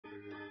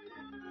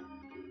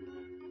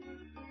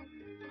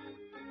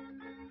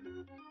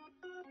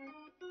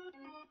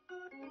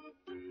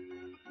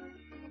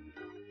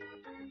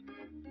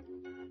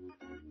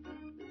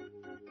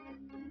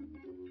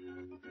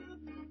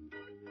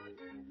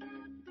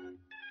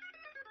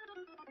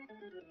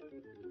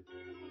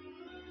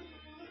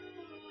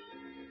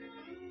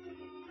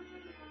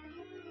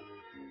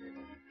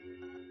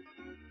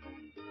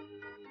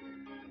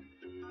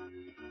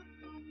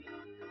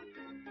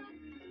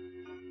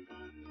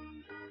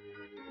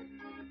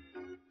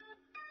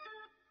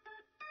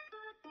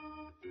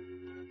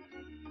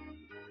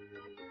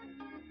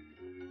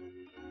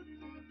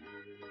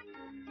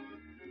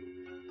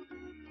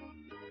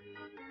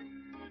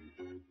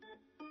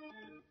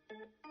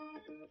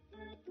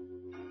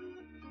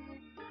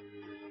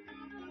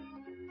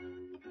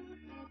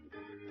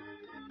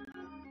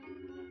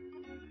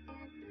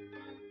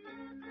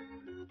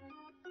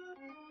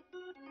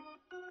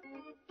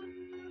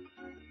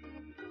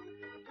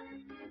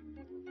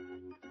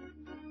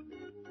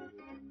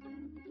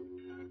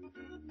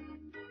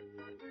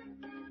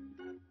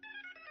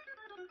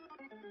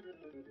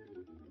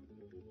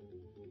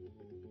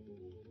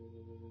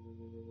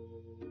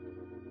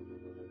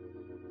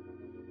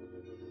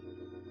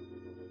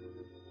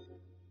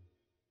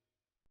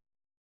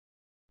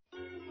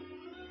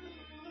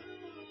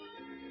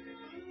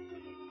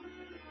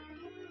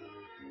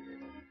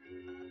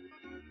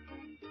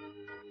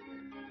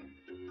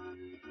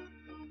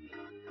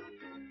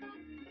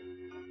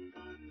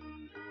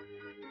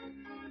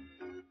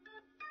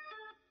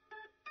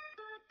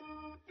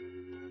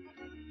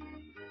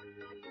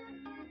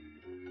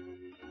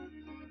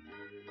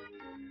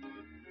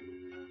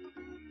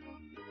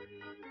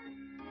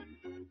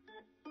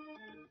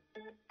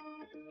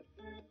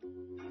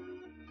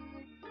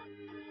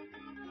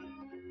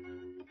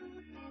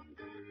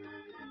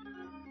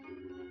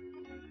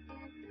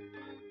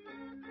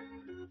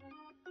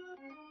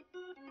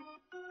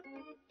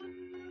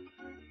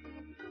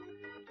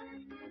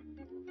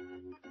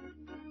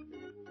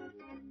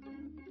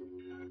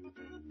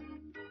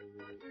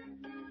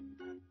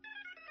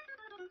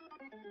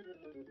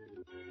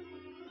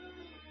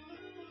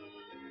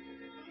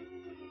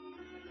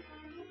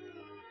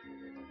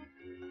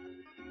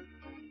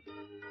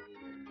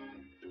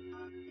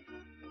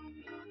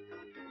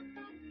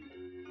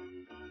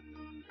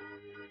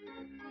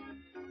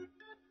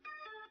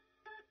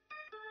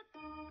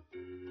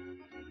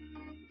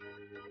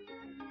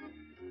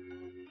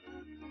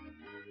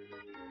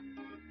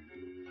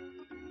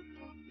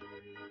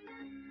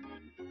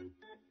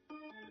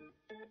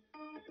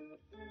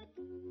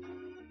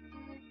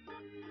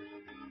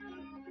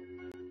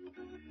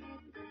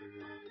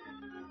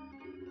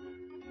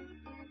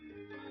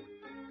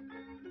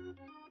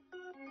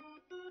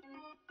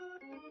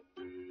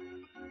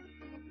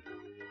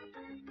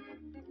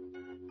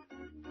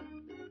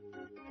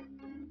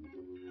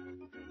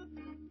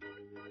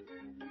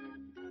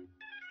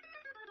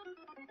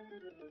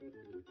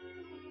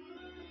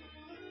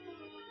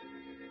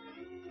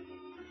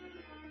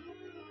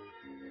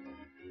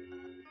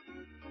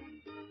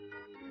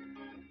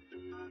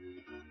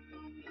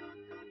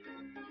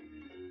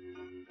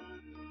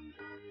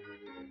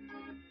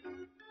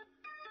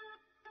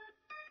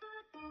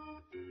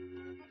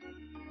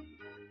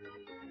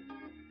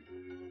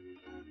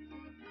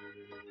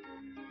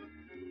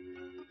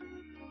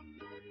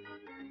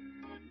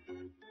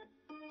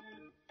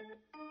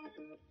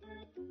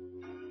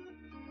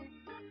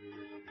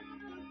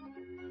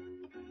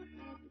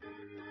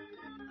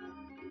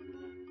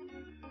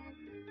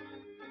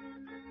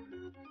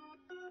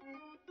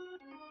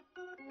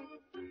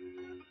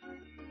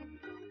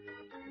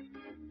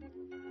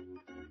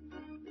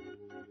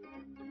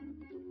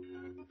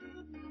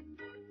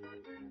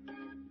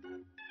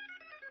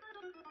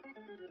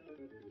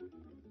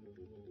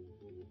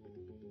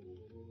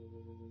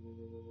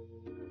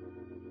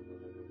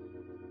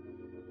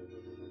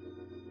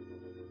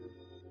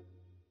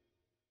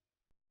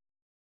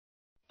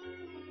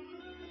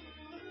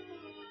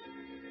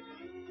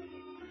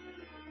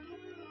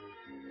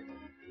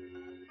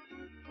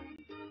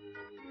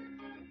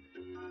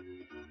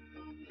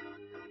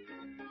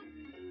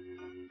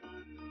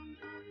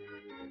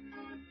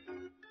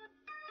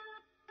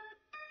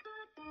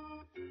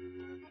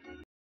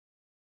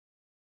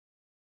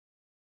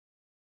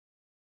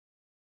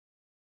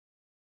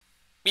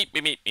Meep,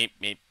 meep, meep,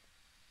 meep,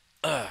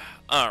 meep.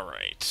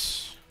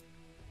 Alright.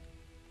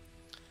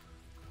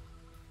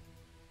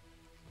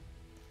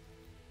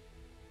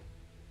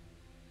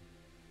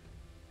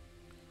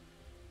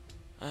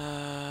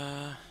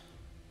 Uh,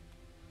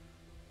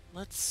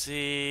 let's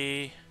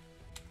see.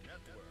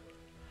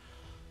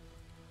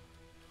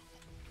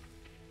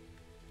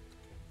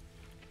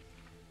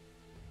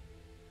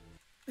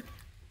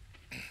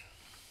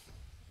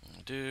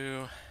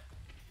 Do.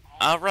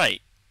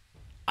 Alright.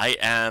 I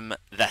am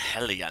the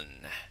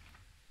Hellion.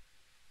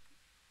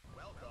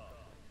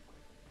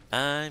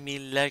 I'm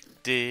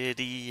elected,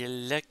 the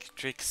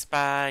electric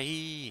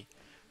spy.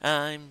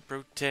 I'm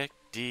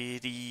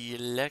protected, the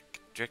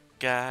electric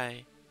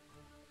guy.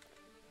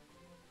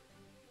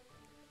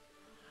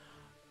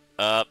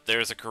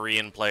 There's a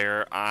Korean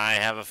player. I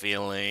have a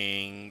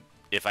feeling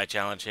if I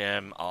challenge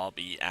him, I'll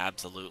be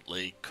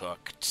absolutely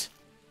cooked.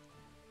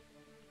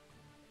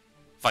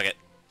 Fuck it.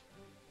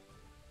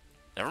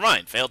 Never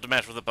mind. Failed to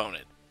match with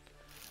opponent.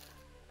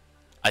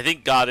 I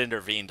think God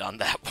intervened on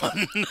that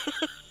one.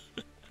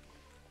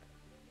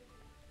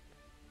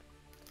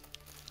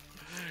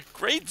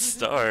 Great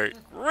start.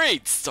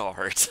 Great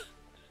start.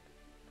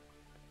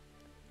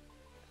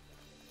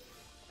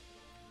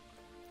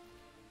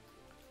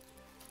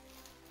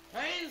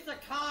 Praise the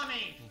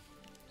Kami!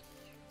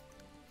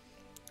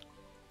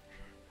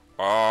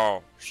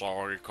 Oh,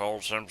 so he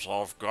calls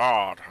himself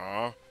God,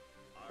 huh?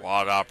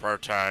 What a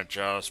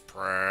pretentious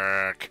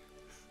prick.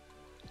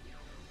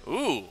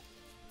 Ooh,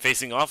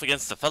 facing off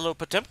against a fellow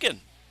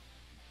Potemkin.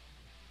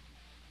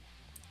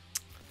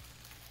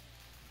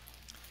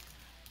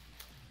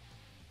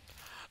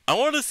 I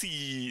want to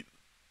see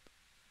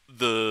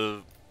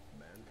the...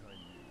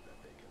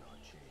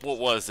 What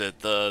was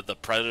it? The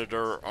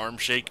Predator arm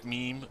shake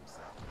meme?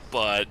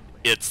 But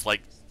it's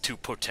like two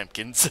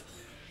Potemkins.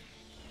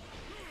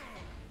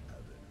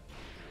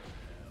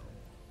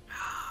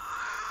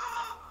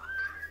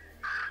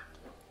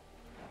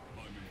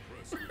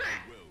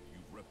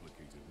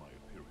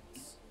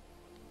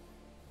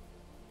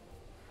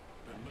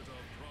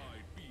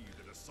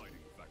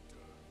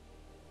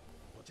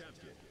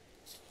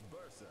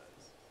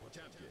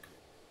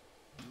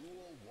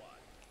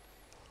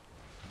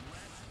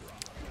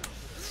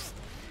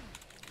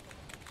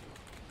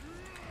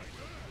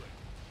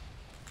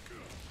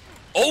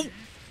 Oh!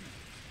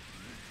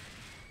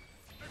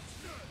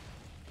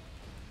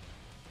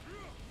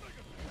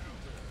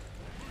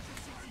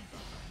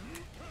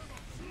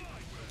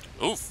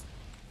 Oof.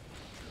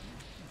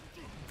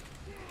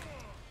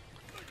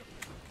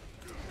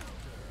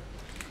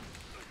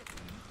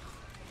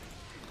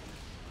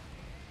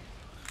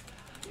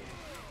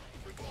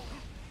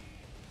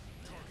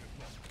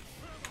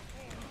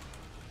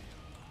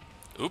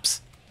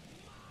 Oops.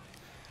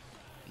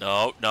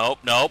 No, nope,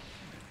 nope.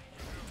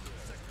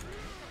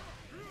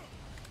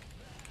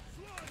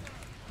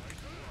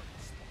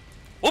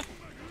 Whoop!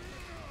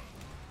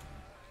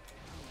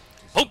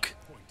 Poke!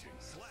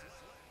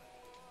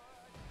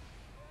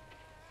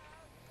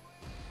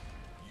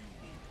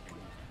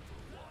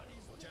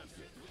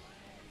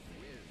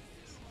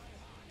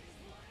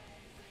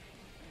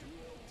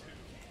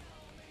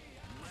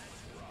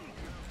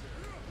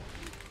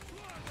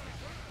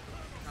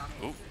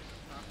 Ooh.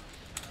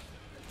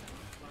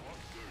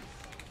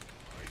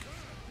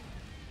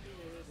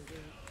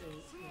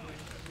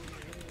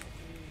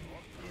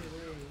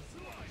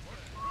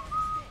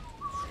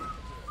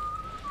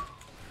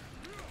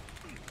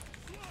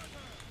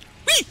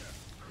 Whee!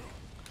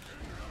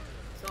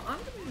 So I'm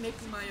gonna be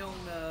making my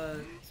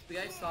own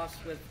spaghetti sauce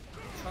with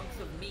chunks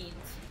of meat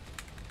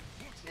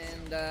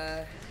and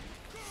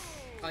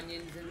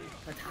onions and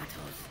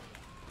potatoes.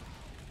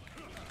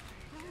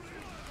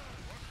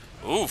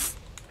 Oof.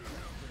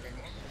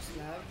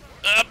 Slab.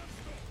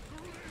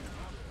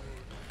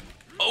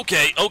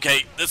 Okay,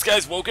 okay. This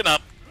guy's woken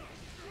up.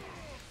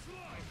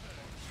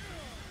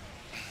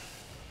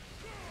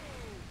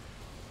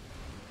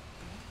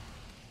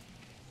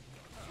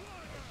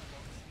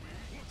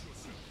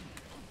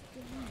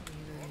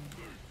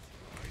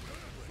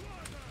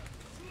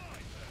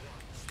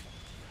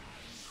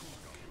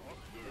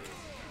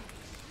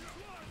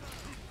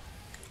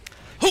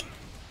 Hoop!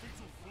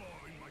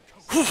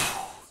 Whew.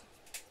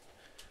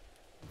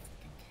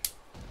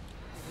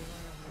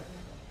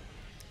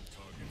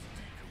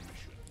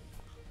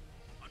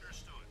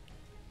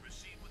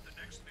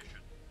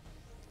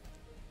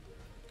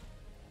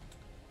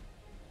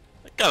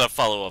 I gotta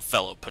follow a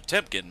fellow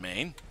Potemkin,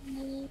 man.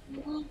 Mankind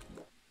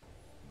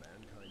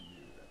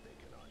knew that they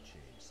cannot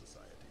change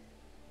society,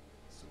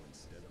 so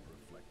instead of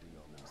reflecting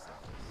on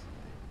themselves,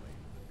 they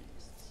blamed the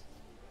beasts.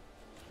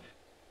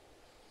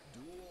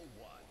 Duel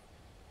 1.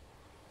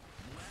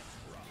 Let's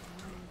rock.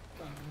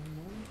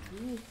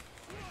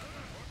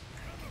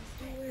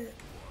 Do it.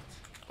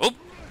 Oh!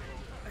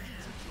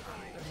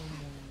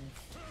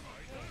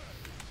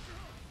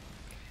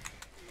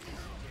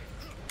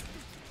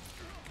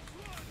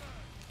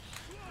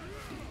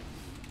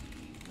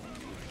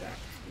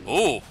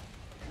 Ooh!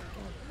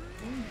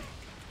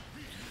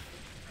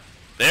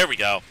 There we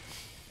go.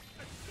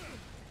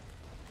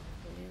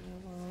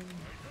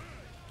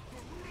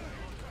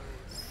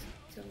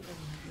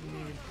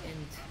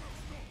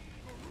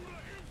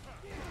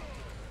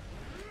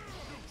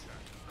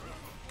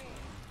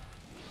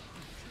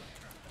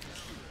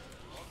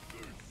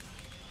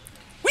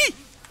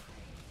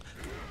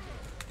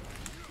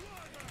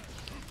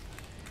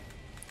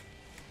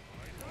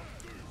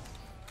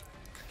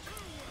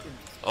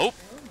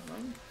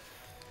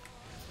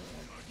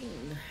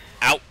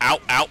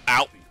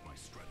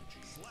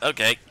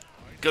 Okay.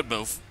 Good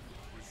move.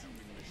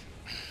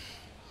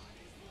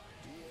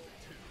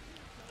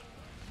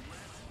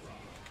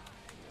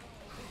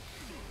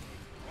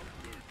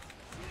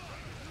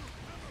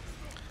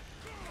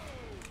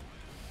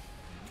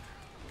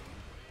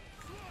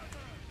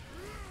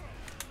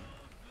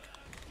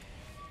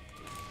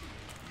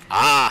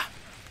 Ah!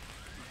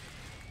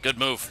 Good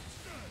move.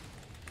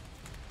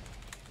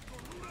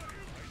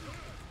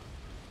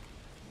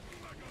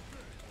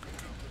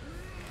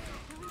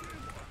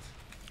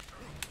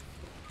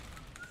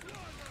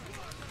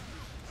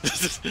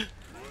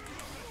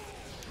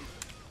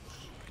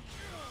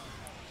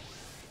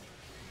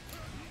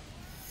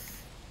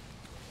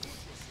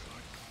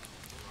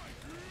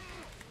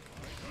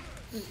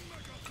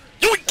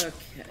 Yoink! Okay.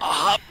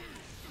 Up!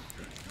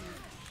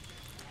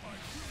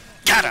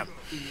 Got him!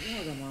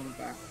 Hold on, I'm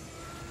back.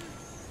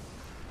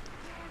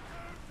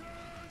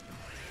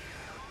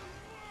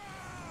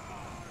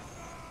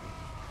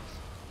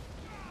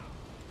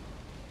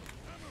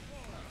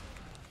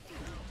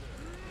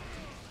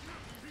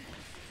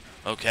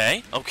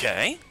 Okay,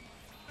 okay.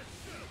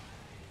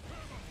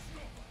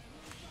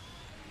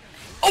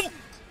 Oh!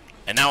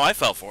 And now I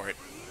fell for it.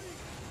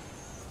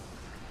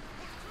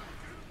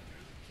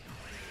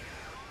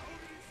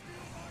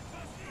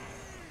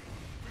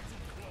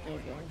 There we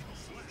go.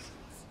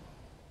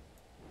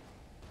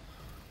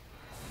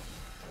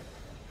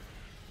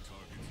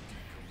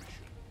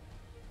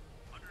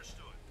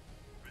 Understood.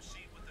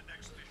 Proceed with the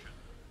next mission.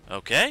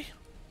 Okay.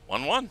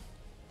 1-1.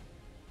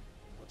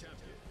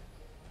 Potemkin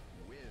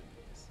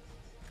wins.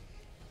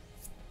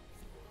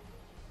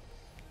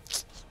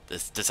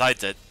 This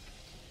decides it.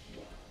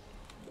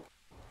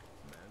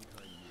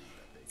 Mankind knew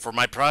that they For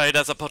my pride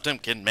as a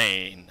Potemkin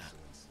main.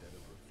 instead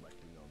of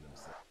reflecting on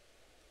themselves.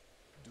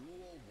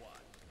 Duel 1.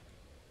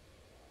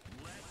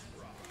 Let's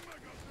rock.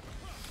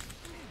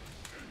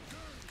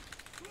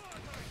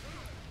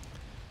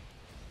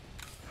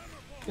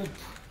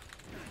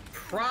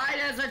 Pride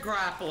as a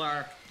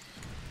grappler.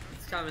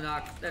 It's coming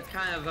up. That's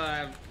kind of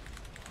a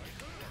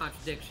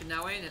contradiction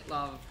now, ain't it,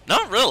 love?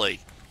 Not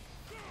really.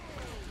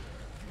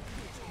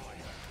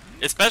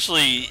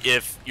 Especially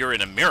if you're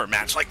in a mirror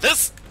match like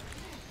this.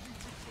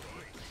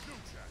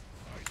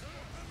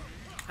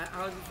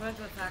 I was referring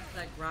to the fact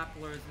that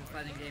grapplers in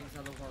fighting games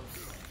are the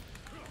worst.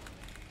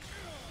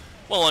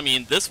 Well, I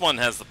mean, this one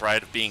has the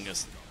pride of being a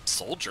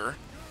soldier.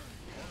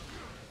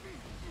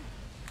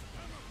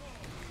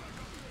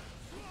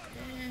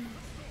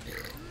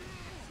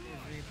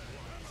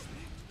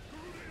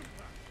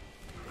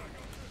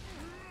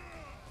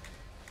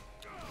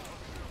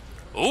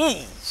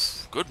 Ooh,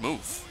 good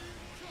move.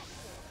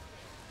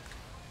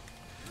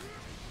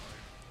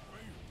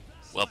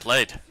 Well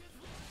played.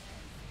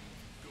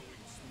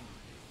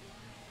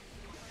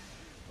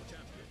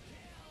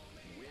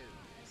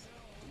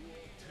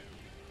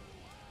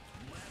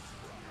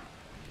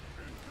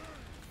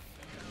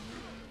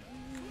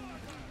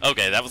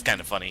 Okay, that was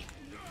kind of funny.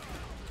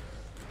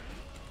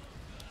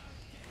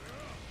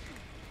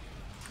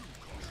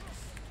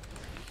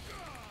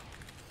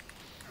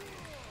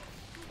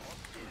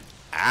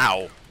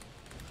 Ow.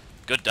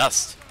 Good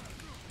dust.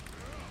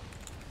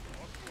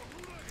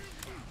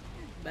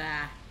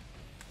 Bah.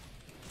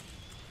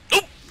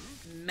 Oop!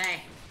 Meh.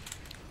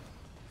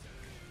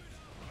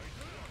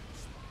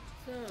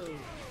 So, did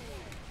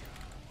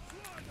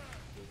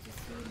you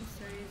see the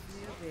series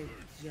new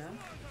video?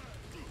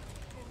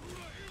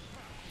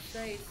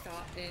 Say it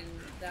stopped in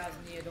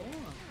 1,000 Year Dawn.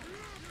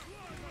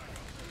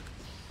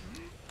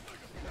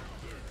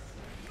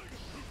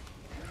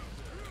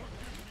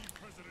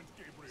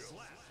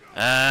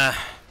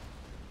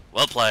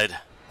 Well played.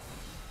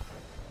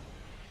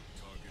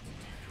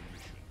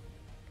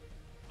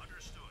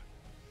 Understood.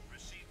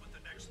 Proceed with the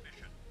next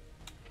mission.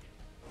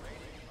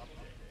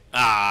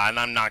 Ah, and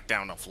I'm knocked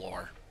down the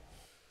floor.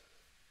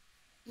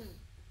 Move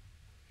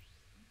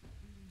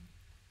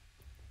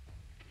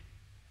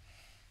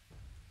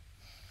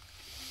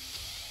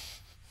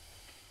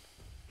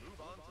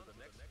on to the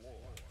next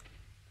floor.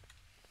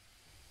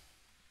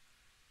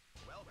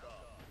 Welcome.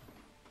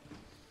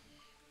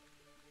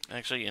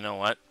 Actually, you know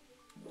what?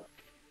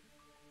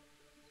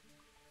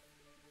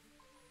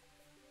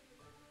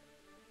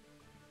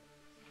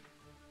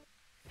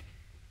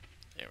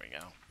 There we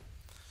go.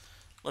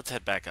 Let's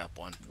head back up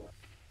one.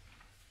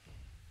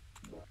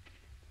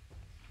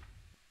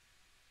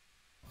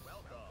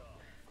 Welcome.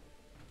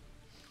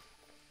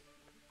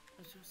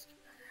 Let's just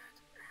skip that.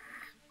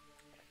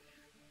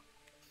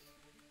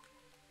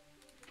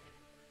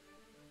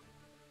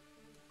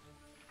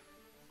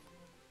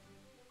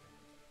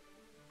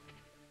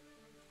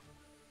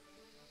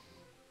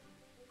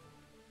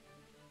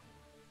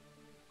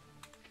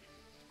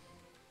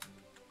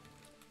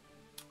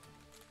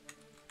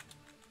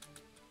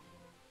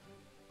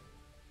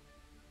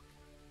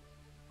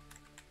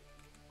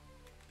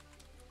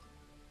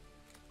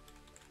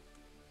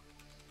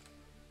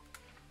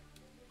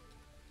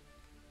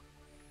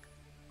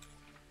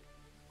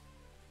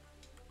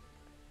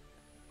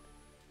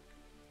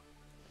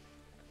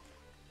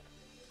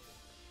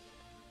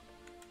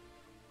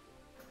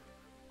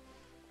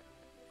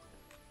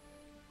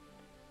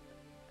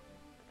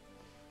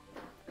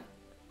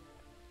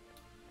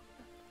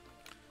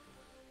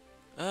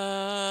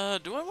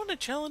 want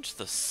to challenge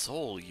the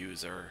Soul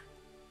User.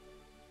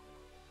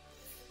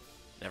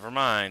 Never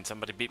mind,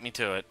 somebody beat me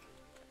to it.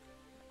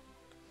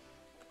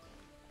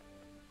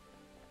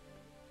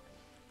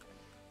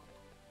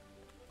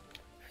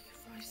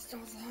 If I still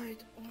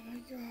light, oh my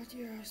god,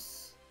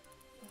 yes.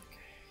 Okay.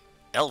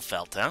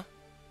 Elfelt, huh?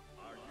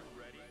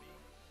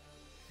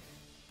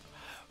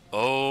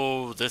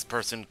 Oh, this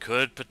person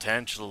could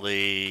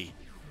potentially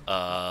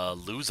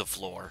lose a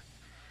floor.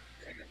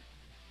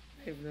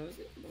 I've noticed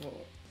it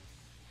before.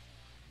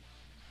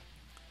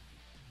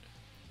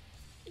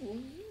 Oh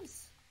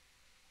yes.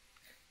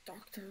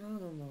 Dr.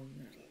 Animal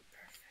Metal,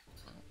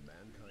 perfect.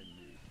 Mankind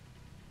need.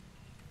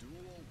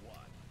 Duel 1.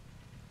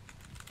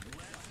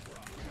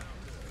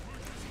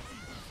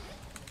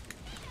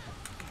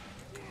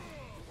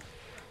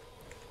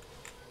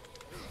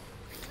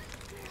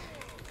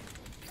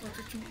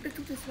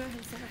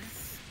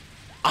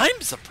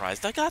 I'm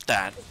surprised I got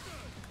that.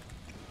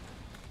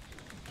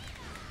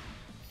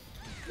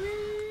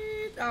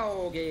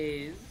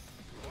 Doggies.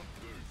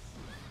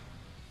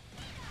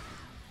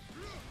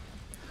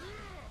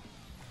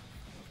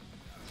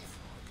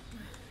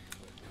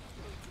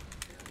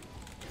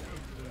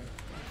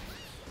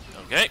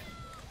 Okay.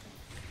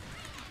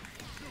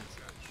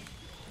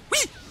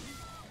 Whee!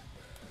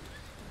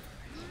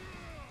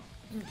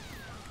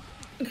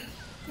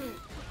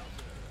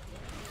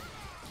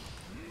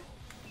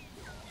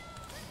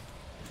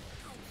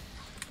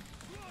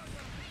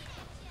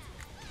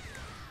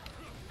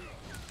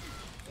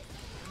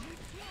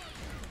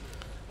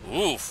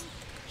 Oof.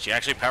 She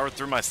actually powered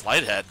through my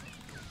slide head.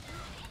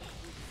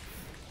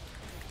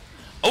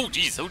 Oh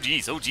jeez, oh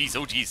jeez, oh jeez,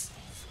 oh jeez.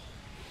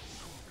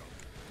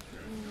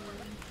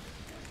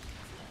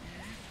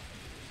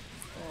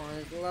 Oh,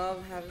 I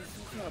love having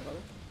some trouble.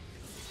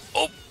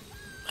 Oh,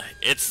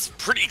 it's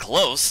pretty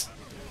close.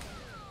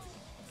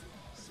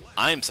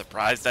 I'm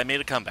surprised I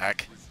made a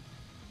comeback.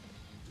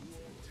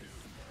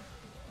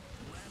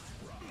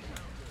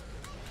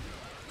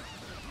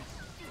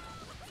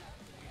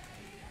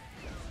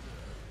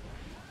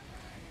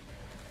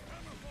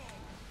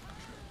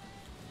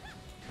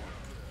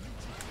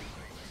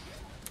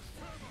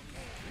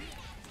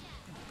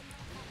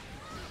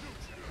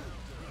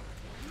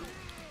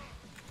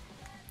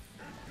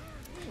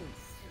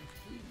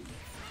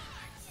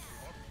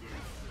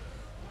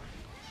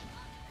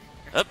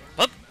 Up,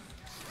 up.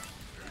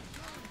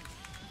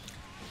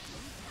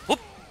 Whoop.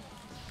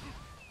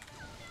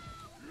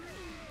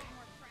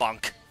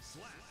 Bonk.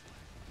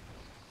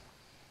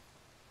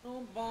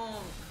 No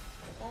bonk.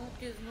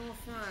 Bonk is no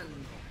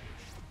fun.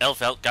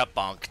 Elfelt got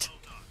bonked.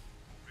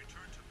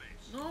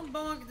 No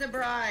bonk the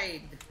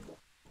bride.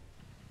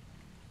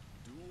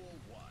 Duel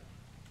 1.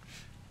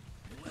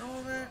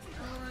 No, that.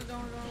 No, I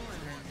don't know.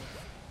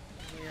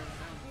 Yeah,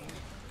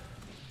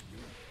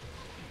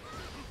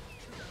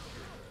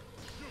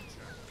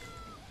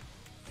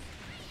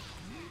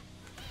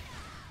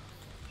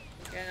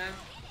 yeah,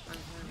 I'm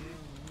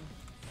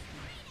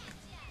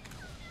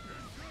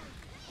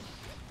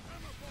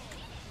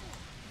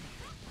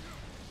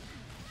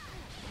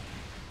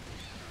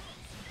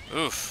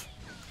Oof.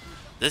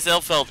 This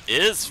Elfelt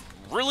is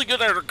really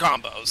good at her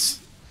combos.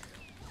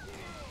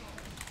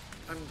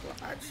 I'm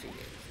glad she is,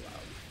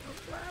 love. I'm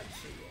glad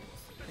she is.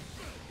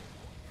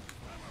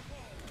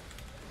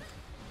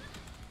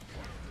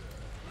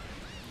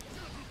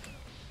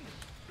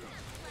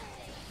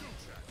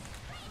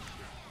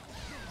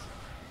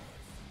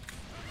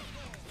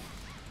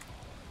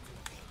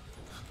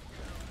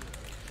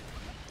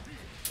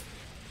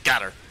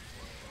 Got her.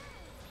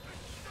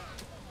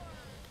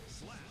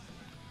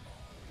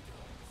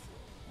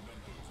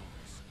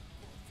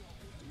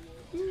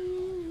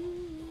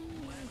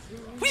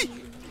 Whee!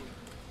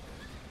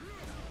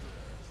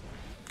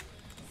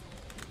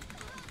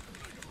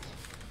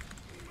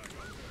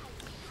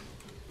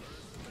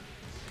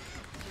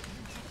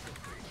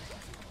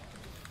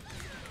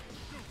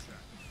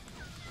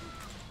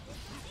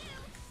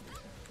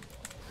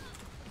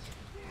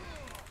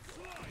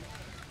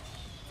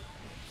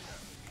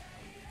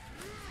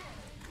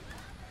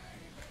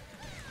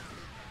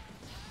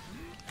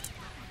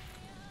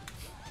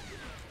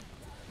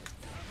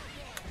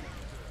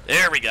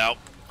 There we go.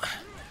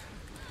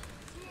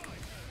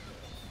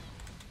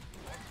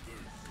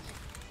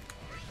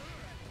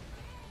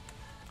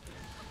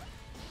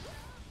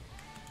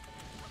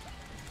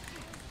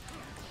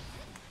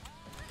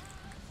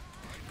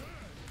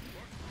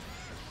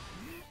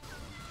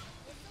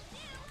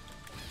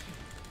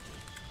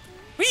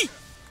 Whee!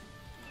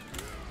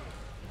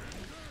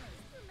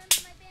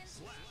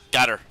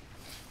 Got her.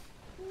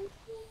 Whee!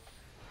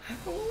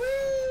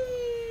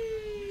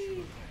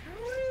 Whee!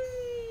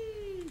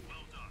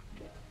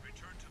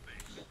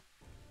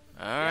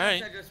 All right.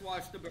 Yes, I just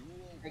watched the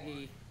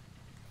Biggie.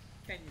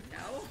 Can you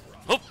tell?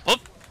 Hoop, hoop.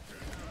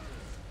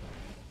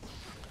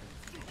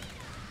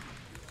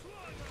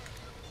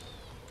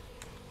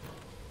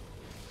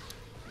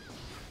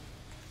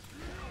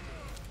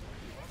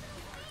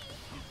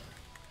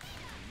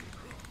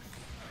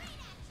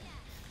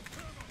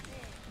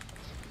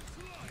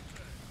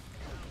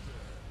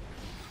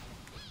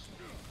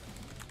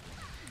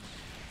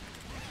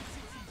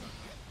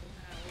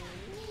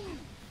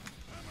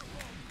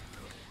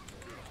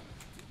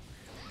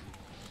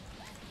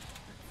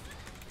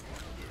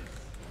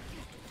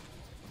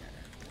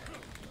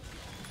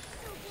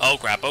 Oh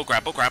crap, oh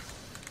crap, oh crap.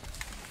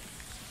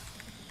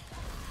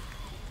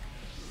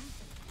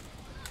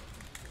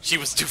 She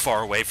was too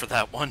far away for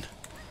that one.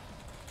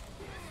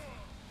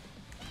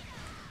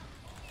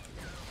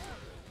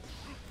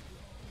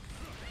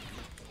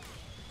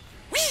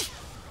 Whee!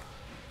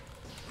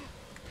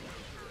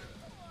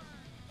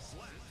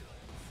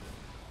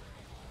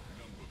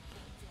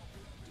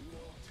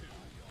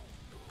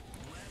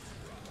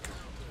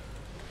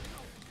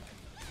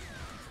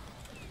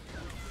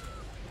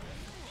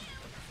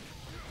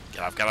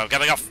 Get off, get off,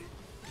 get off!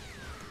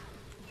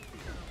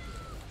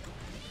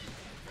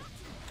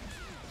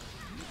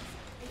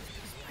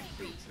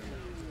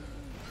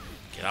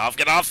 Get off,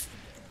 get off!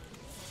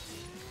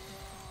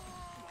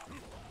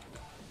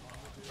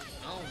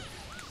 Oh.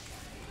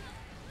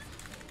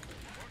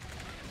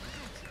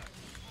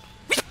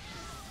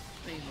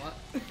 Mean what?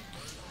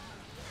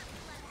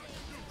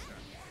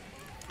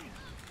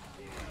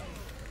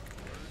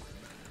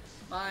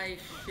 My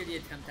shitty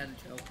attempt at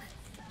a joke.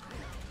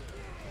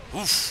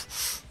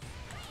 Oof.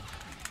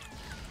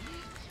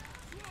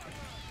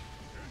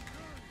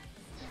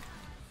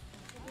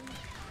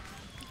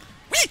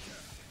 Whee!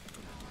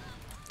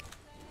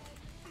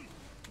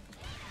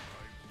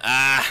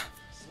 Ah.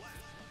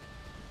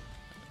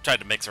 Tried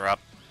to mix her up.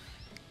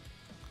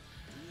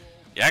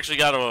 You actually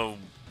got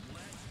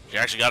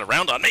a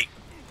round on me.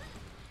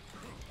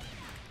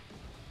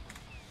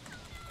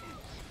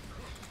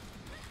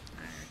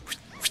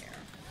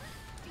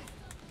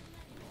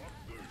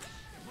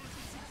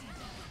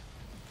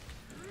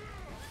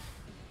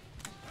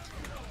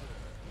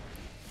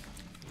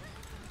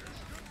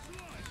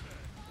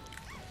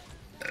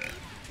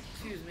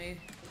 Excuse me.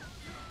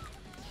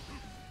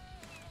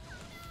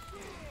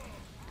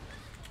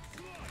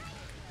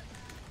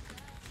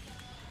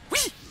 Whee!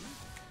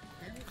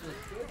 Those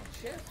are good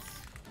chips.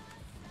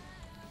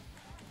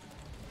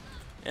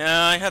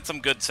 Yeah, I had some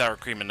good sour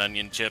cream and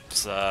onion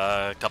chips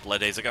a couple of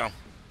days ago. I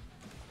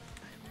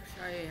wish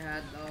I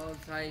had those.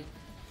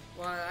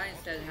 What I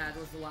instead had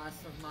was the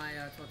last of my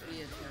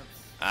tortilla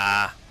chips.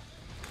 Ah.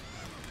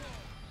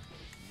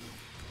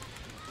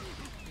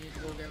 Need to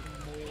go get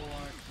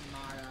more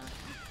tomato.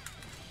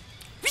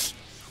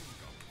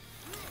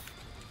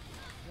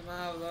 Some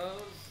of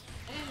those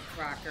and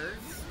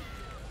crackers.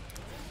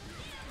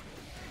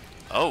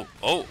 Oh,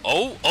 oh,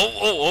 oh, oh,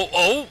 oh, oh,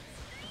 oh.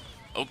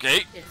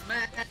 Okay, It's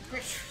magic.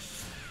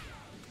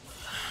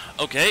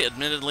 okay,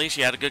 admittedly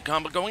she had a good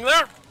combo going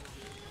there.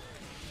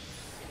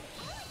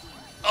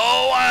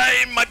 Oh,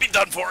 I might be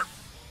done for.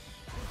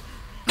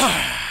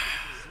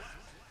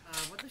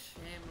 What a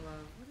shame,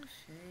 love. What a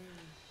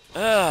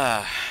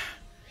shame.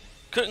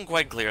 Couldn't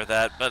quite clear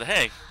that, but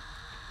hey.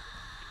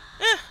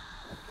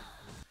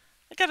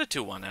 I got a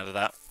 2-1 out of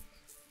that.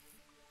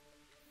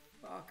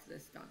 Fuck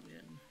this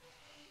dungeon.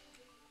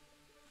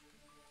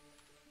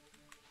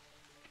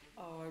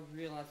 Oh, I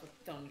realize what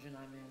dungeon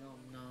I'm in. Oh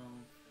no.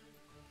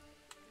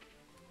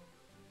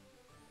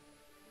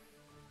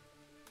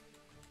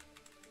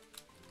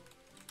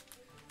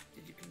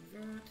 Did you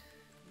convert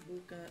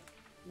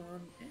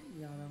Bukamon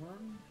and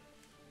Yaramon?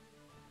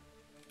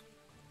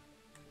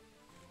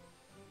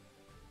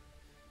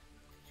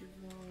 Did you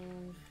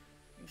vote?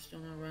 You're still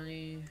not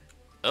ready.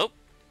 Oh,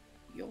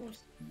 You're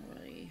still not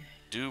ready.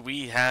 do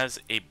we has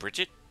a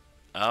Bridget?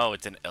 Oh,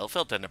 it's an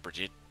Elfelt and a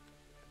Bridget.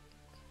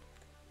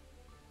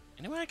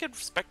 Anyone I could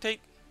spectate?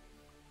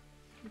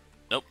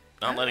 Nope,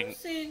 not letting. I've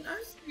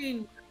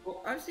seen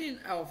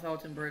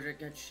Elfelt and Bridget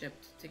get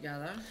shipped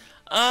together.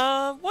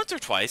 Once or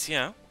twice,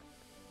 yeah.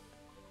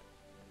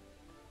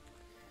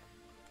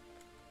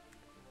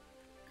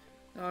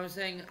 No, I was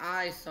saying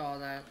I saw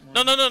that one.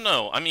 No, no, no,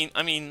 no. I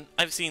mean,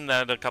 I've seen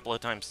that a couple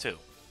of times too.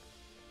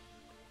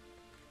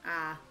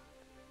 Ah.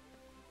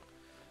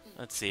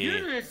 Let's see.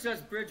 Usually it's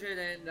just Bridget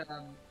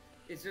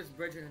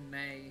and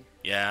May.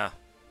 Yeah,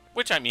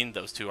 which I mean,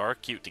 those two are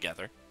cute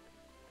together.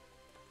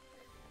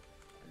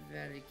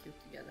 Very cute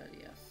together,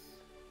 yes.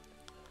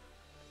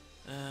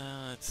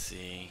 Let's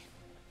see.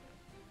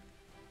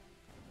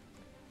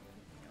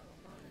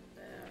 Yaramon in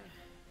there.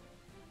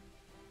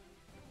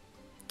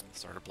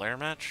 Start a Blair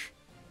match?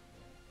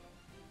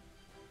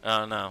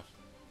 Oh no.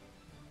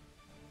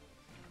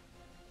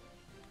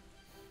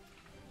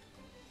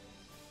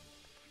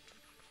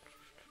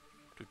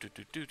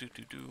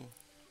 Do.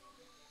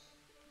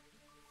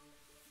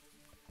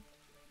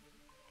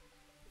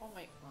 Oh,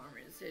 my arm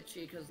is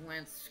itchy because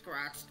Lance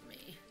scratched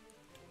me.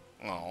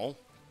 Oh.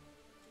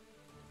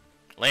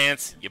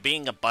 Lance, you're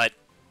being a butt.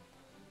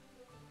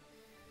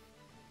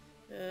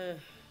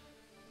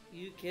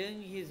 You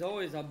kidding? He's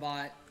always a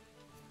bot.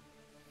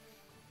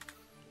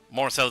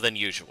 More so than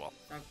usual.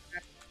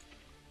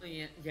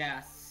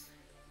 Yes.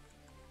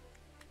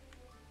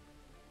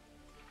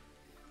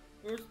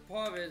 First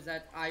part is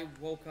that I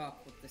woke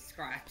up with the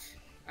scratch.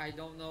 I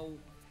don't know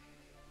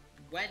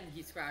when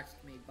he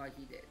scratched me, but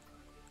he did.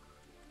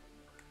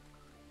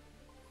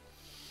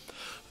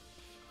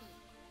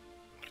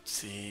 Let's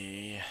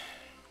see.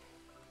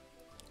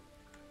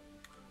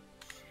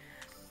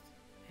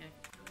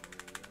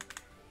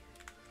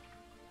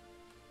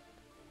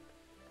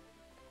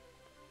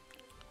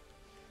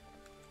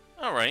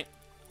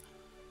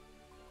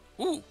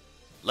 Ooh.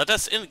 Let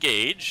us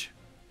engage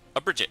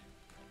a Bridget.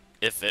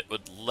 If it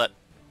would let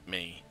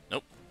me.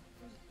 Nope.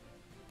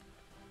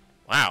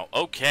 Wow,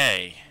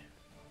 okay.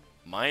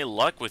 My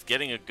luck with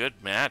getting a good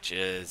match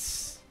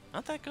is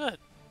not that good.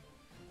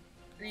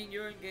 I mean,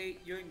 you're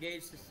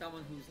engaged to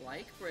someone who's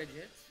like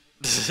Bridget.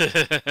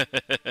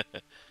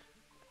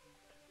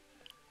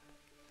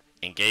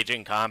 Engage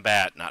in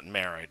combat, not in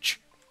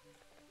marriage.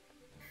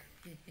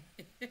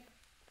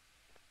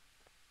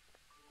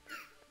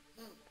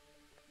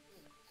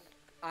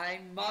 I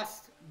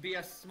must be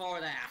a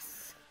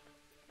smartass.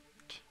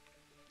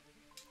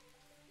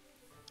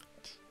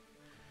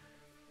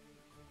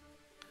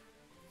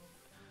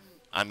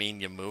 I mean,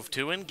 you move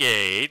to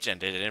engage,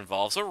 and it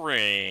involves a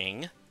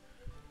ring.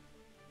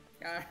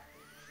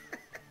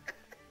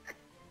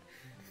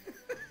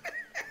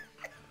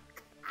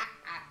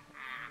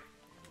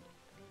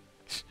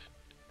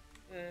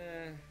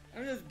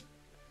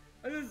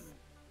 I'm just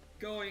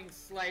going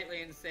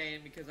slightly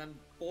insane because I'm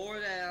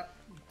bored as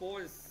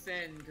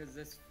sin because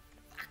this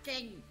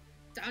fucking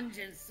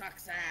dungeon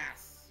sucks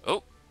ass.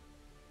 Oh.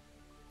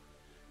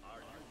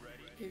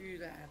 Give you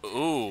that.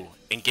 Ooh,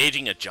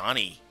 engaging a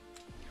Johnny.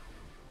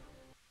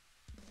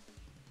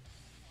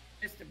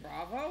 Mr.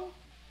 Bravo?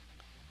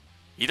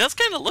 He does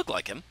kind of look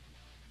like him.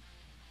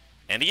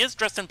 And he is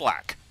dressed in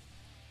black.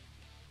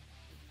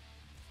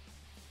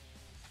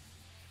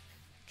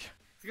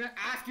 He's gonna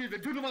ask you to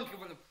do the monkey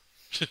with him.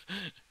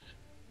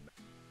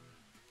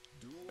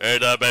 Hey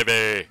there,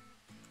 baby.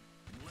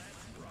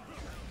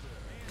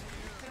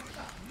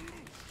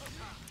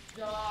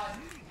 God,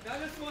 I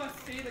just want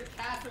to see the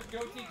cast of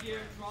Guilty Gear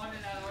drawn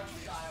in that art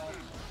style.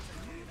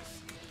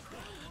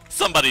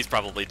 Somebody's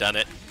probably done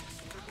it.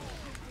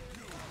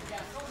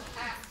 Yeah, someone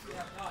has to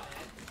have done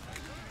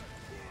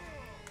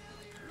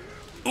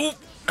it.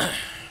 Ooh.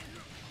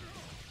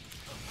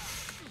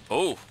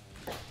 Oh.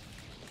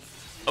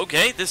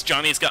 Okay, this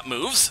Johnny's got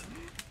moves.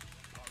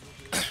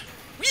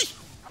 Whee!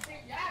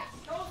 Yeah, he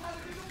knows how to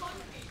do the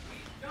monkey.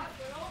 We just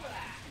went over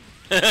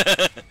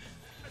that.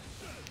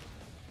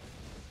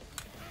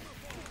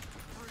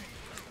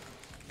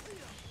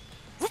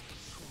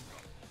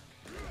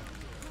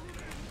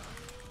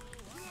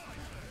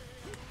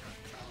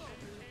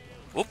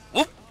 Whoop,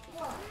 whoop.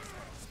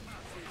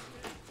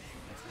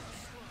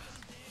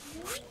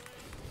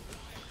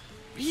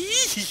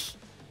 Whee!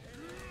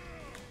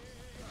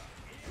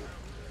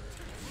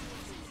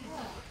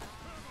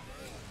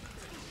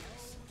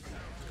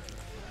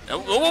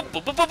 Oh,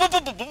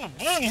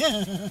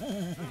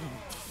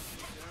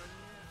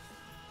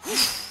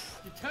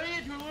 You turn it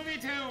into a Looney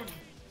Tune.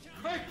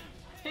 Quick,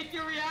 take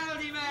your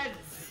reality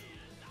meds.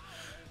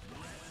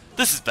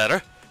 this is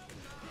better.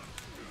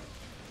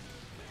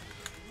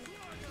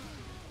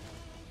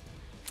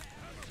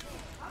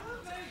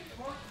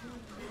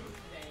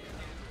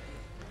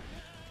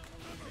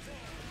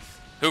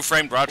 Who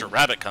Framed Roger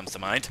Rabbit comes to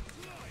mind.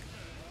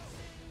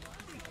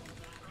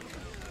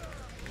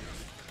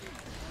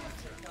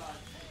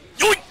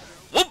 Yoink!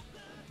 Whoop!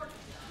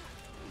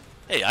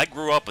 Hey, I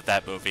grew up with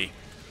that movie.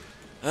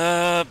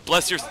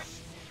 Bless your...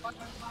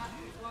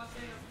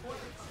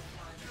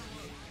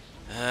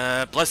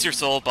 bless your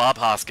soul, Bob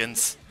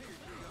Hoskins.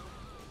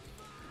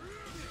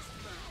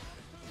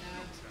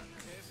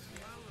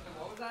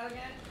 What was that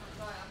again? I'm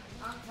sorry,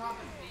 I'm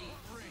dropping beat.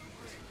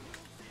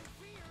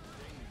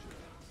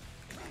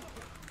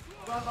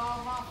 Bob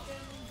Hoskins?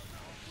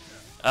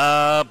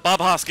 Bob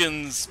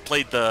Hoskins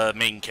played the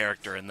main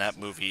character in that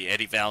movie,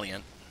 Eddie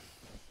Valiant.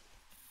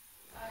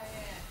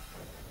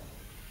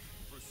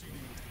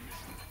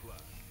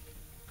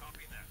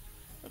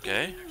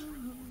 Okay.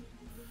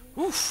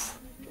 Oof.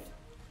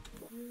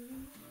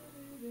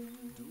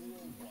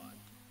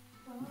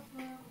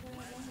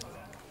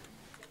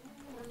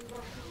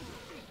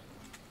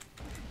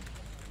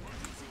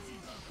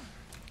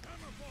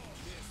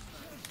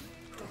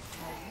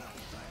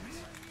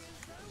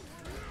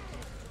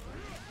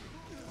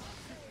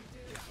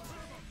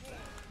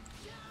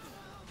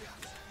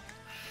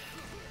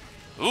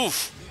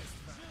 Oof.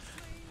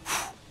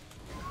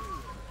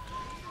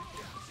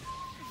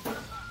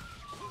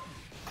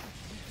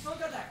 Still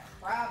got that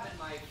crab in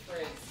my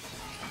fridge.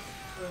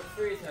 The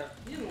freezer.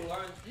 You need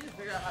to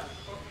figure out how to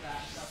cook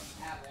that stuff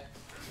and have it.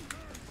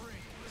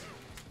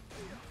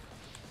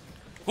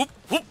 Whoop,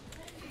 whoop.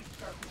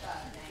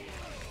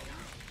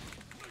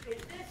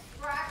 Is this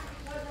scratch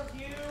because of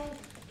you?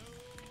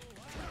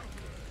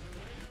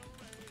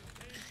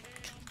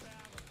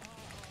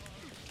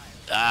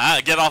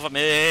 Ah, get off of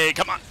me.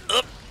 Come on.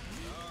 Up.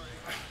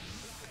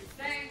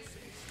 Saying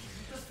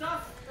the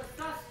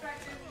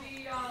suspect in the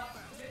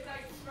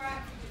midnight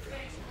scratch is the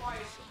same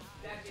twice,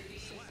 deputy.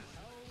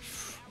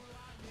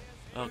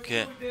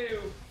 Okay. What do you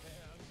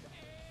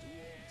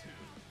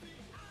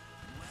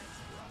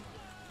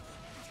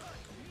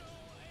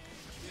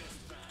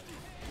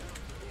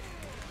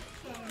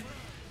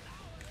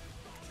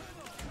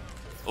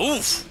do?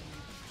 Oof.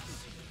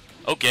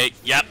 Okay,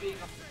 yep.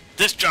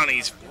 This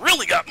Johnny's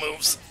really got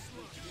moves.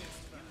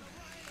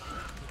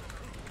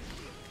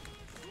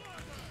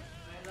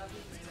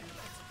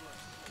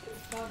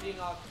 It's fun being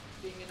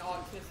an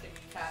autistic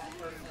cat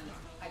person.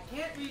 I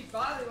can't read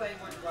body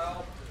language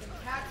well, and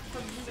cats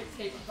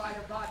communicate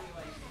via body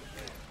language.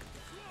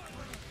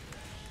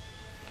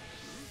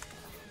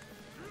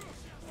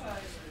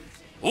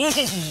 Ooh,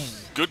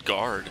 good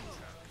guard.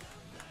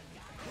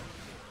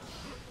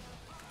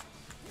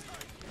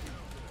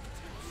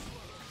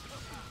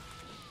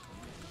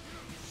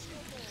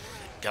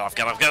 Get off,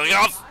 get off, get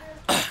off!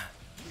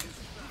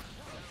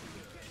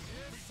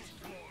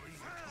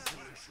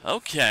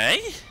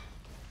 Okay.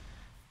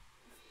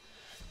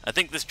 I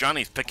think this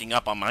Johnny's picking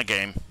up on my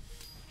game.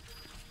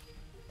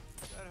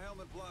 That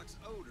helmet blocks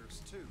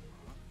odors too,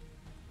 huh?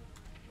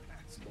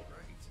 That's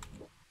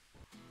great.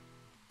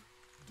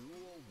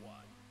 Duel 1.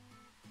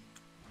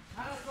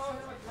 How to throw him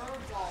a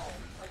curveball,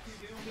 like you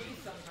do me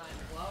sometimes,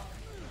 love.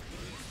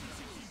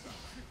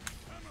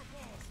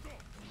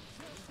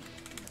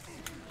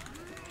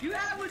 You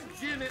have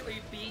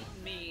legitimately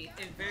beaten me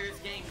in various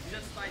games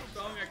just by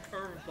throwing a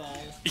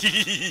curveball.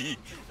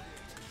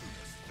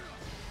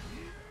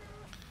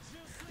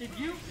 If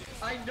you,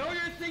 I know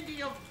you're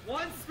thinking of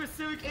one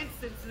specific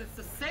instance, and it's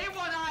the same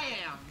one I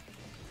am.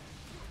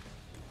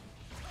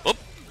 Oop.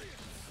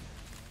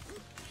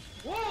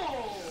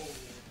 Whoa!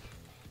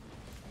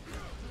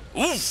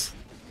 Oof!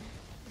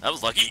 That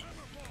was lucky.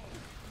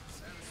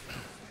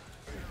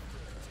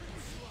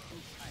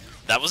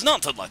 That was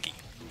not so lucky.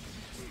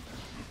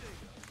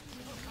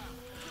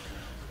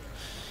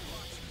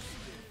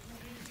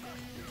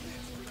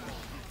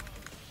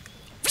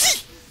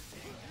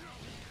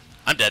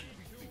 I'm dead.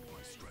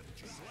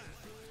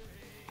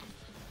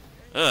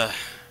 Ugh.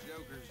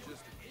 Joker's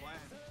just a plan.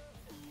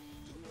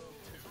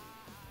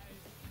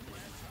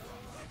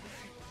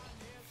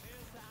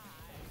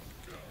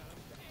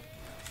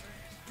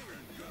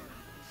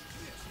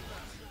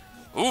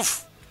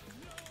 Oof.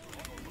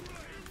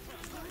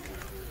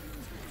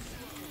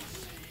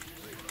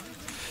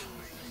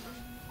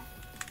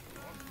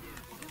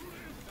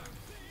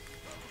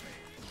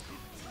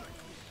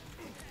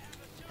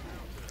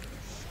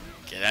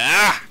 Get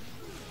out.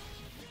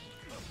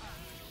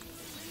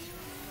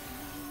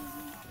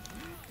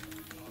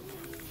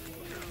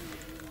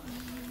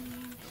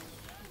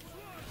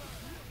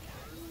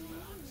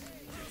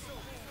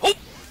 Oh!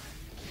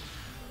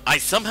 I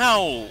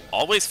somehow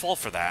always fall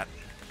for that.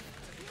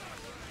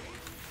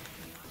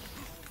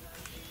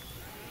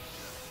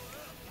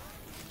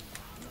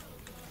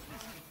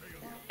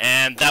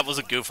 And that was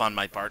a goof on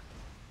my part.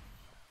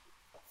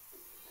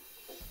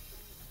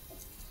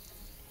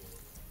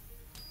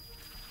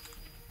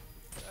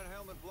 That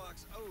helmet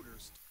blocks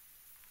odors.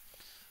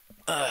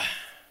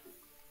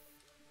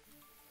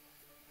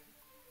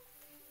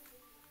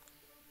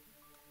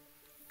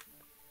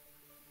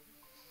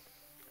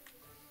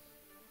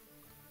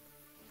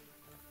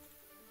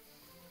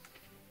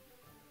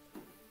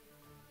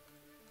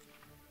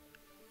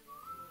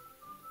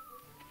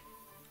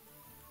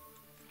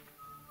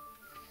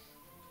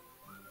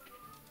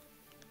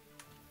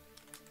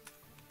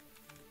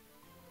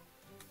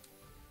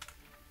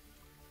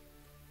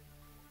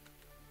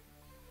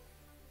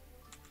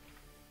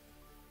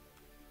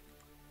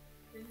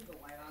 This is the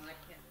light on, I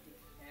can't see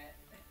that.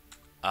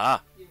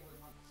 Ah.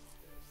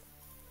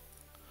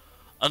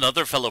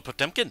 Another fellow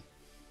Potemkin.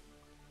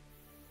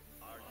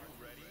 Are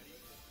you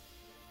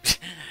ready?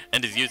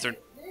 And his user...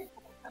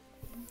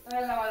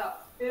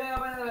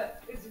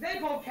 It's today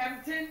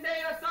Potemkin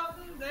Day or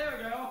something? There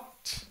we go.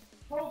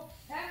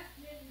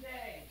 Potemkin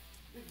Day.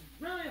 It's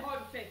really hard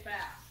to say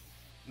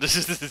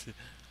fast.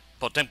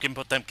 Potemkin,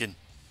 Potemkin.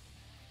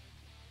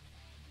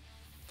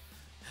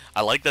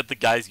 I like that the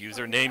guy's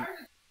username...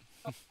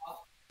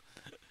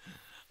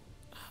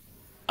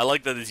 I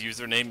like that his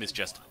username is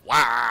just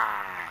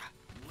Wah!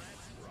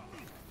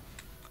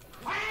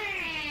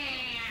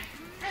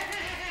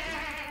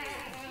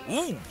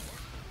 Ooh!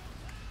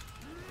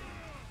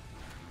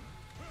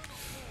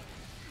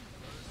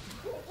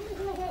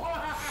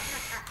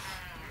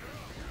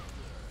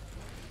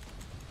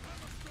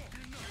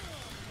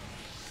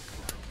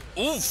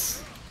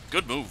 Oof!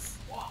 Good move.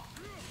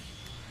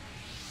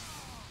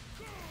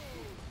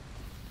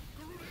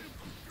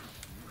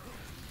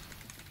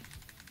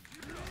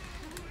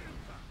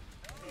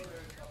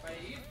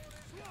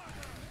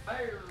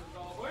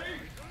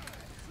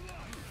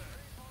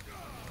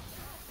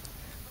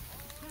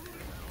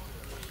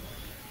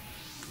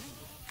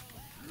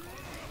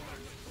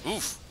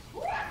 Oof.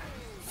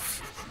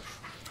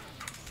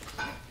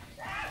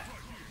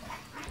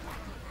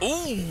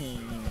 Ooh.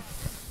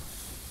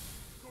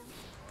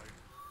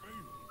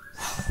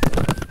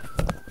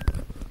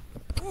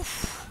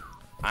 Oof.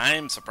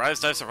 I'm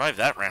surprised I survived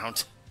that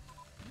round.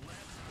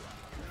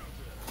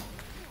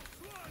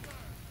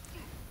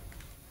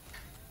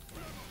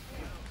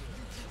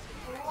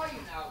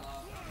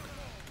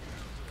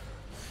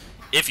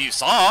 If you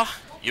saw,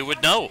 you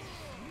would know.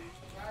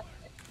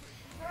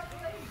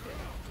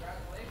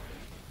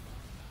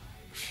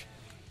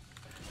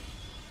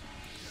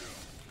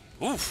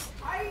 Oof.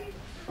 I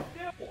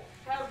still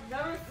have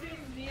never seen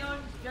Neon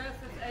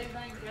Genesis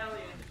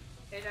Evangelion,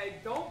 and I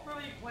don't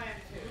really plan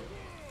to.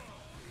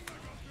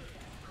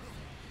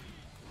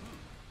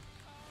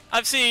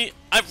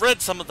 I've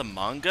read some of the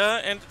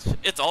manga, and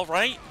it's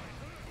alright.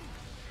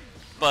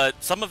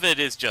 But some of it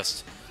is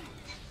just,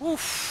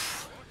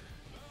 oof.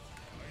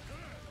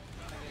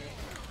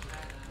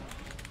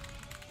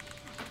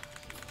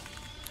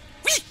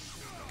 Whee!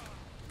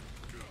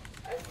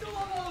 I still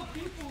love all the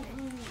people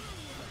who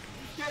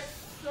get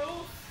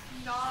so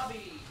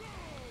snobby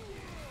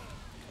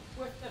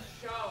with the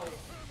show. And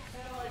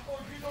they're like, oh,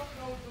 you don't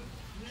know the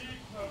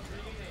deeper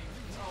meaning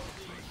of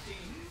these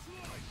scenes.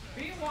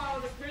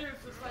 Meanwhile, the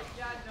creator's just like,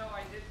 yeah, no,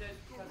 I did this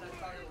because I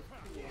thought it was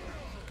cool.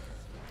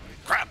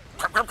 Crap!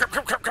 Crap! Crap!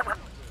 Crap! Crap! Crap! Crap!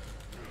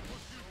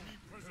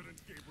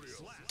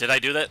 Did I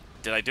do that?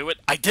 Did I do it?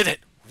 I did it!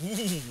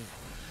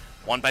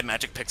 Won by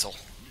Magic Pixel.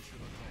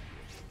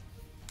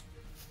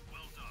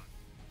 Well done.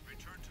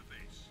 Return to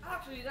base.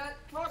 Actually, that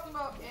talking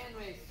about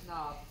anime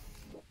snobs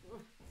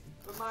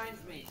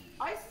reminds me.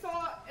 I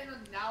saw an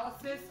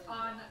analysis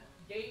on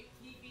Gate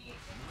TV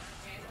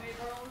Anime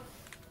Bros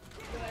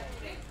that I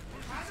think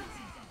kind of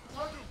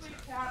perfectly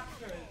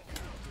captures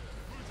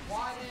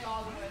why they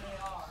are the way they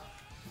are.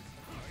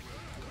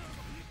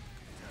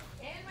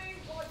 Anime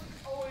wasn't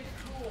always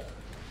cool,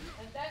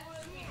 and then when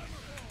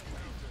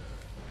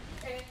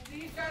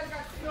these guys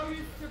got so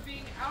used to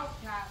being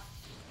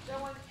outcasts that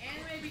when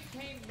anime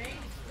became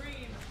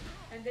mainstream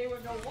and they were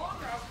no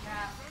longer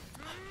outcasts,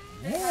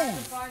 they had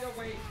to find a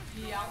way to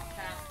be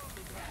outcasts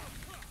again.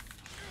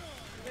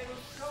 They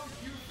were so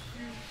used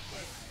to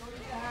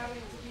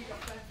having to be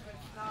offensive and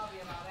snobby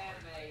about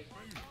anime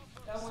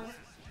that when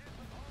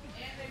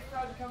anime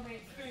started to become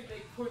mainstream,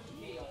 they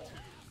couldn't deal.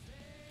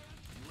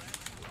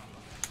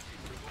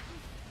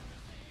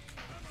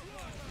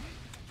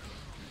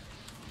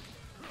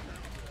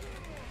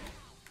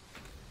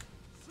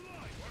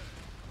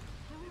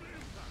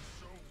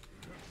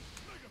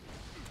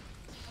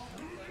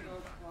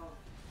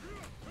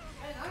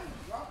 Man, I'm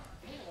drunk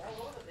all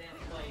over the damn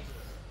place.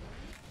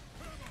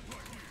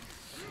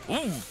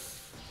 Ooh!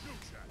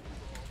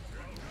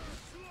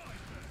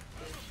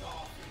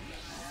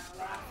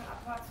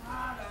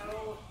 Potato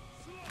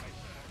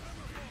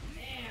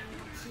and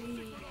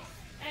cheese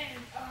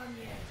and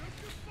onion.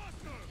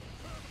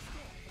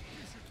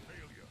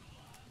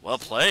 Well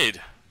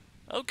played.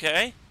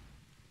 Okay.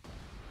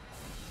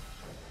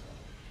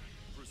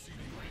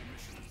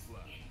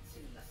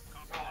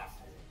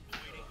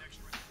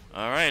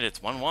 Alright, it's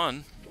 1-1. Duel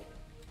 1.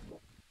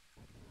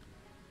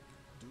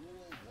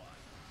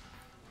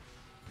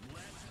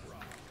 Let's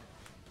rock.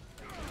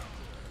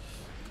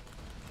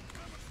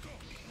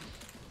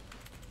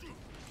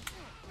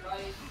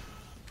 Right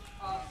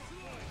up,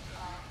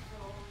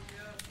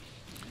 Sonia.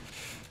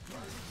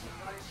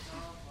 Right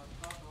up,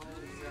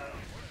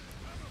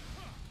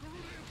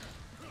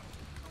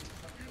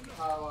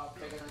 Power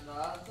bigger than the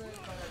other, but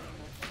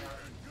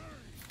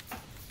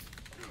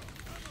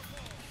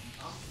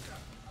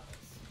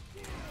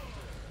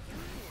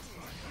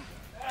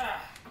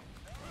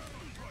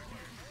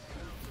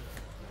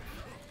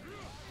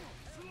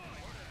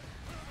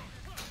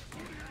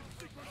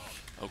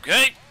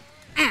Okay.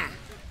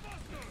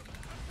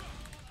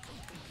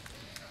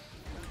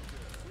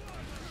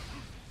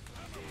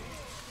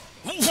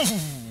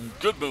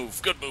 Good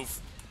move, good move.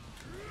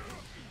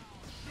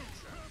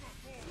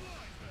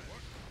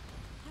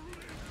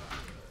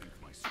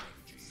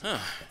 Huh.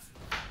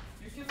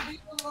 you can beat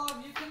the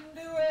love, you can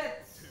do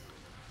it!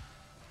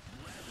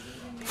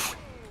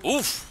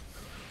 Oof.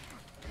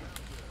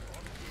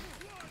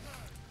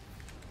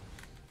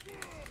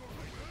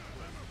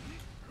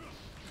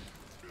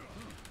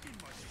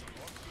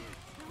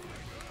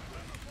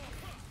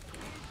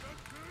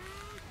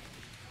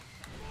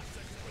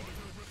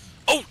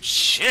 Oh,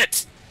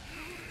 shit!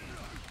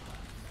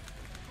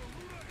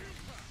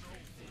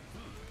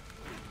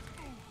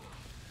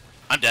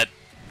 I'm dead.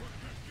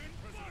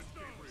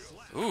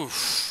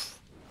 Oof.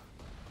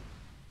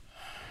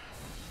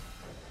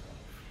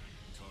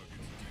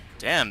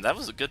 Damn, that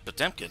was a good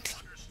Potemkin.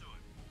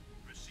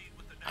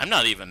 I'm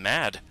not even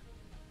mad.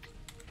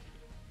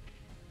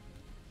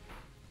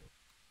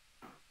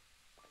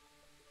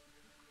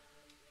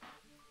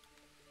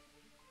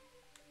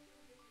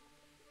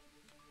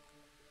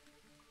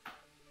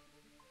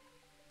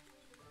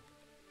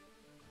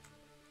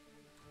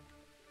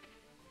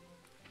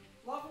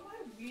 Love, am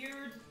I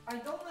weird? I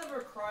don't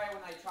ever cry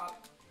when I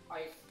chop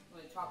ice.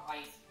 When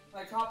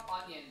I chop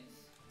onions.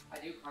 I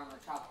do cry when I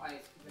chop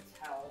ice because it's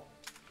hell.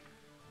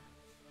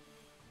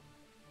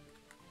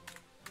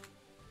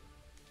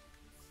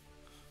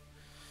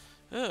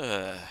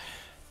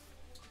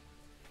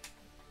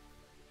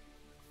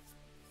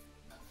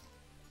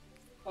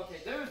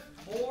 Okay, there's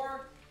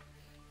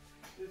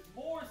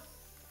more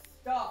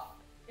stuff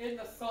in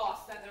the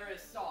sauce than there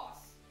is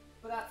sauce.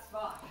 But that's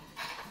fine.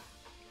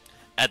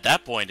 At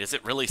that point, is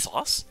it really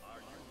sauce?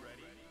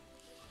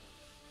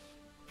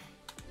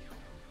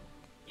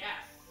 Yes.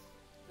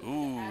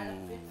 Ooh. Add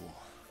a bit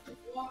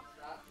of water.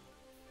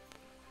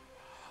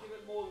 Give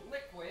it more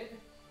liquid.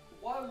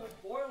 The water will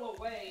boil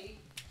away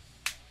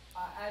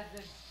as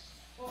it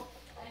cooks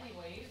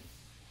anyways.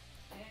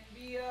 And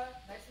be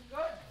nice and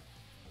good.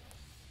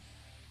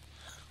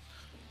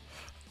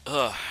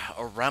 a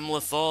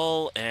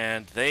Remlethal,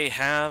 and they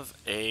have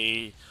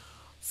a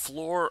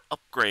floor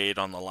upgrade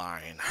on the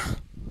line.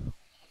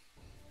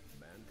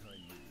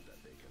 Mankind knew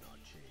that they cannot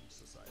change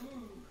society.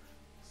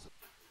 So,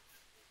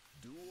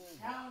 duel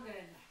Sounding.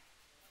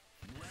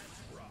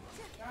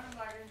 Sounding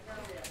like it's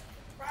gonna be a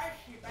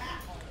trashy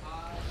battle,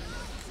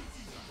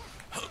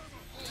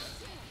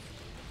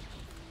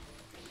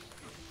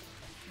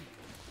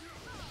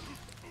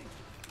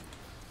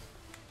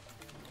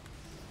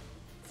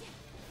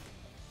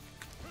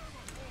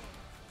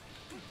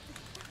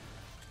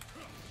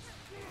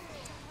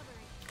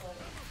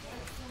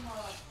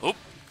 Oop.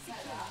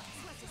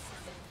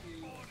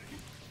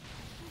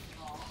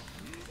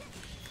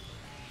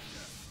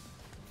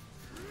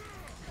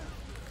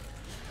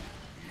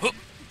 Hoop.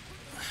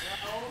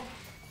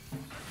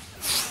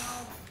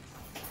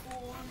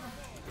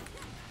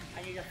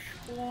 I need a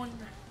spoon.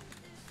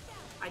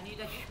 I need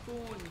a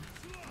spoon.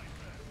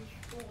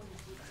 Spoon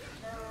to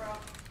stir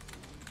up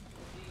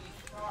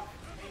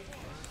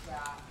the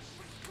sauce.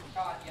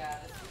 God, yeah,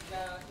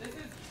 this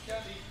is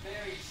gonna be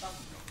very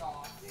chunky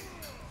sauce.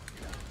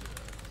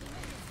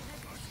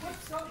 But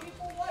some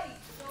people like,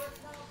 so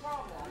it's not a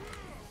problem.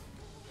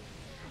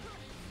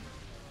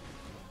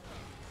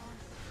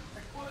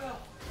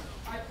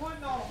 I put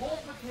in a whole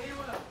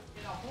potato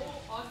in a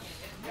whole onion.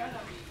 It's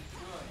gonna be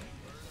good.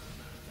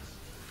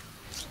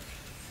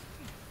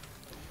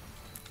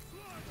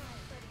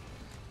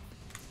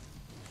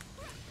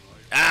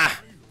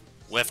 Ah!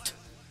 Whiffed.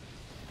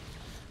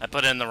 I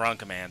put in the wrong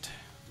command.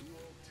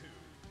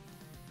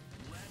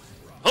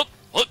 Hook!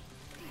 Hook!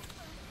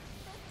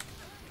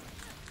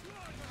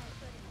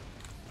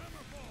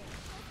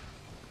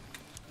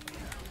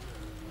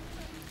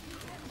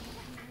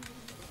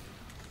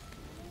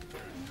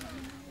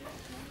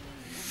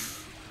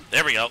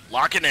 There we go.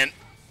 Locking in.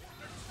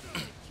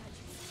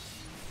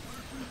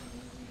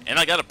 And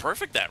I got a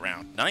perfect that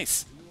round.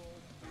 Nice.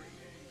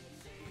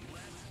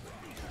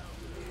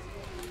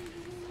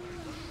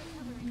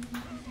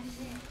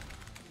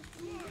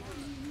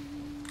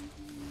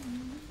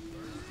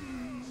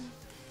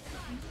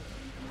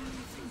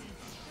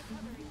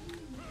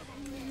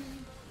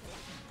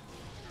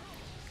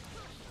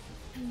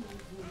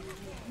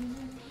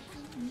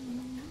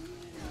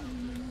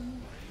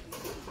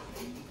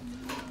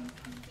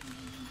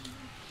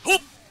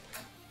 Whoop!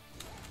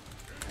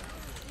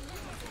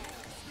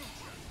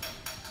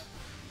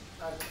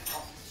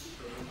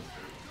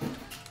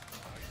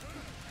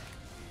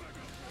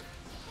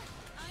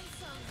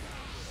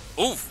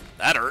 Oof,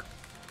 that hurt.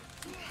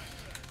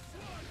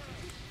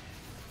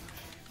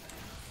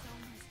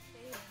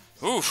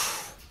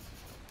 Oof.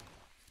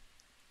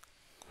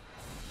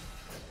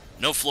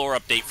 No floor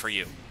update for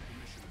you.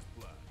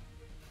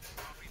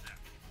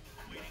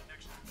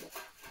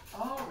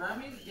 Oh,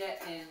 Remy's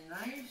getting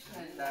nice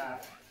and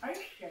ice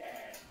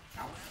it.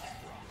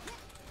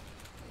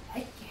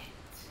 Like it.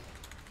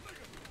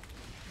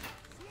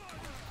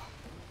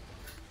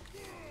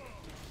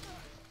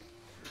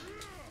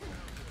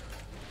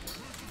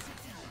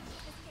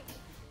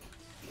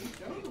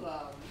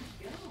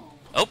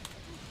 Oh,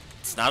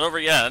 it's not over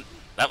yet.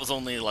 That was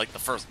only like the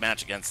first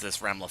match against this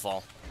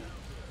Remlethal.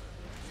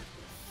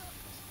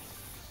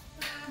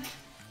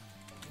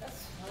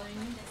 That's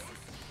fine.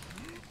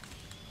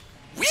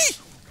 Whee!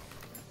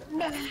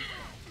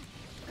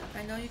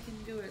 I know you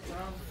can do it,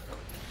 Rom.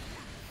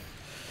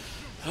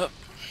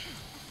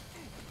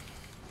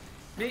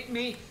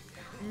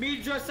 Me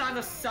just on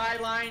the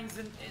sidelines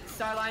and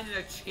sideline in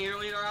a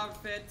cheerleader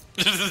outfit.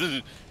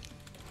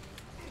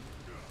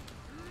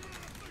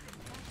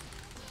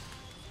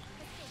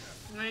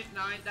 No,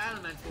 ain't that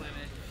a mental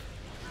image?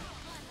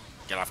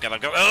 Get off, get off,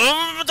 go.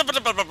 Oh!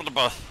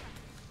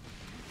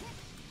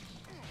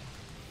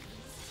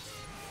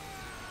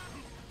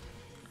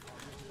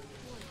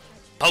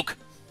 Poke.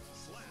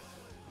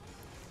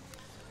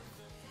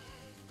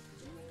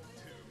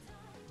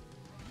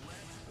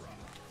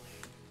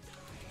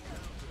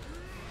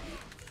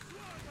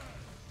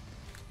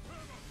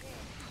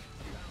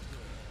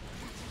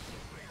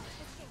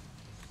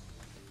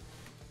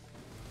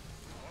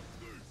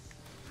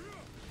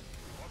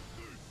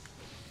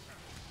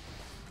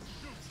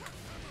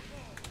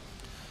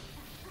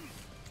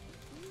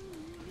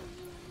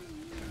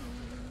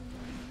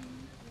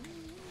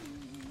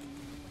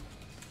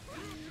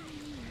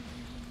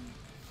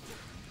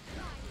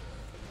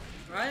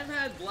 I've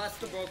had Bless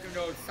the Broken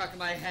Road stuck in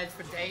my head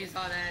for days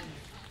on end.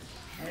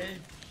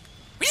 Head.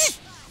 Whee!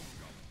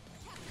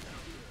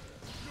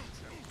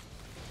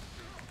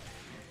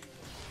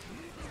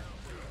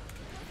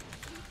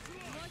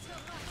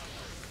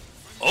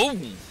 Oh,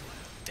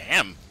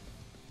 damn.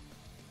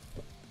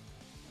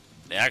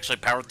 They actually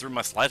powered through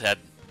my slide head.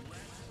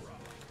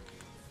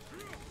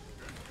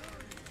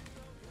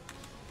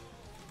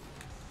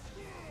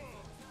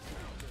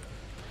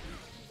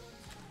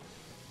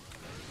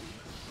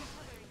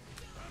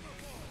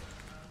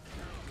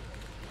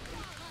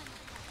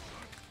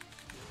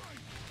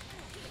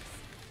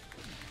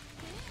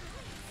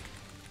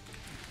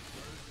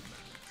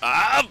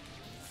 Ah!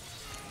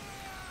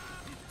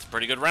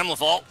 pretty good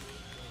Ramlethal.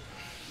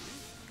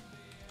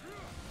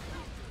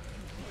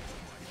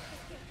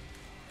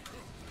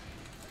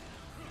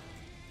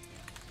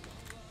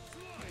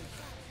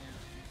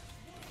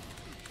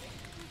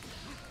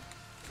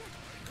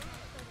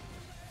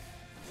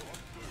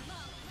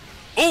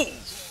 Ooh!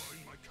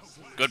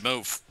 Good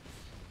move.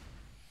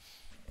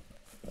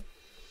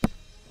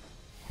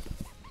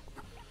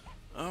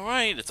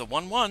 Alright, it's a 1-1.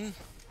 I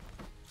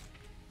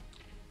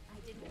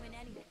didn't win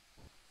anything.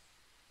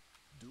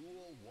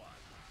 Duel 1.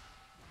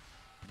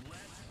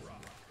 Let's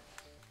rock.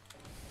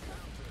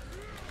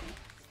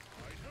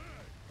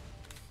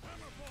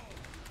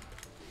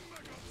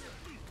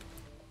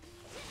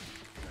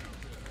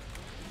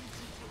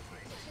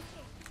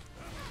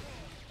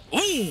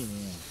 Ooh!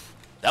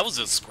 That was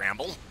a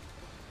scramble.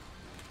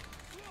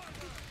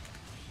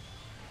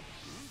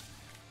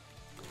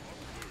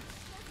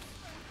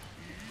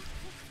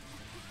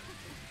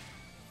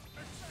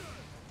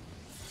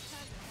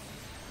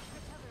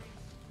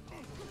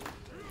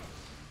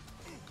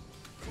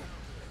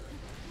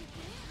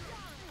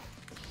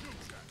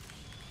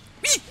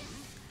 Whee!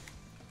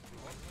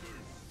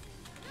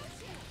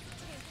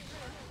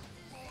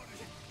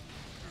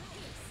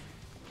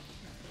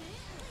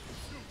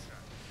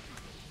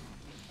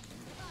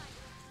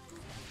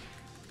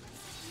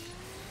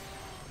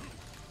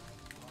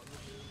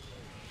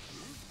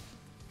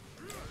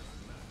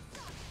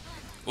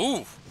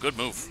 Ooh, good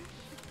move.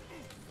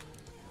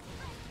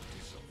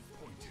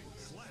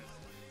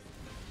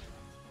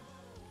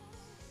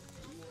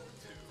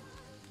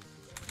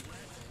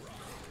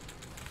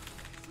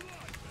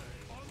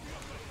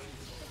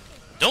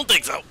 Don't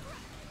think so.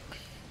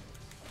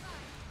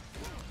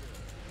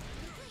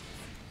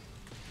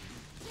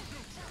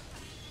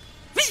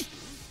 Whee!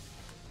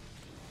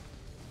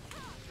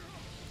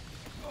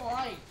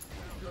 Alright.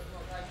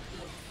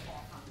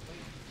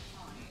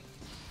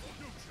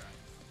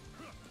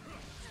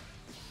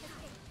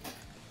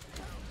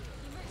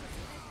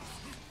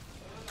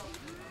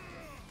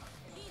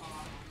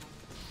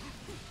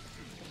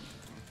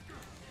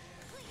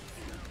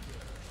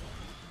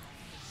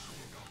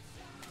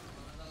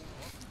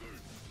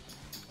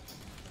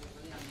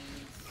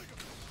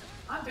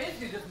 I'm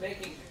basically just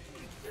making.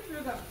 This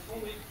is I'm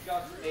fully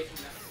just making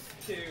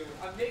a stew.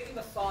 I'm making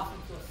the sauce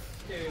into a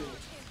stew.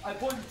 I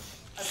put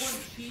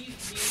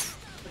cheese, meat,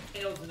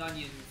 potatoes, and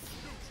onions.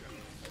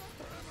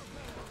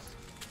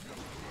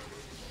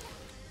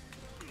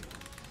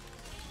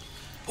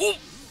 Ooh!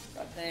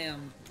 God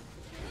damn.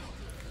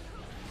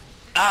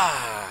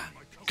 Ah!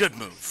 Good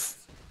move.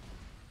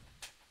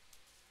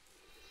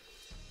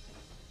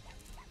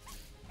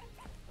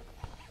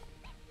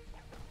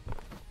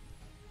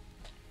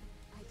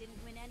 I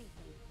didn't win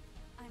anything.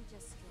 I'm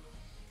just strong.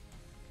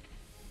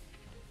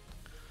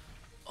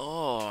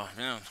 Oh,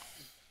 man.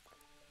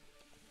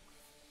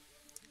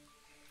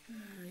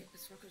 Alright,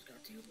 this fucker's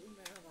got 2 blue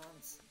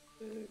marathons.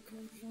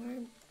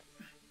 Confirm.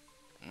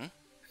 Hmm?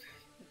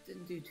 That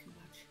didn't do too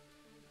much.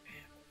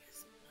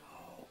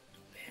 No,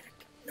 don't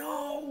panic.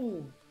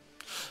 No!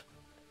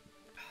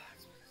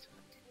 That's what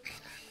I'm doing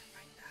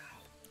right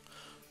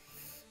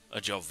now.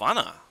 A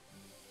Giovanna.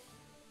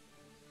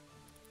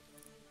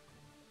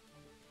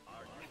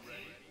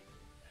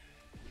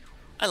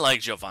 I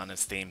like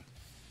Giovanna's theme.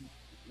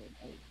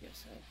 Oh,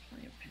 yes, I have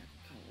plenty of panic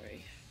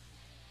recovery.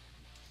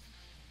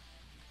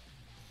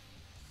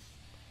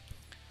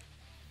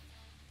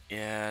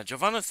 Yeah,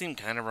 Giovanna's theme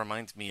kind of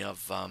reminds me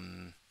of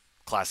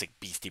classic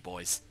Beastie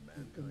Boys.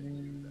 Mankind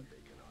knew that they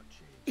cannot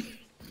change.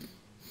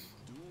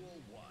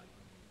 Duel 1.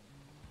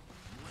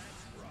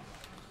 Let's rock.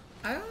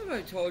 I don't know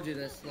if I told you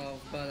this though,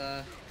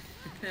 but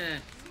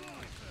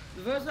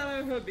the first time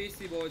I heard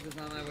Beastie Boys was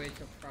on my way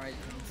to a Pride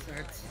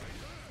concert.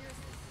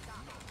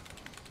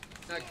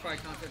 Not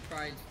Pride concert,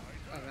 Pride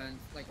event,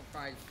 like a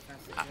Pride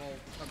festival.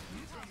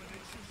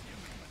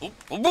 Oop,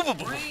 oop, oop,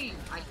 oop, oop. Rain,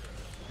 I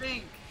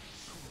think.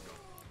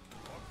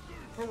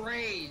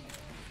 Parade.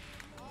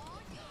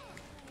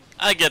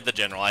 I get the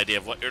general idea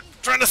of what you're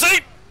trying to say.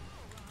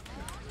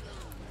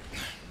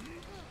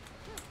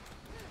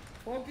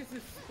 Focus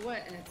is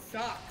split and it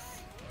sucks.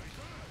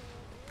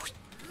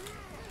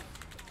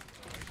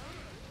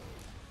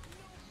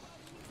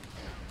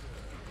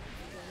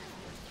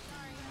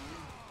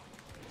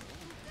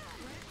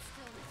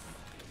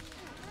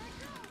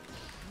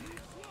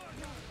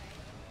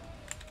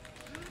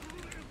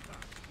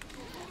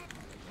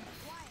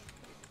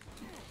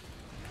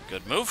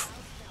 Good move.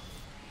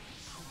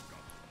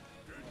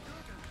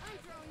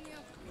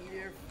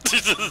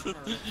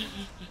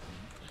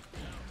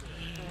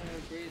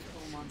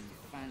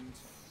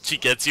 She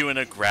gets you in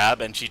a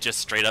grab and she just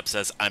straight up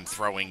says, "I'm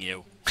throwing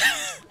you."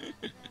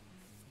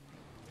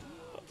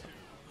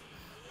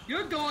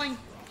 You're going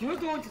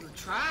to the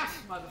trash,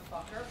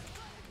 motherfucker.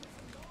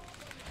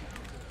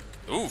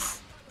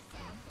 Oof.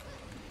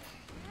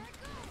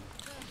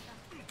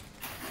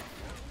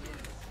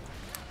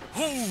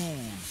 Ooh.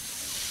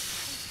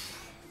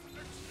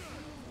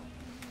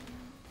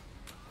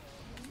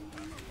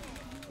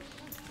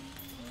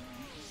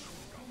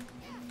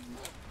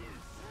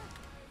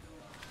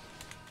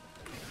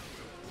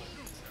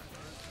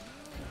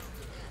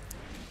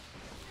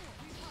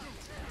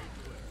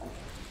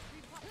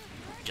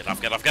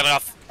 get off, get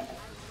off!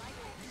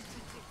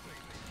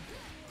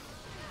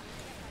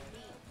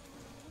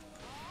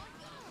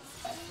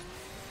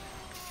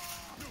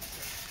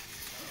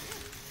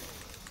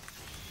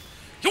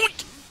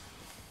 Yoink!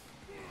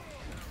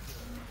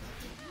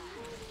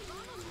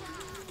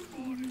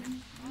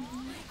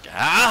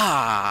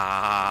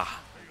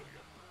 Ah!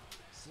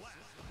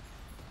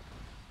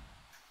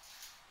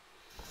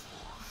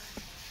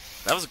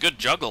 That was a good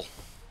juggle.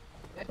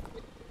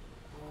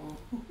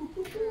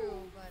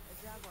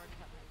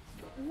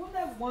 Wouldn't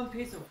that one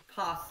piece of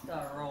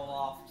pasta roll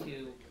off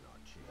too?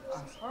 I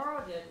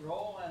heard it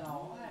rolling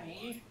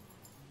away.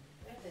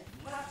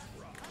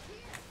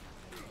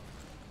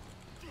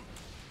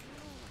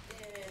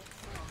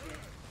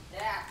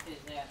 That is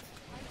it.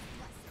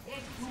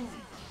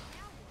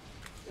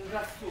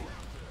 That's two.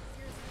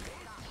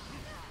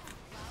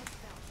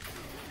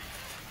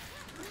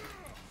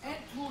 And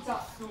to the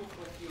soup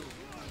with you.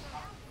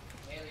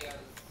 Aliens.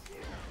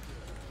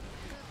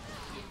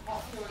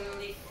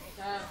 Impossibility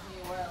serves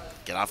me well.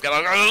 Get off, get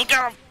off, get off, get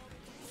off!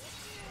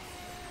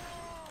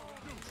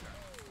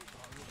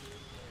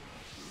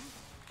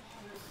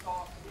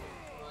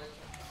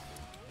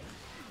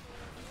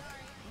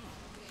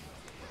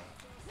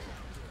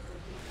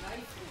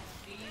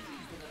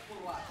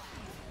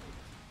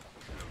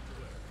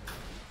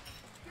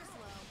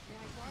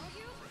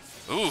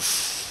 Oof.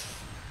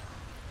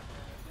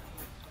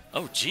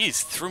 Oh,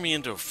 jeez, threw me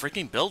into a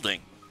freaking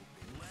building.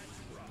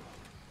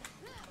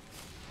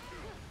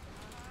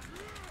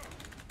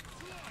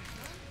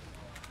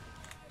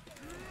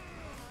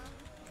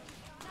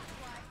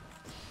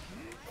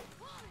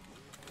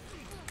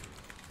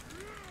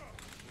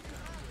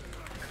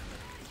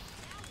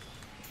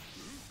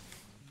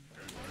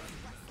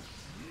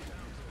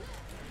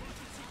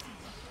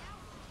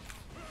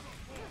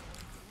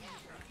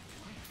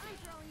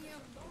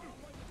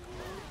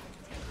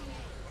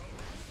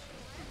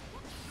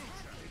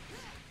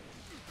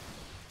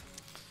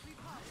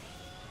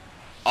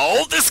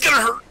 Oh, this is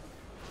gonna hurt!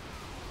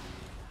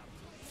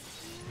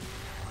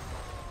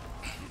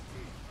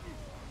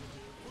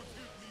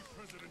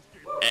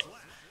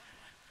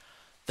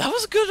 That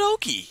was a good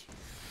Oki.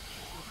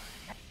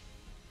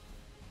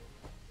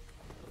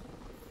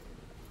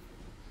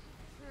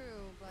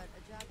 True, but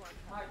a jaguar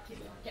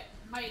Get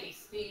mighty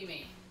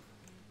steamy.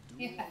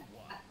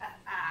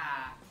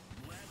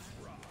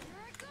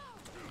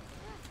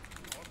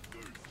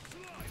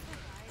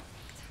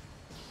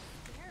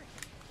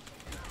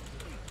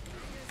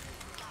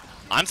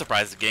 I'm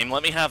surprised the game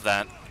let me have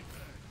that.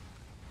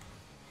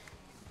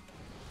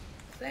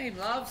 Same,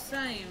 love,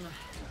 same.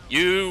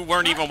 You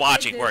weren't even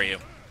watching, were you?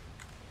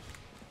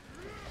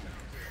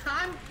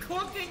 I'm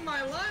cooking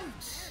my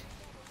lunch.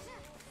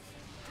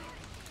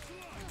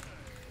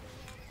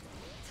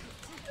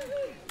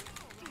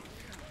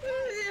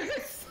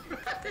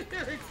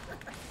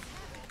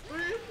 What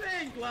do you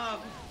think,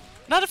 love?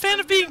 Not a fan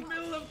of being In the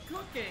middle of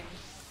cooking.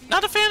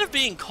 not a fan of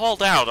being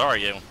called out, are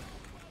you?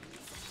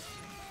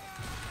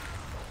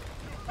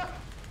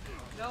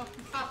 No,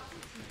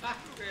 not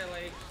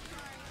really.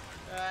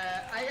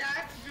 I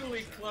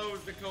actually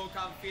closed the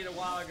Kokon feed a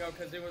while ago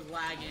because it was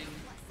lagging.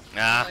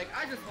 Nah. Like,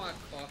 I just want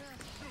to cook.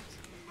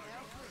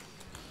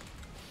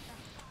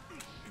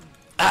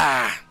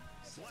 Ah!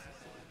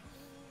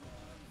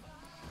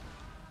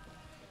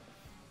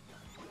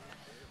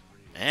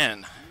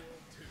 Man.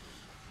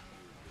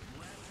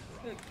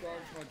 Good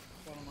God, what's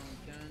going on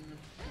again?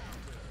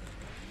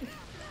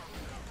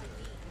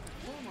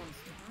 Come on,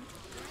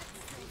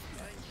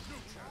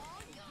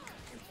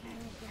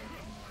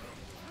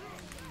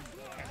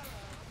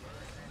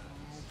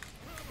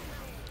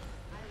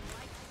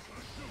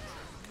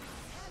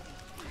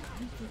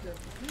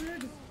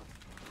 Good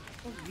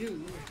of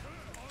you.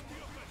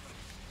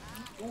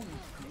 I'm going to,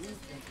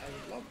 and I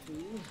would love to.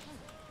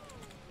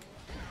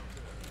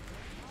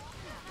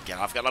 Get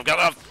off, get off, get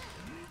off!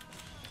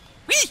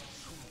 Whee!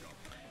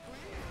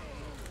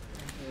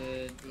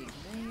 Good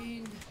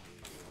evening.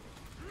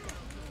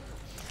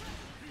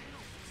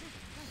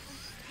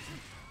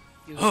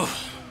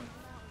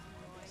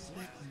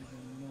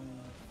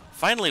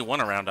 Finally won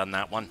a round on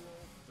that one.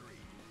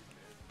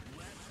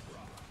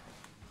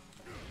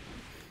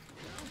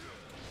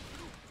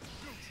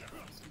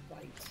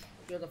 Right.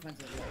 Your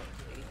defensive low.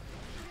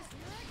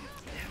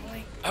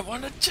 I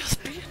want to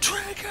just be a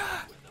trigger!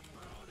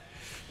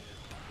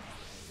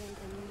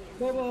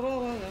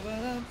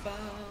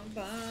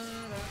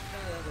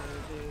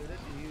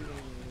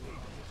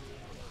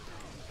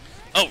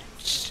 Oh!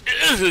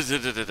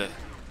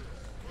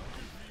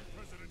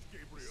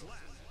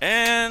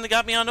 And they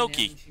got me on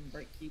Oki.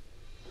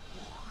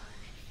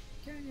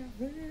 Hey,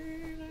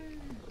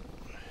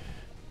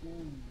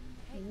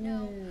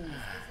 no,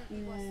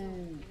 this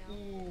isn't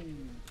USO,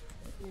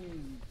 you know?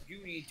 You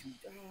need to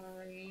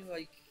die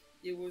like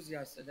it was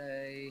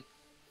yesterday.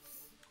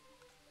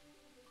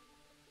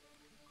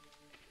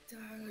 Die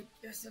like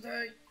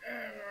yesterday.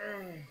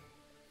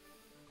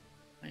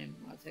 I am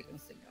not taking a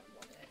single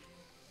one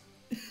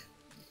hit.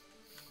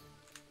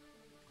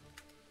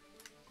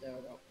 There we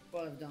go.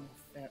 But I've done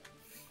with that.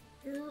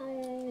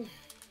 Girl.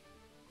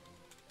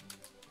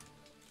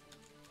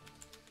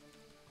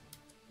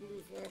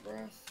 Lose my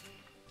breath.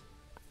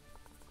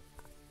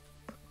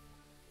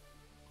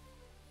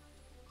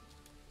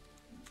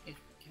 HP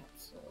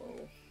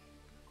capsule.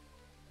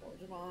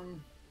 Pokemon.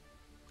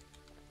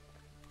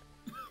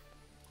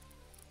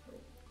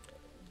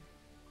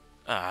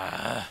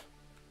 Ah.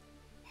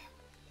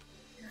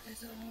 Here it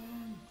is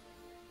on.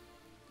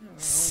 Oh.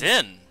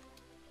 Sin.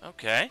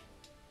 Okay.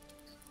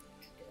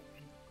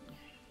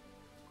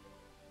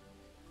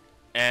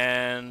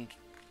 And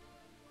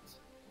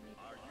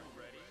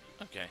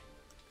okay.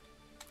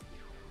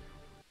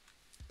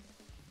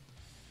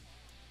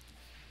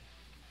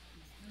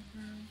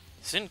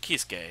 Sin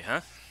Kisuke, huh?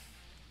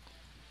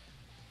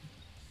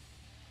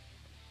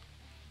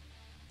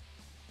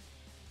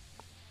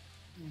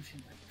 Oh, she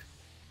might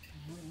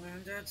come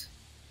around it.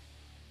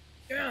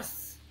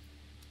 Yes!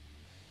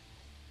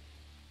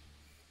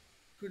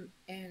 Couldn't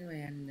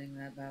anyway ending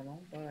that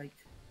battle, but I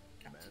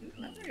got two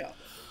memory up.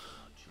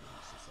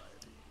 Change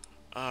society.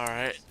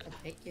 Alright. I'll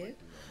take it.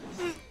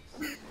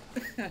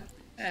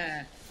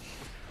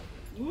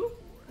 Woo!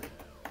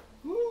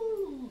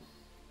 Woo!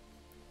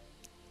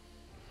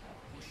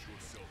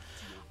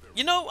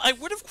 You know, I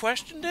would have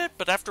questioned it,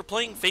 but after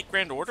playing Fate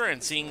Grand Order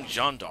and seeing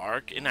Jeanne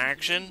d'Arc in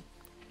action,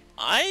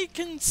 I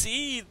can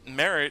see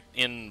merit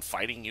in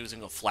fighting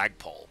using a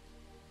flagpole.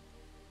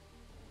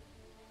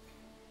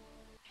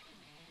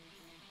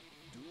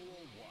 Duel 1.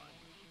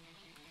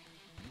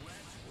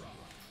 Let's rock.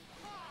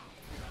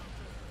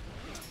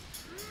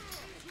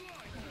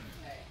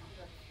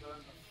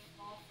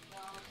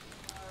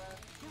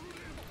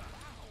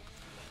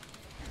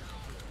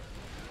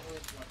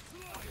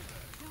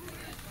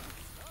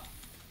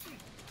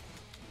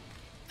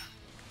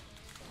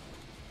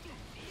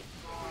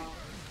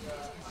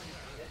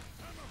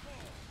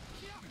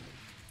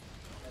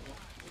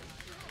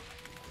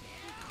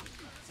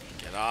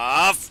 Get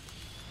off!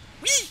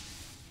 Whee!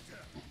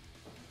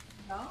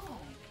 Oh!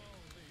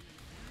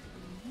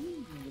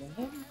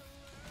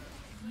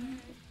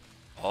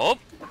 Oh!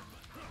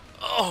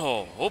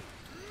 Oh!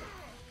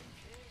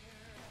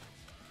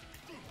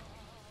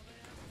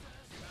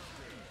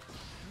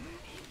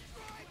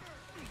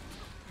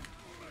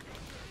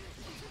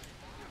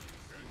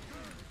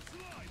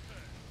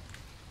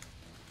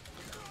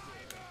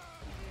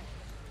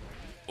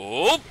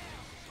 Oh!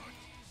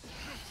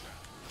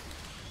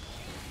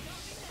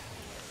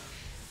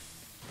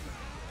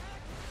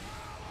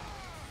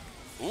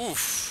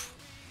 Oof.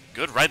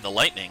 Good ride the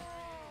lightning.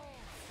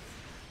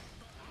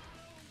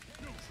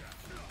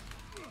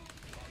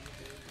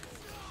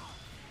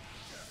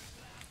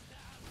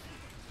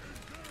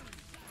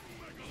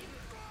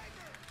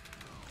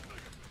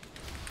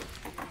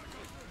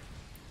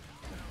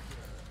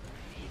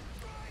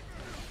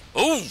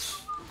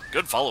 Oof.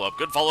 Good follow-up,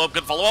 good follow-up,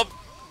 good follow-up.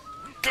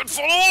 Good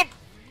follow-up!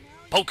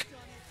 Poke.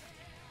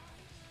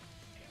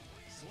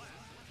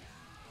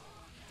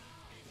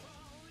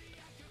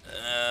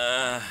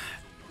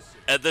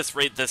 At this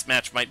rate, this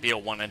match might be a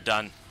one and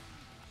done.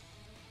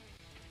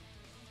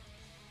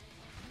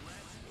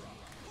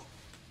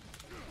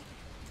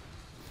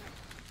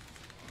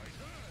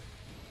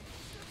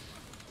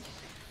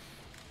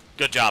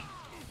 Good job.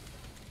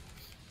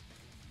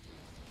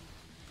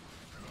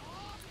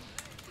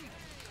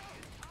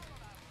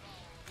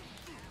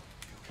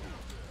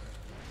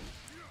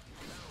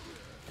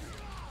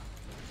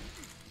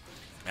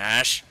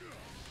 Mash.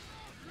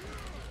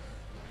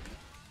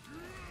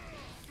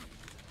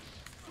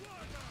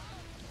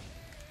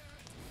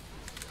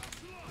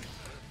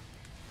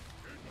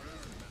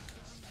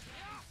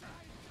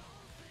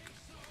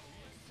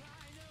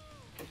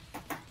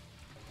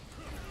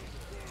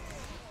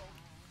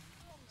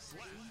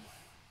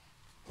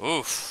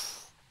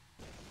 Oof.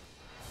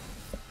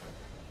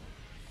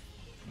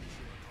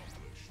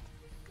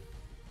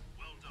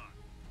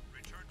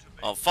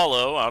 I'll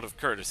follow out of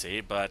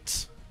courtesy,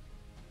 but...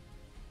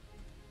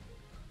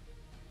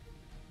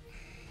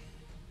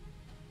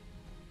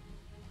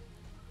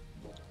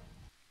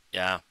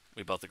 yeah,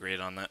 we both agreed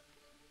on that.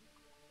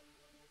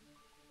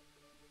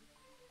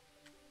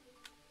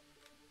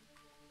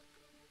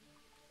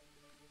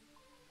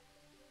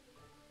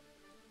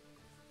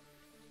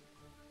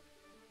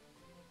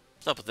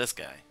 What's up with this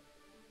guy?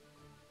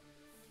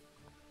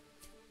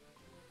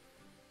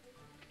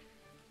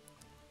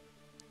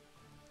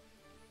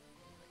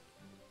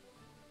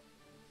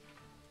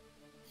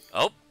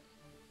 Oh.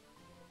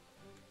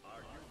 Are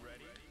you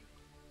ready?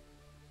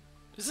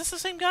 Is this the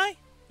same guy?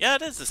 Yeah,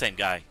 it is the same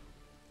guy.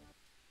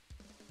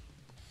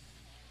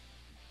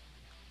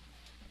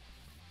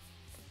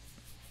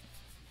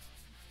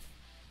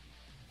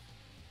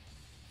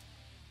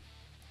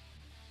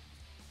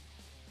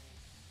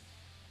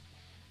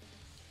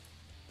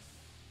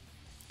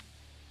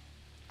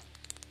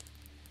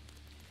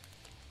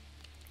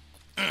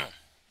 Here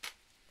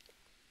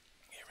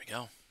we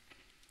go.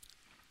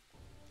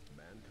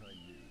 Mankind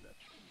knew that.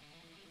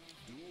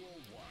 Duel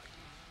 1.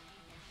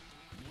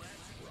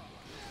 Let's rock.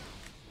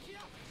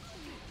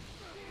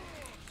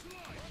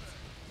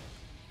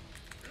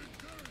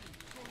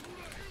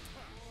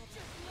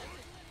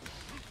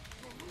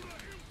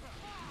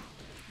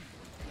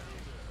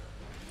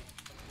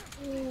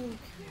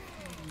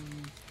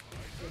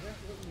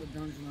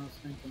 dungeon I was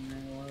thinking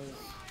there was.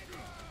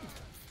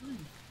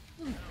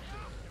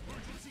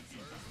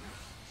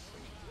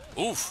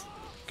 Oof.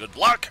 Good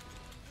block.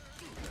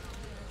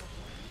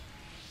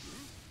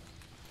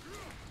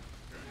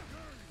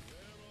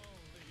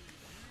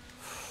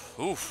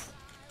 Oof.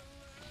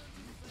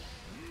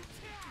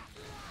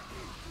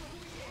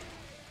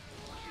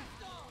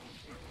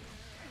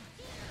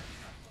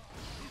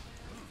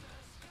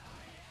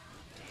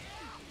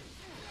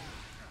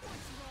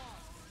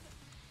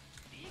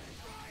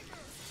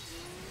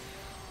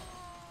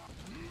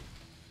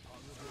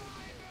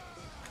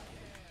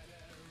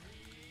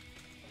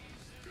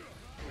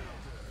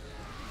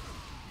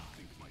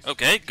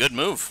 Okay, good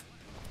move.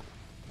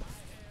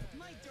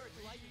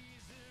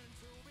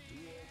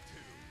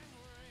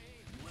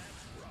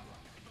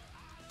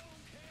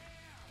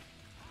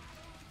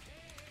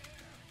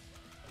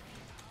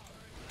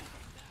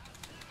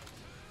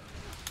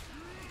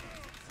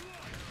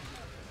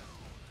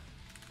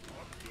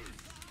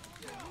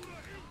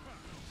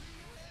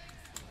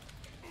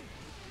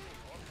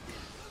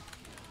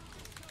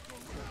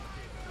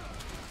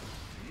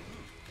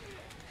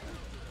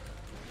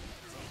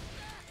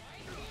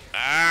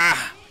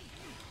 Ah!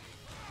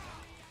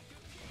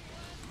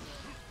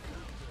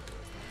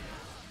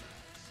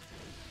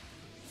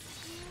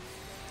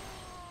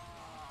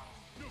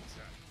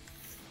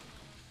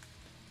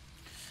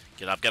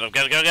 Get up, get up,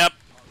 get up, get up, get up!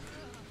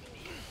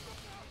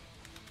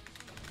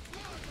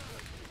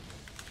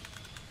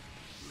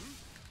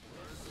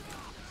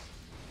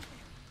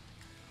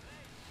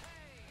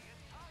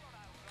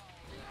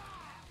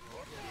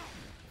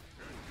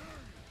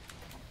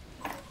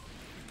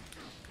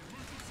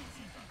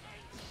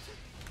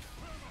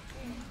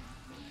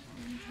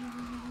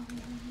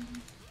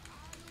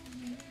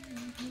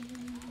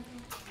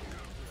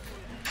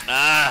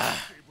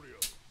 Ah!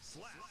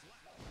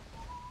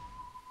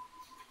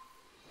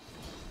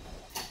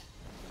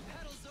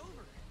 Battle's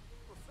over.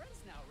 We're friends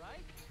now,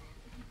 right?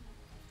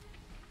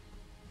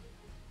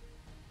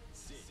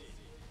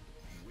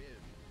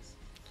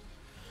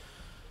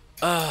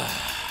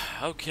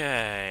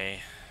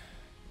 Okay.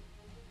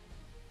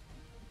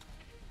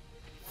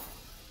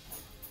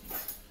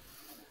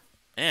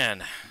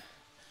 And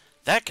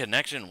that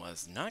connection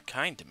was not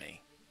kind to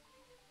me.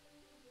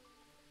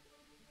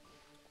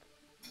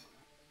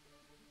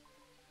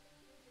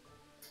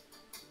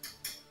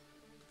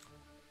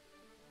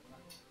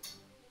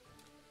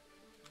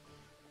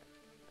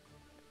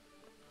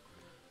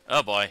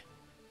 Oh boy.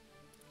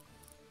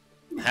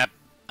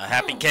 A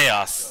happy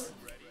chaos.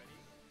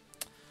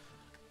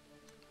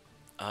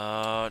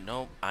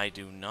 No, I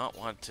do not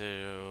want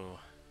to...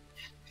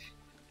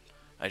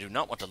 I do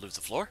not want to lose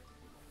the floor.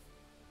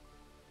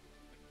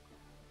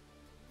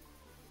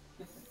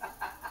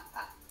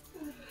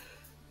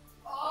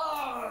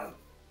 Oh,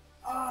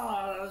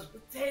 those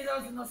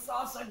potatoes and the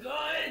sauce are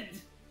good.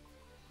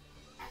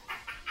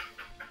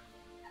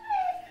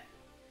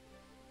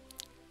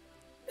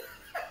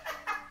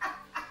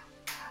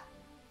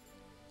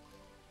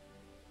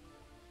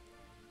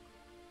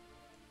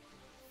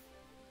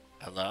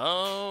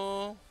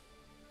 Hello?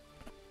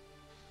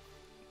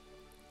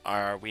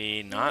 Are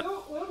we not?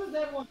 Little does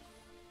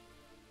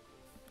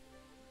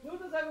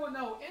everyone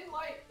know,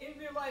 in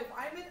real life,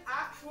 I'm an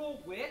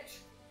actual witch,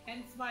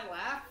 hence my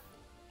laugh.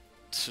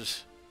 It's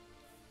just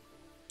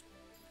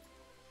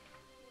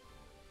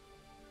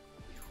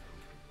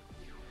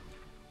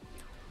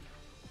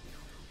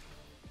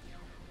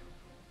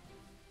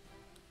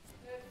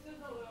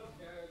a little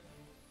joke.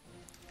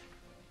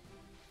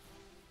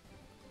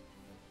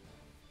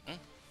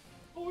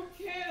 But we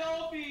can't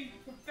all be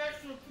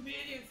professional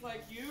comedians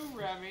like you,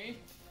 Remy.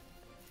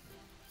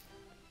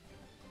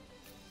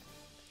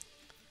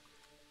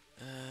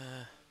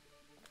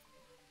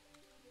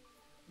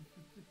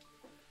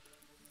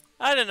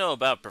 I don't know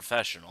about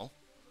professional.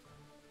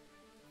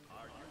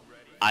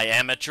 I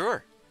am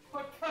mature.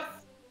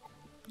 Because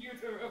you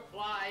to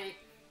reply.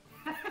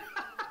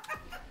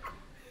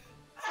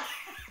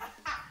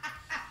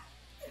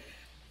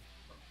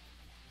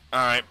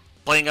 Alright,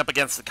 playing up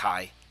against the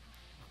Kai.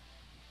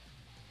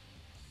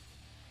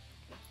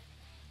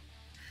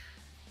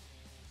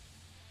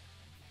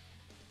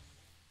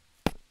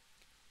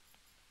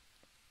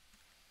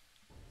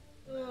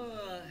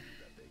 That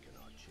they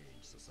cannot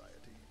change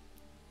society.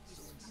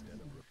 So instead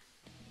of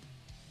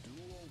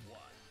Duel 1.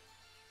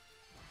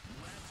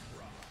 Let's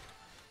rock.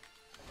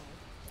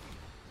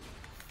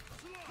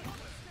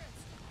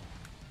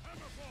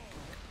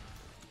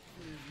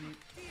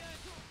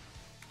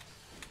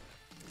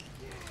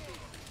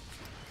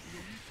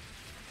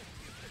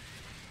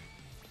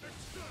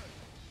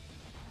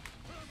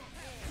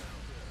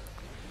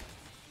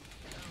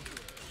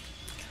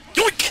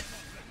 Yoink!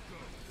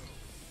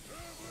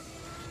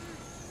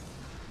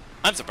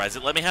 I'm surprised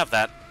it let me have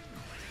that.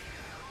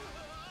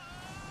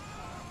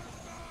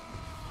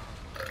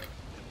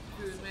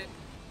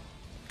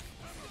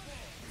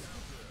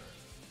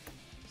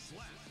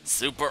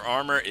 Super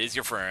armor is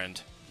your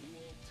friend.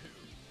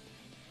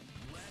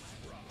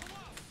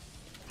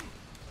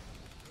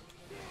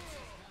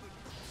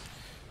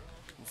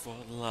 for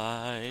the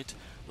light,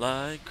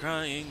 like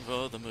crying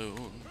for the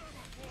moon.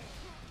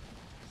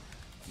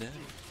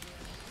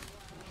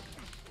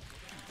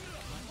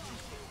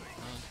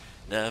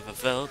 Never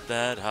felt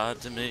that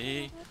hard to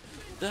me.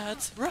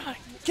 That's right,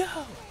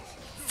 go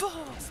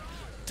forth,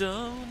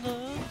 don't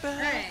look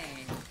back.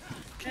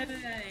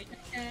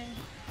 Hey.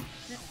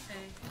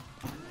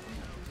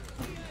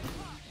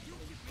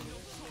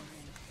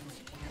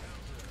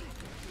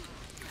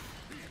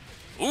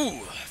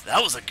 Ooh,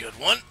 that was a good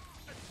one.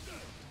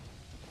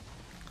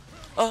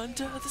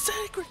 Under the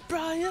sacred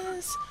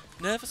briars,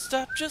 never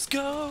stop, just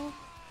go.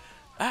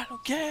 I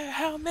don't care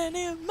how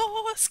many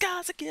more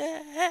scars I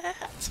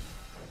get.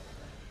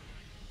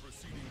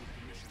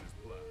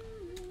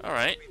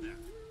 Alright.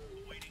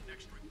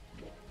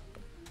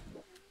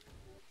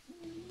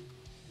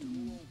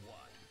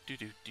 Do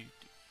do do do.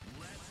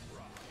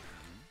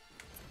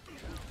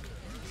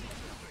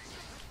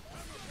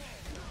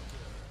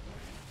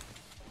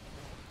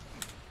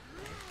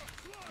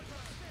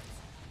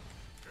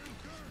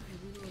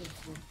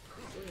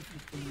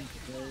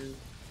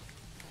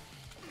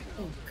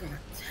 Oh god,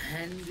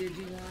 10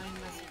 Digiline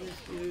messages.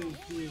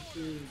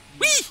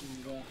 Whee!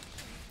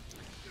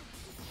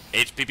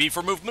 HPP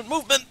for movement,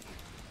 movement!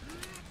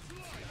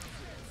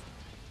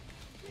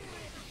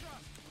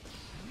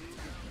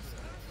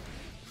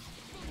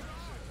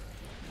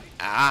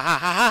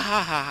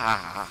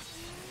 Ah!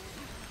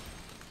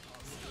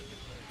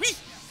 Whee!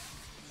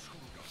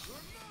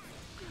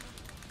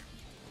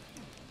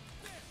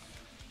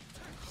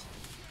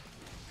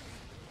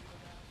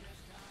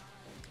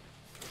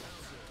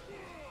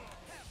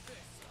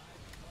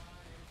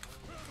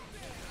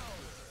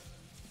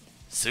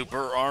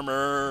 Super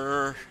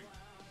armor.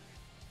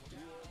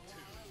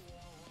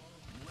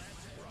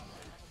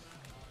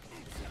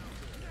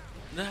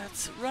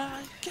 That's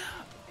right, go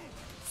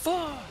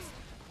forth,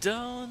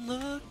 don't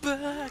look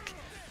back.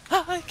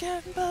 I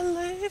can't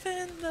believe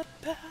in the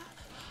past.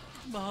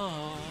 Come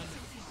on.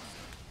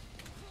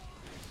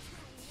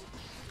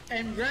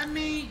 And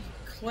Remy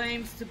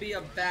claims to be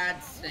a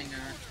bad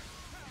singer.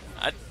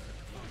 I'm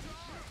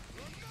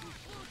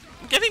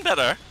getting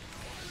better.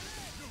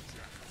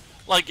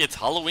 Like, it's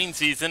Halloween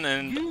season,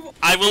 and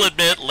I will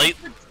admit,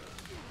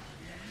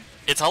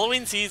 it's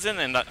Halloween season,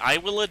 and I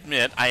will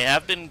admit, I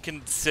have been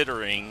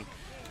considering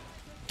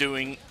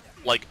doing,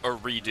 like, a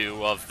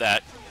redo of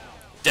that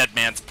Dead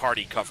Man's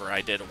Party cover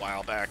I did a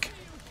while back.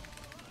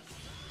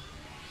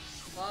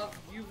 Love,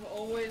 you've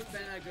always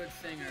been a good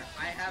singer.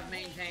 I have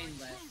maintained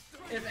this.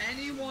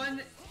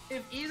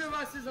 If either of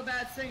us is a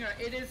bad singer,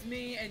 it is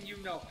me, and you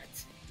know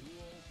it.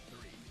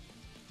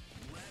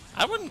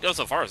 I wouldn't go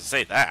so far as to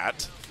say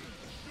that.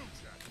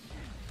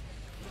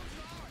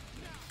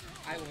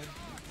 I would.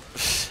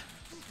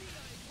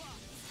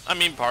 I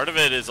mean, part of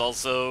it is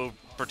also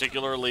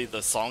particularly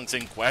the songs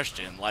in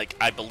question. Like,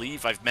 I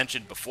believe I've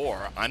mentioned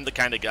before, I'm the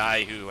kind of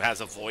guy who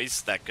has a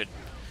voice that could,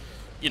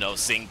 you know,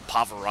 sing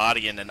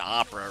Pavarotti in an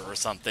opera or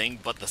something,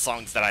 but the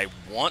songs that I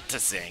want to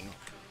sing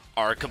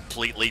are a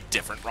completely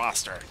different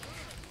roster.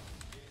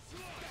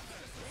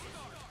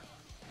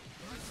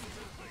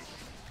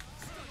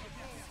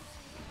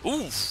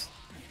 Oof.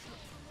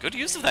 Good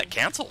use of that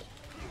cancel.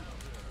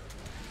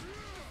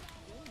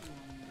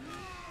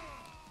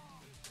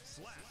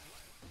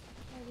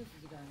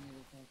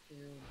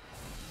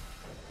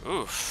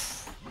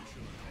 Oof.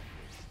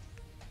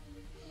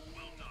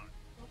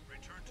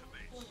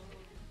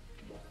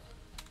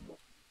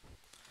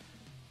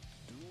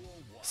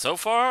 So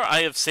far,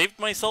 I have saved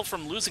myself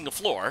from losing a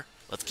floor.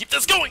 Let's keep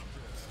this going!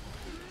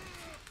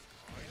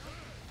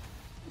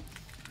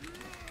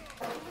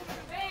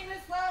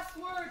 Famous last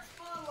words,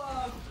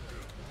 follow.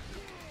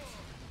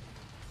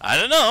 I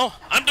don't know.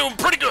 I'm doing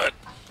pretty good.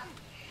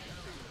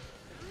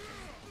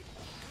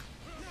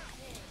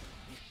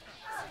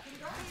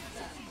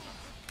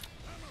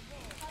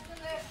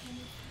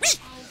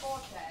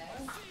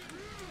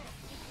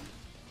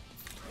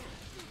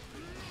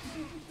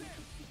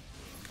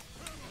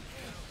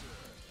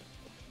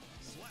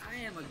 I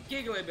am a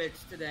giggly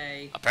bitch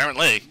today.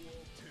 Apparently.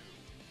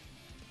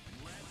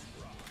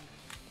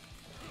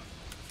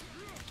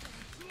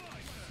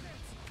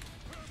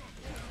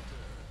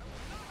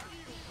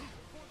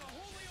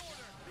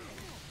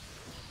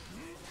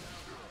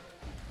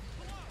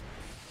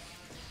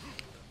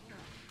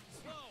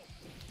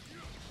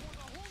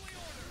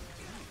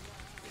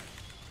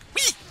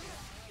 Whee!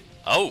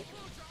 Oh,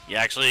 you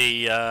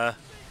actually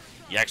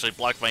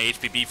blocked my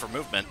HPB for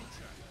movement.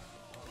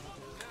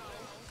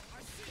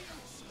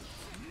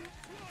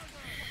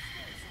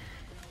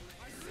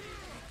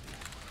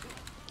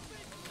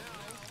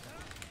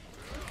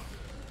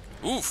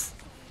 Oof.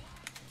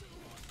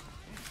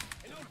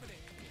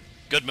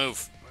 Good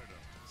move.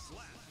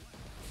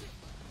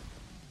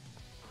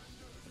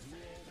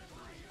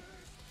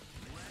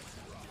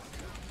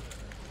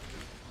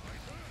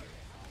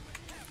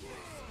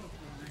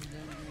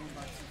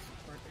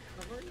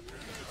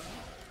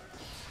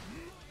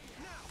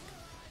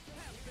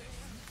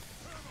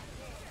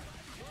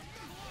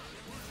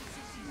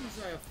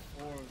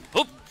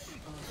 Oop.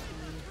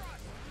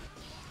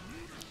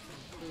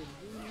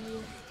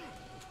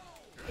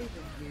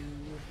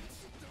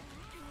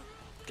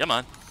 Come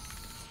on.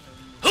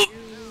 Hoop!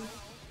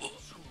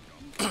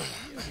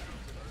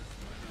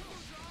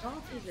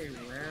 Salt is a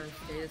rare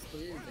status, but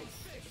it is a status.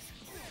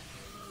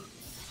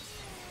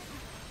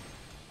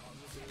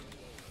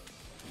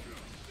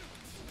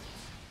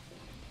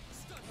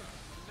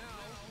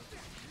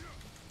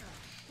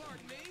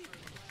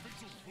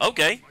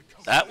 Okay,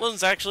 that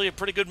one's actually a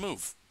pretty good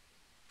move.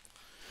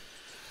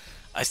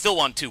 I still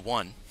want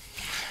 2-1.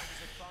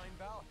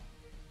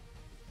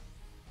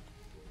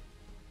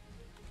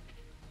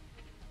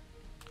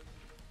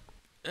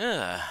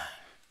 Ugh.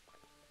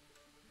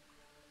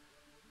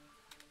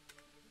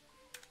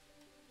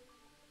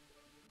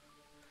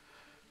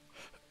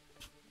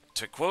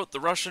 To quote the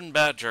Russian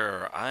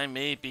Badger, I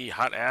may be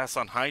hot ass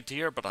on high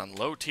tier, but on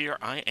low tier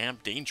I am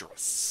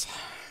dangerous.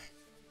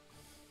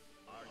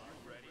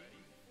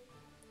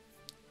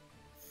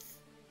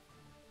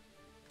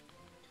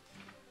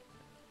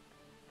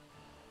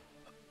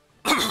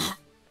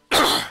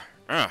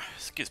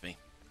 Excuse me.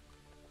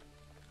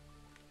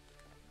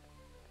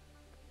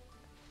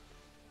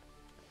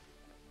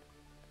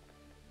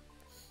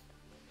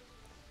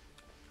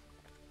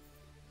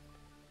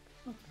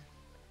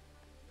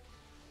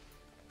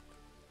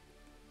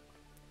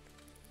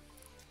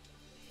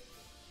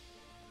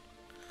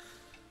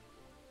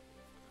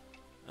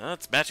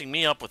 It's matching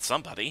me up with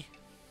somebody.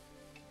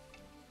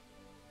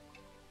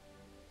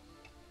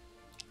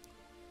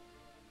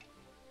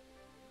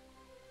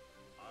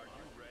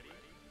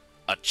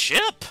 A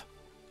chip?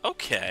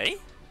 Okay.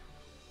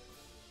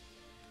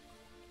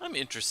 I'm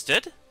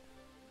interested.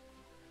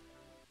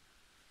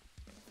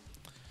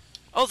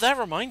 Oh, that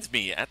reminds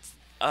me. At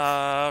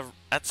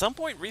some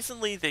point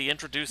recently, they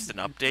introduced an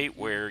update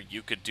where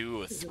you could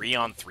do a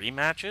 3-on-3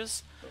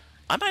 matches.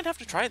 I might have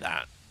to try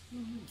that.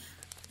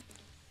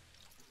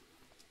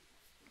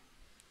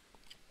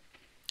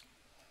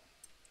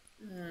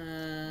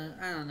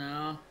 I don't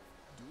know.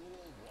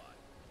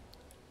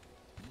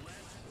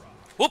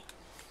 Whoop!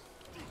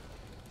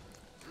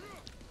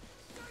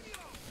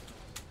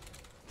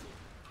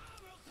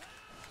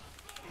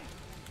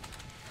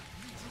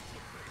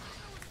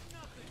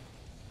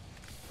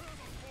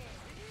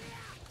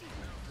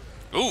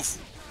 Oof!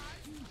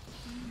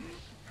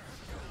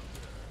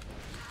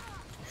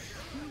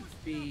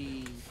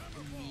 Be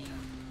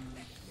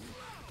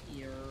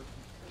here.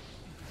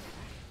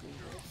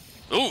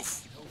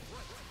 Oof!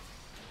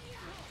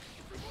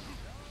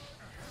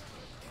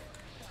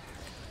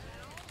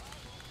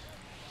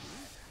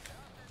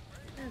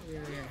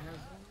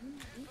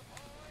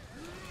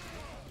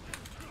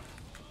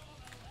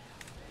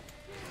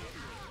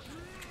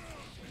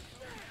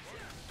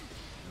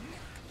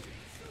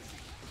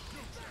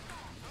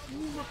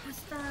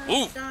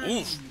 Oof!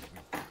 Oof!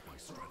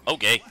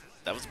 Okay,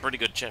 that was a pretty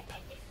good chip.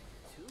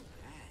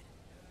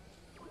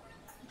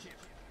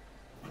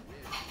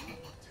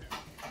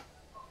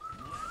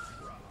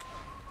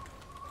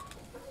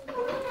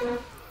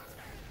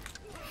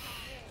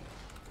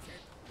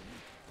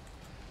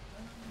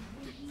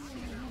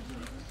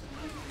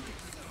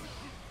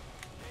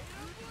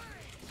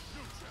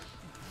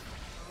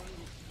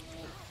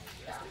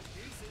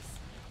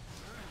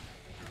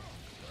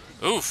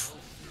 Oof!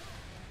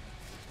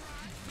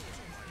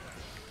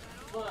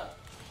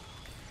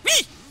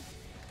 Whee!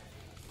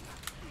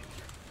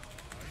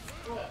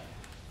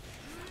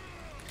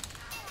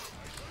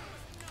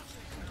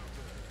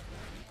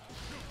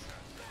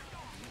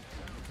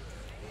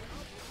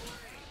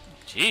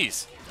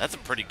 Jeez, that's a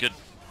pretty good...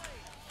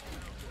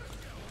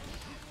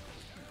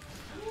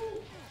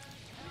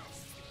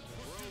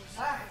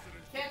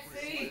 Can't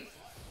see.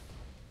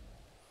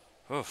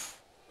 Oof.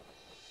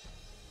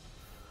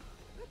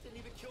 That didn't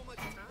even kill much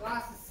time.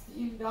 Glass is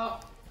steamed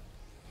up.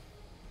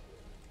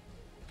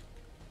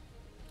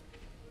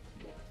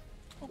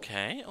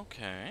 Okay,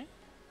 okay.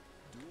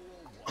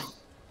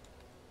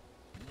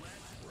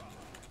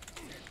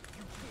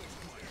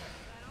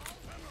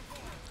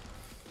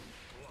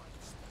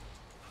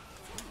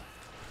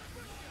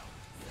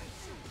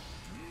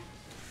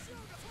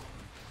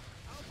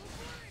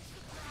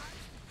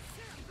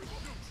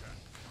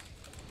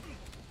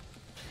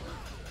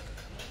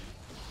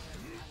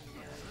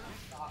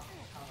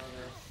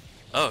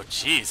 Oh,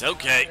 jeez.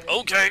 Okay.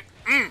 Okay.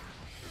 Mm.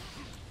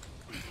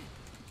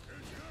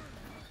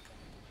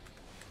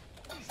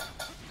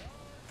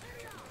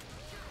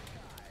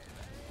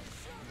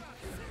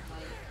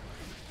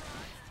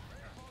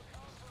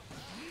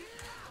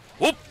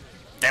 Whoop!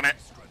 Damn it.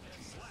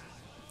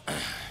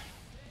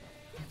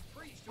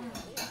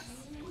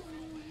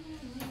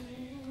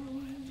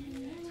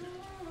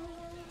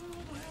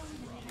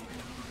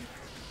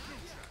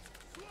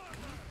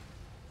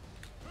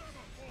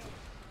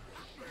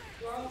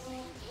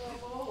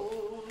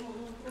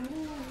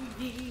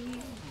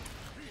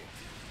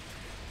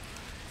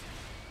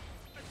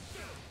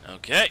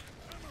 Okay.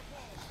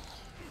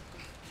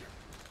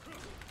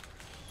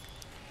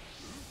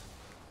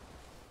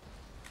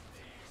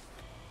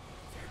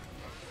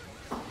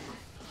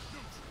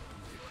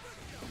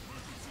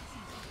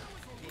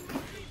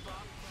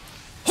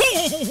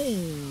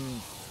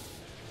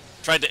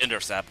 Tried to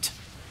intercept.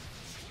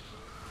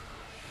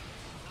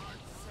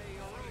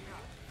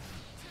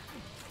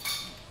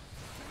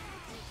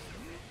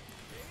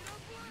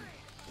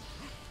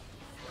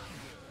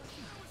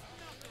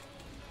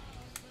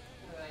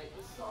 Alright,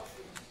 this sauce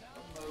is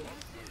the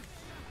most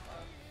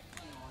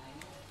annoying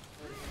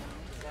version.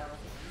 Yeah,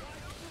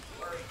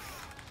 works.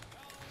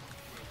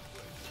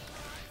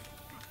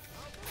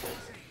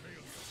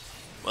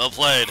 Well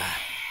played.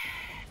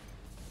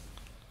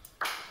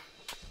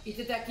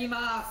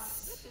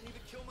 Itadakimasu! Didn't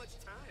even kill much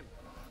time.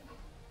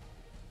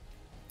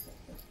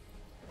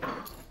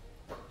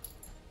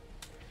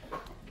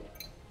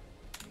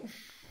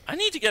 I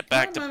need to get I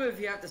back don't to. remember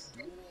if you have to.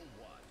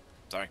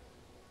 Sorry.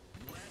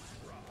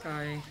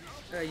 Sorry.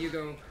 You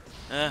go.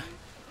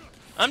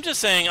 I'm just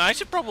saying I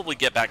should probably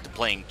get back to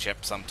playing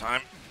Chip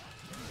sometime.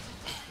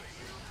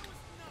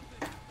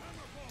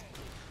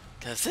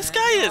 Cause this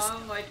guy is.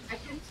 Like, I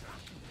can.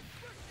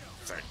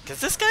 Sorry.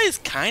 Cause this guy is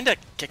kinda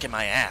kicking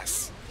my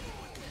ass.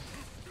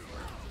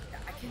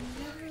 I can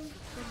never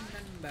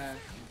remember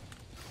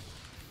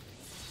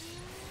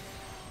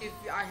if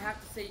I have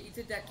to say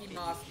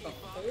itadakimasu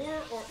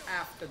before or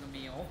after the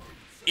meal.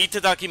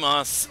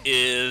 Itadakimasu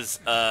is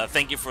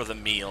thank you for the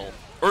meal.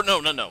 Or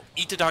no.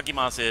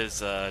 Itadakimasu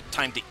is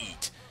time to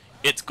eat.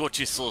 It's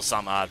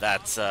gochisu-sama.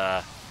 That's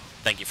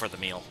thank you for the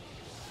meal.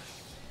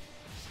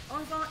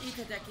 I thought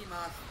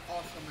itadakimasu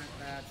also meant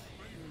that.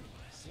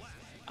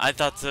 I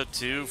thought so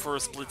too for a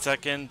split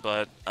second,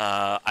 but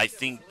I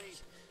think,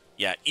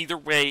 yeah, either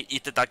way,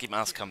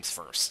 itadakimasu comes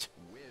first.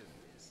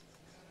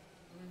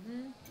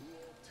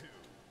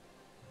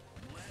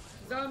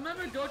 So I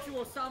remember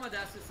Dojo Osama,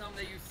 that's just something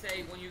that you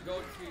say when you go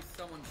to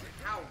someone's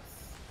house.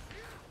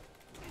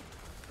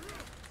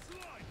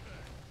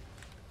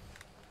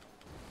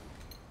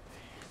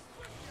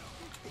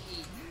 To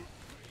eat.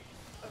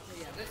 Okay,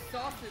 yeah, this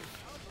sauce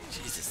is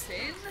Jesus.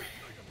 thin.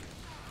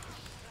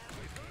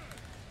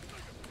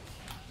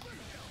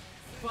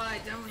 But I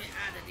definitely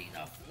added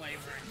enough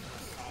flavor into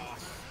the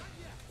sauce.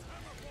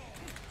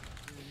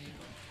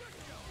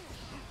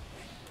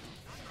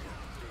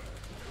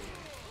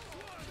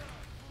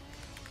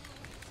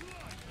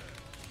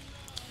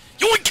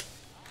 Yoink!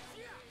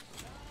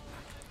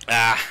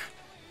 Ah.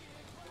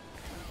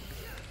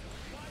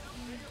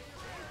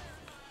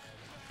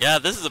 Yeah,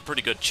 this is a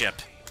pretty good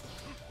chip.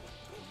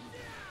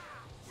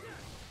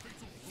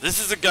 This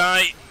is a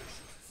guy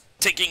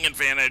taking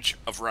advantage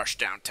of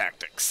rushdown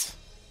tactics.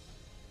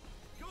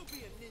 Go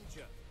be a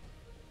ninja.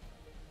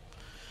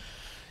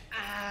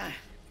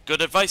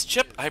 Good advice,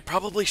 Chip. I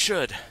probably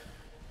should.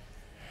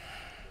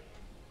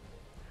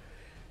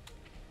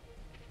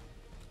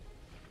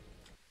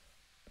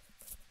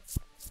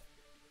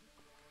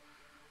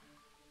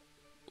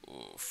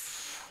 Oof.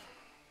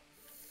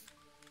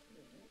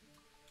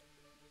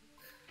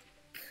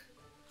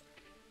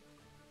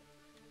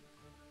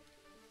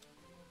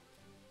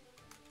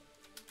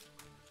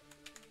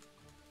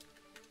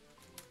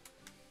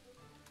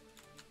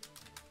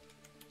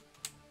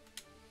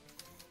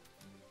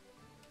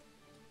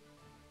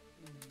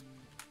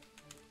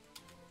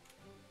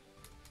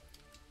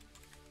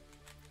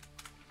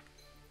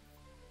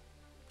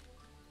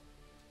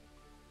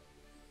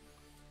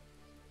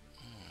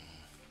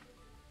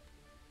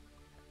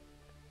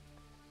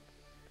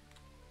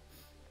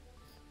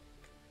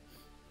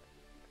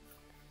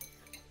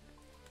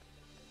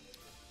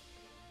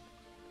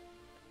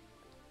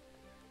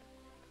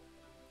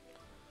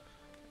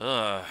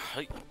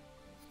 Hey.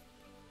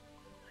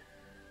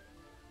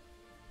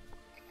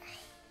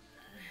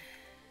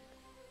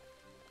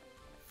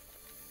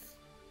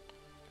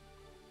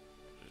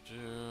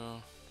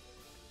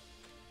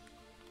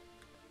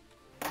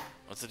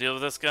 What's the deal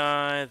with this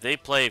guy? They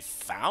play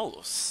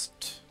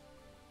Faust.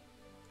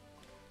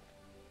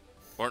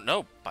 Or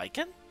no,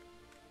 Biken?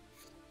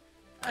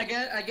 I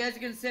guess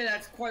you can say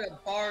that's quite a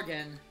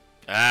bargain.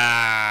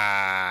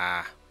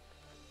 Ah.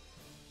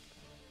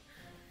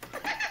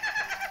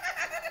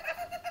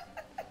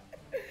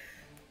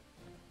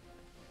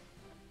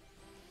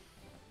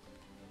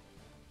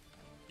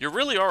 You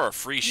really are a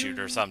free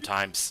shooter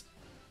sometimes.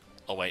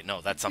 Oh wait,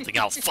 no, that's something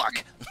else.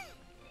 Fuck.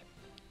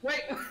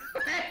 Wait,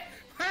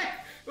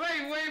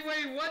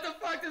 what the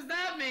fuck does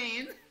that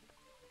mean?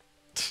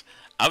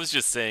 I was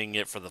just saying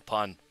it for the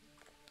pun.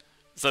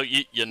 So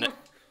you know.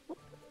 What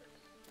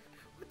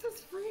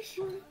does free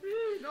shoot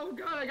mean? Oh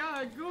god, I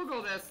gotta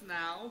Google this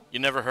now. You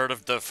never heard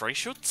of the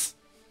Freischütz?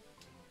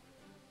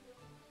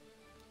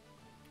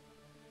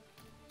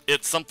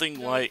 It's something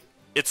like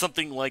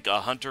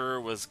a hunter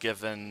was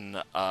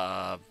given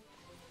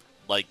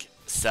like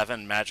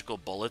 7 magical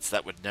bullets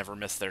that would never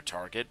miss their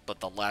target, but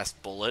the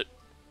last bullet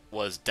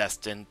was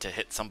destined to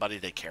hit somebody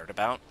they cared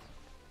about.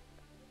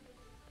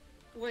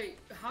 Wait,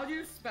 how do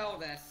you spell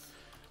this?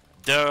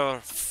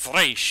 Der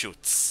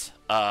Freischütz.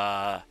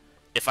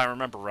 If I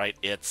remember right,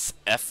 it's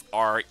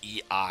Freischütz.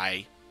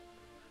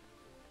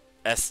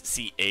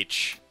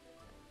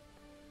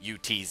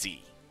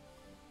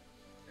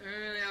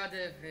 Really are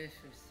the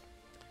fishes.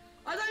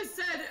 As I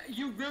said,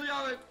 you really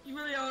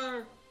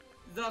are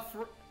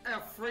A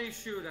free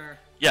shooter.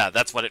 Yeah,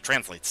 that's what it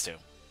translates to.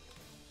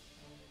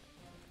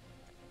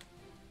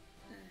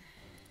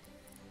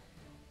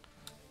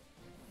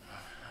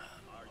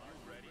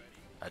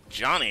 A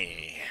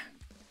Johnny.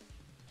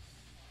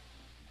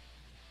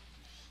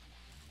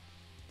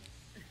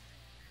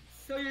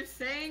 So you're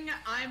saying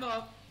I'm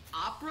a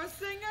opera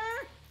singer?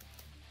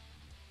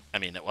 I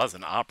mean, it was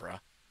an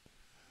opera.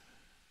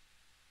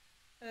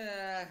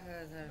 That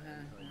they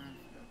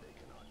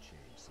cannot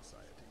change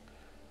society.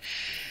 So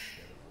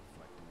instead of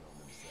reflecting on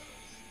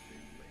themselves,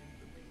 they blame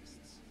the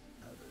beasts,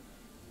 heaven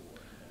or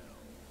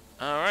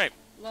hell. Alright.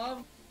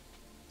 Love.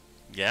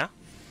 Yeah?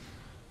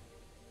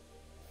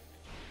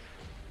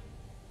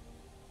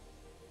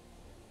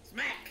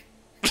 Smack!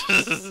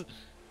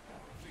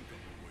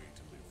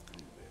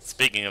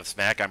 Speaking of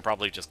smack, I'm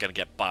probably just gonna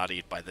get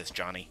bodied by this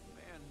Johnny.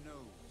 Man knows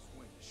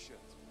when to shut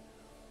his mouth.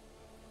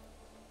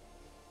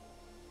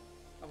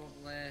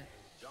 Probably.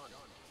 Johnny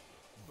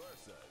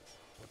versus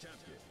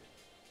Potemkin.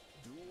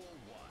 Duel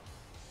 1.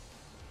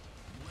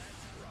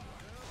 Let's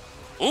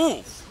rock.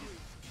 Ooh!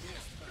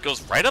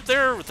 Goes right up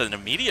there with an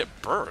immediate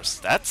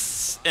burst.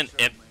 That's an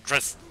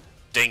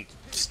interesting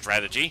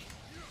strategy.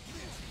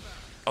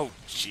 Oh,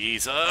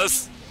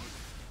 Jesus!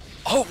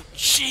 Oh,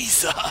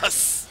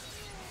 Jesus!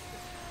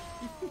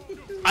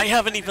 I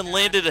haven't even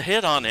landed a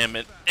hit on him,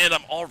 and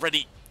I'm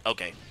already...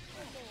 Okay.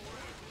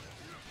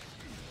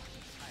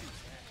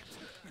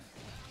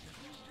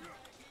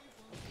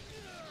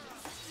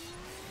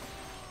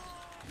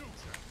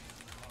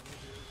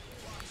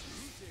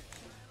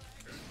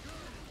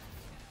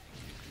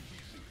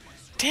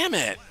 Damn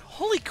it!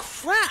 Holy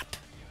crap!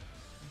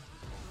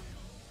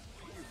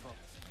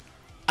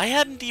 I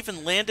hadn't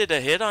even landed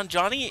a hit on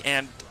Johnny,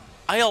 and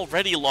I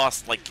already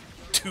lost like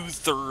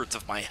 2/3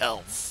 of my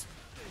health.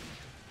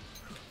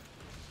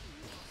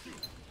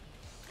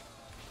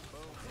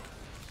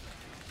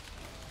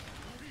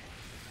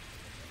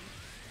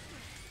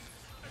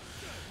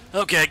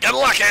 Okay, gotta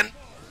lock in!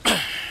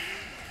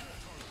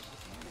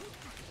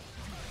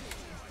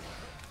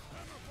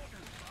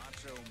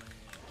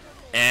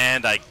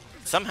 And I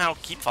somehow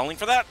keep falling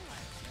for that.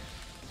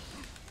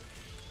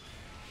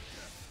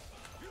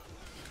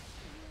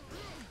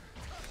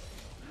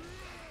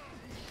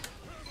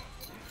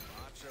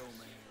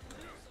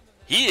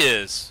 He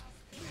is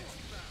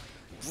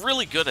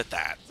really good at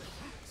that.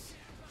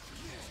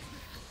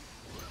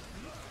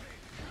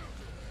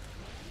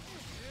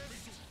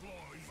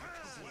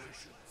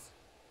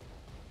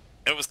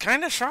 It was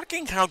kind of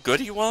shocking how good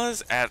he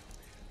was at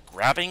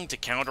grabbing to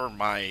counter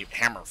my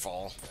hammer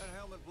fall. That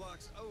helmet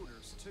blocks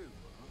odors too,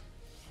 huh?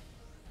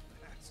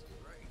 That's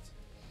great.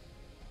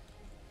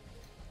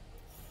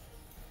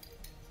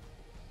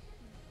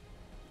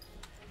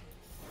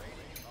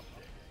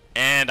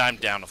 And I'm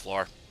down the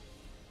floor.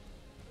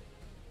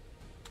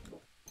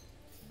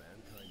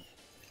 Mankind.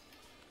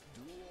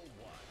 Duel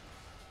 1.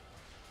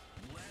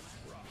 Let's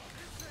rock.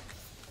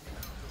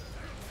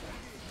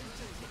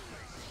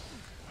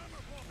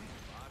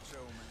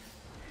 Macho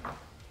man.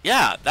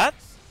 Yeah, that...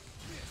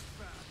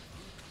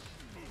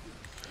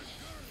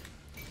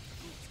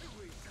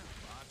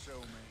 Macho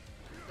man.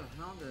 What the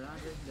hell did I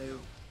just do?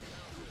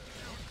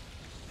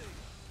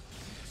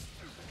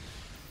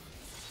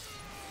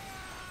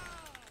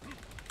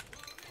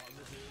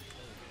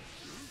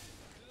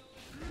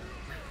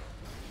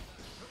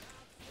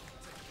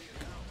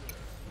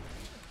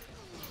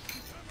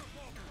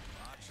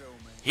 Macho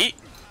man. He...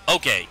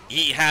 Okay,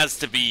 he has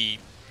to be...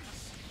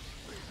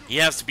 He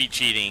has to be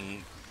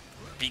cheating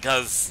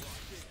because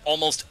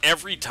almost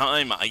every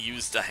time I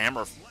used a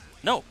hammer...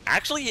 No,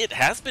 actually it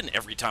has been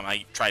every time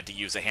I tried to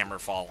use a hammer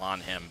fall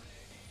on him.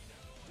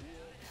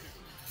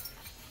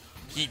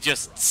 He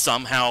just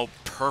somehow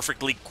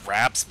perfectly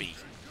grabs me.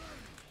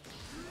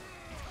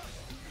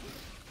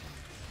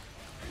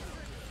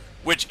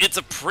 Which, it's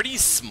a pretty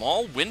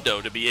small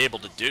window to be able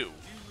to do.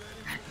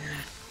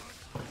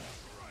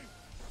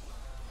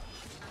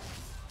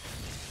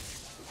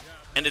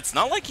 And it's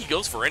not like he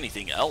goes for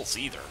anything else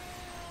either.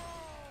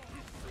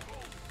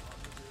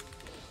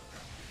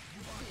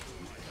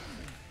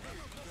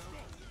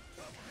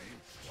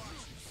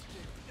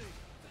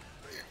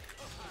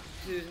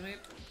 Excuse me.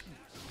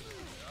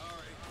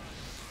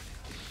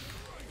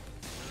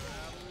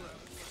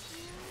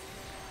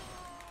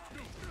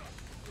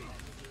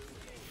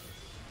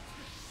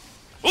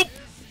 Oop!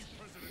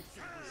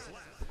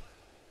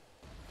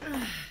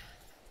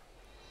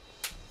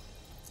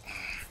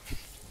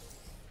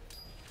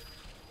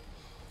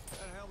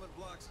 That helmet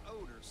blocks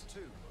odors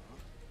too, huh?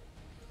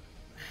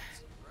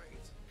 That's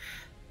great.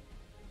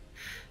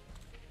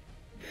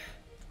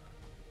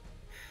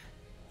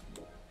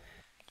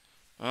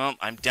 Well,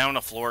 I'm down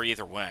the floor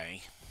either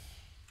way.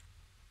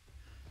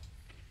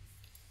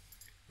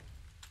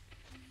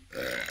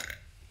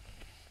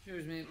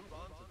 Excuse me.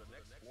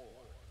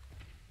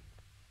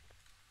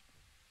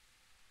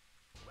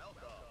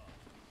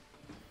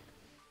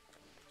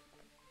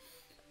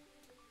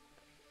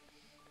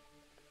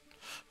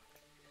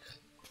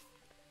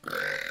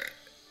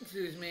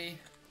 Excuse me.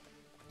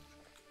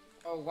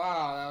 Oh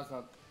wow, that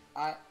was a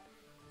That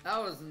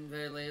wasn't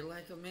really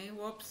like me.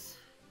 Whoops.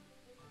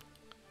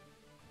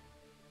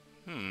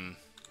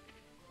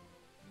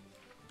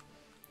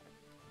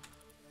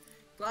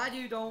 Glad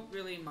you don't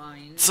really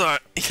mind. Sorry.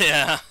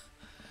 Yeah.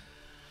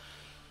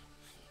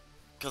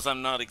 Because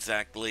I'm not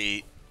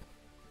exactly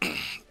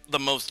the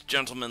most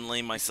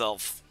gentlemanly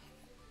myself.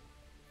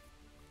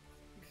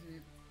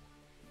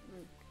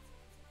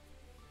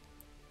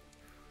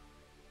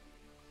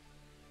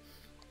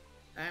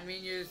 I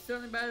mean, you're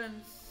certainly better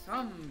than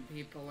some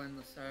people in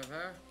the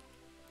server.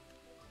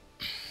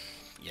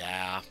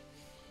 Yeah.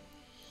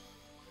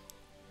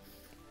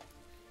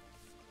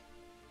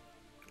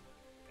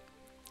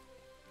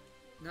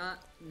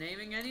 Not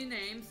naming any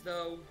names,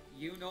 though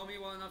you know me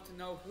well enough to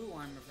know who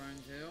I'm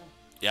referring to.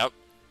 Yep.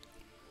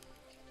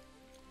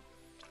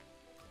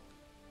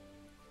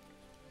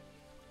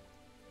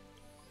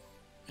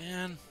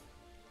 Man.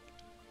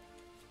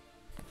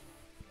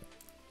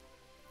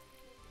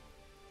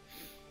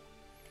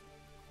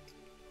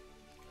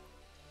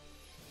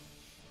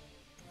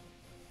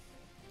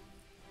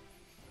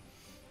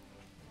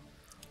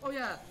 Oh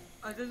yeah,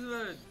 I just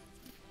learned.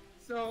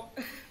 So,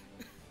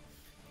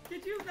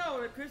 did you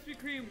know that Krispy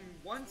Kreme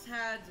once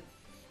had,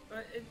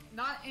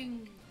 not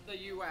in the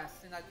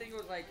U.S., and I think it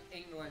was like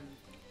England,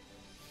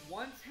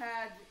 once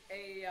had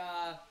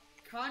a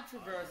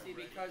controversy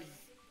because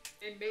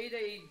it made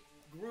a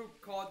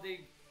group called it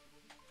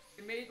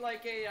made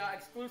like a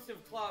exclusive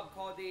club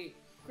called the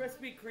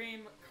Krispy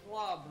Kreme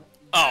Club.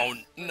 Oh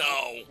Yes,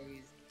 no.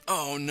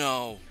 Oh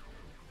no.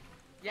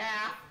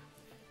 Yeah.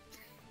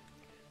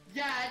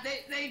 Yeah,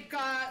 they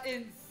got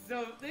in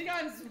some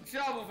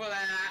trouble for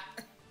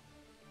that.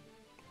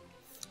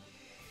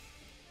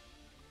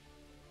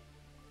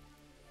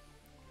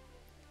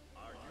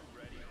 Are you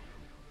ready?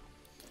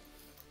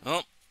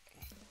 Oh,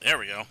 there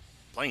we go.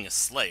 Playing a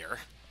Slayer.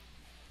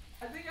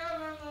 I think I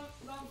remember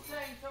them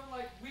saying something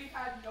like, we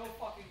had no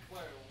fucking clue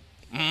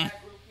Mhm.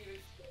 that group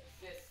even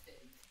existed.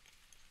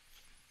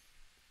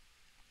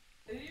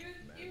 And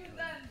even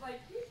then,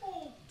 like,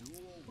 people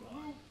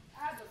who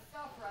had the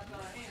suffer at their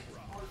hands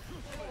are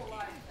still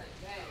alive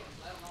today,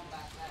 let alone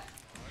back then.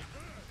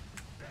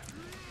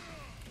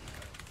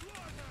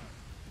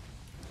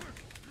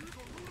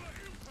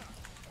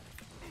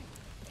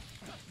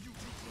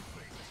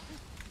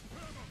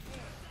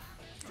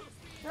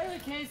 In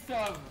the case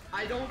of,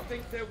 I don't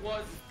think there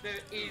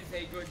is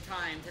a good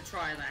time to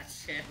try that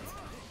shit.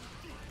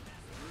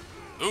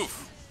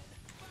 Oof.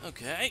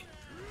 Okay.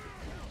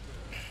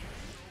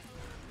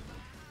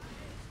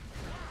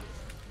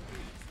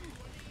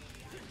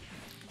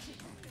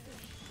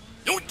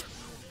 No. Nah,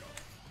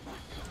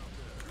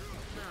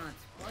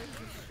 it's why does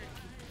this shit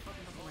keep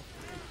popping up on my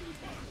fucking feed?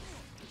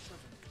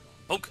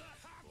 Poke.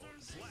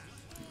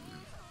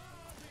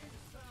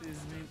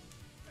 Excuse me.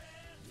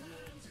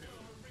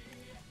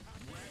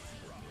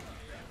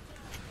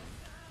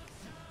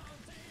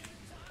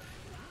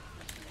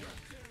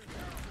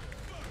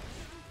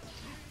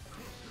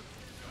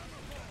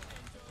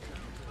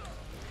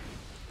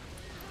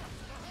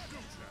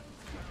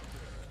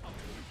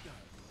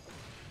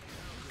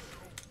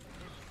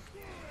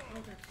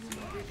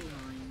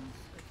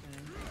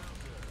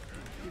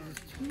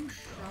 Two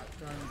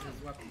shotguns as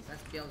weapons.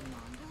 That's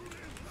Beelzemon.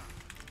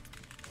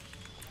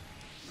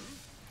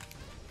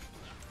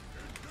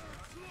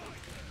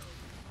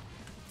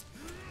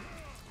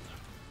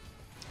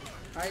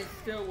 I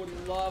still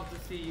would love to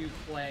see you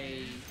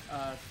play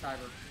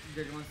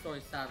Digimon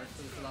Story Savage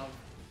for this love.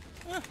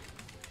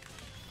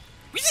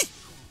 Wheezy.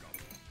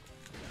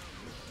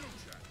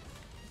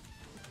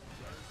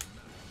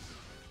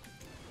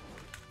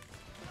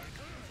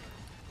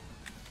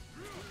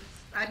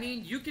 I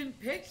mean, you can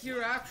pick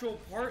your actual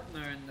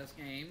partner in this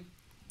game.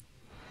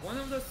 One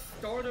of the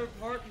starter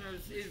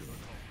partners is,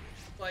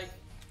 like,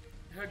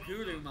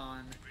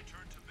 Hagurumon.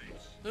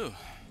 Ooh.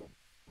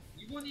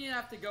 You wouldn't even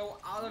have to go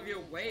out of your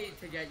way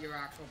to get your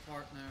actual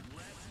partner.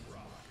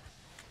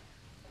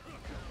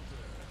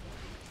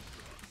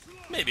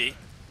 Maybe.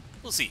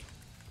 We'll see.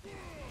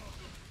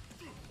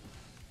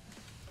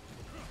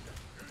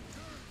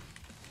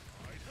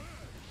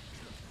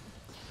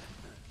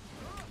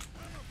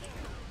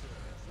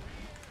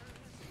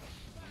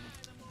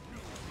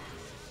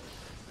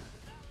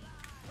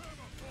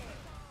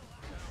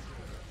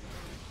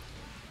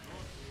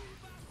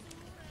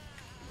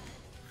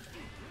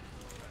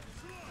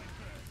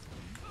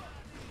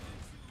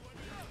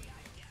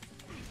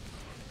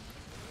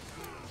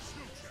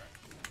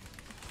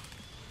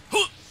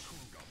 Huh.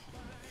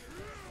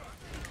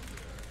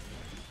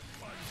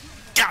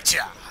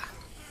 Gotcha!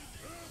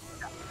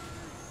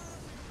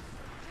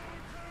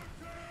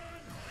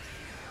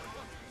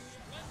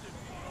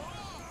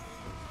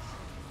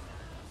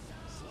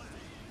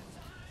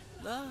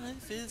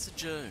 Life is a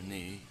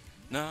journey,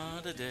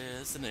 not a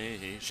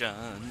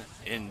destination.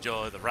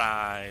 Enjoy the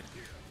ride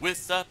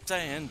with ups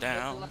and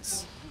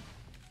downs.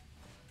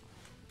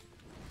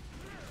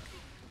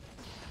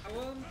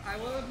 I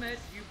will admit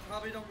you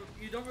probably don't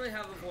really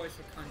have a voice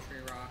for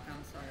country rock.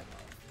 I'm sorry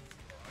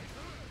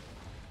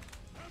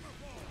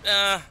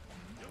about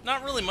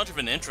Not really much of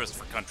an interest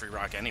for country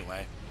rock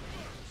anyway.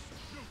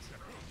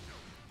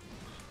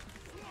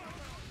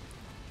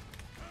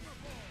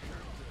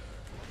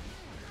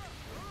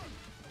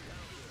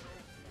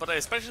 But I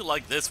especially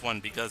like this one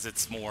because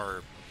it's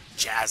more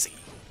jazzy.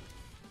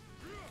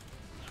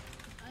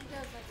 I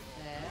guess that's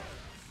fair.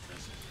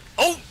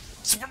 Oh!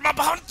 Superman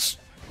punch!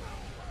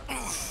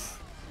 Oh!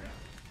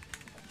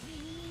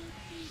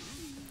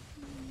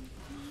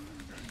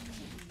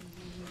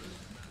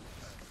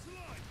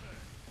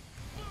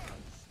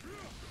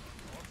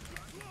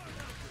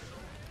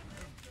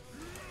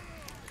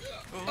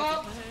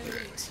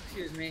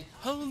 Excuse me.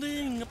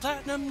 Holding a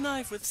platinum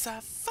knife with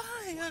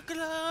sapphire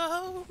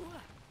glow.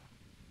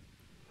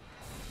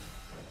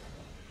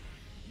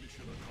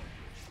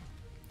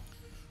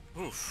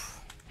 Oof.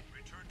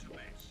 Return to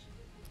base.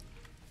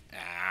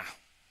 Ah.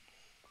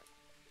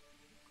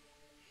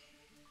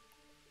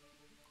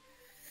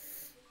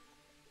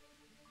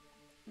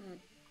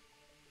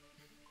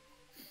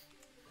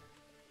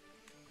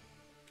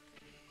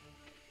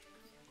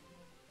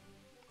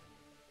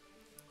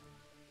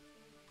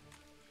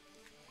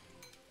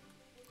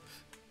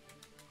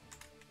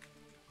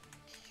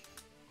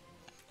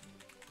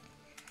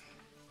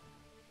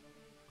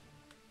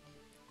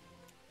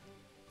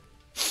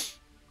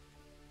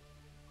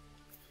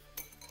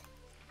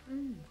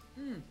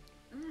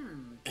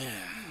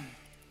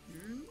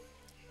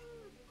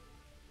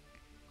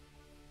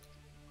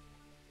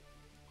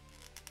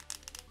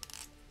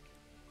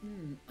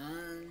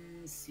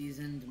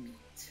 Unseasoned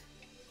meat.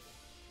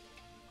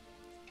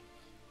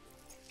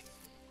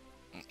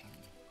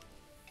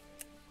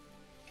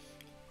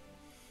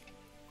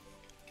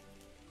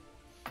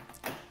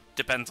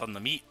 Depends on the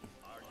meat.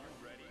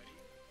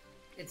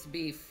 It's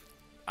beef.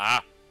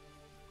 Ah.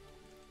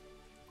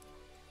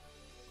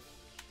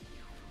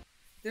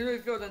 Didn't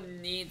really feel the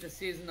need to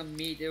season the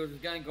meat. It was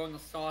gonna go in the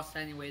sauce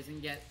anyways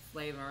and get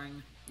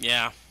flavoring.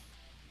 Yeah.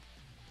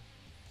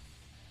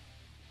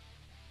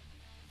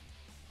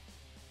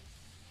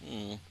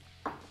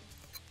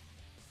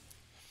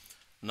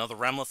 Another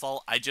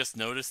Remlethal. I just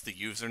noticed the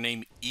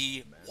username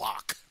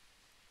Ewok.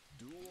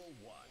 Duel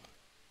 1.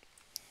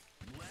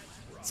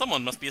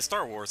 Someone must be a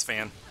Star Wars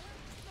fan.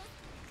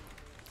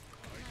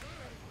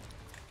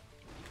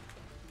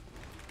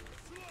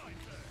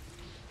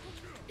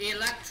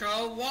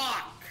 Electro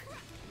walk.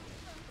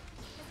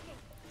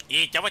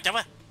 Jawa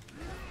Jawa.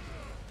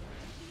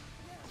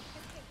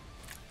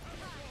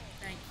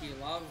 Thank you,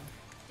 love.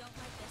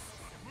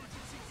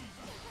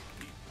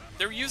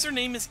 Their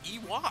username is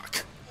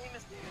Ewok.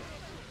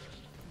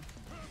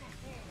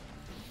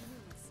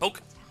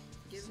 Poke.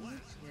 Give me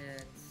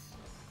tits.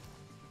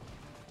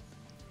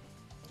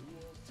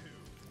 Duel 2.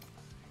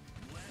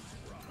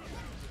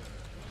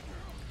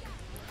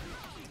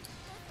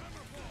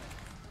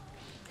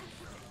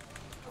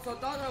 So I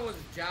thought that was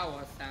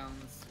Jawa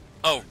sounds.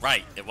 Oh,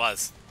 right, it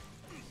was.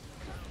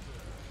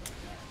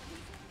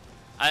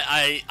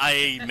 I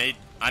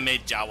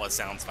made Jawa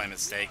sounds by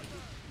mistake.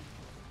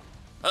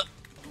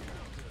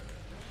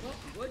 What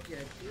would you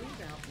do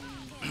about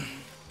me?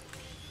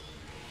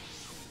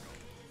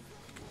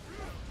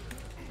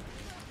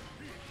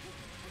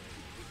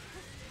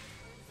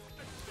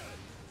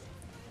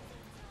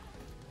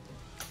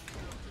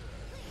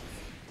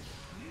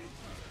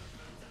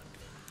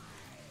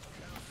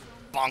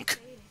 Bonk.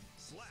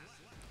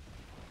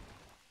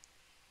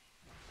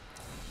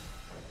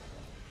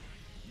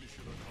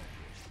 Mission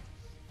accomplished.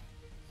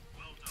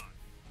 Well done.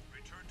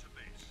 Return to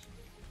base.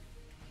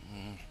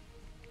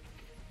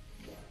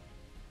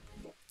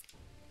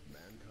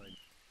 Mankind.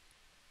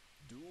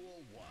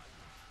 Duel 1.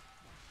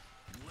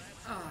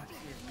 Ah,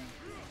 excuse me.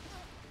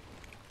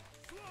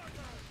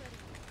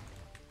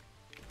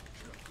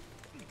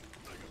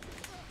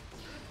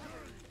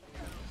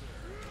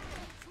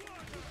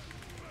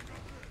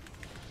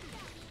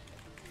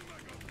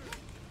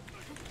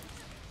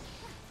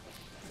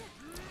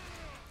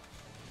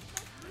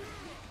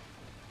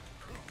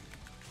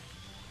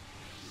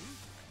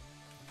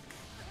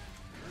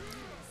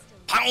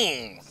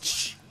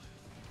 Pounce.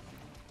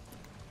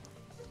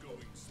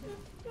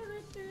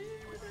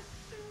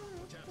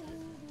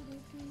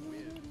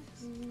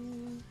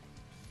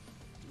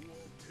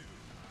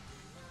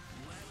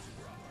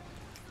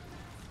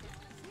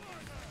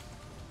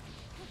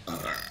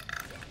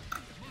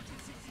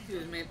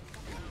 Excuse me.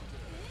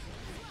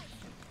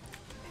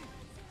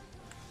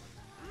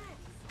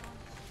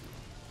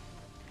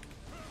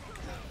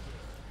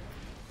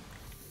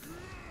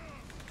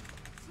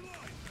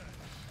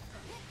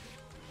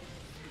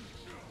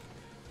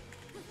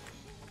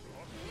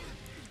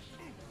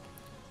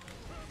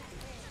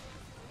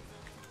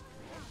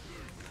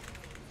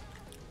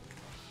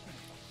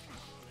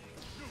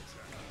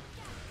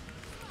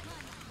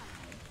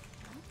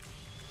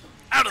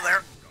 Out of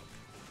there.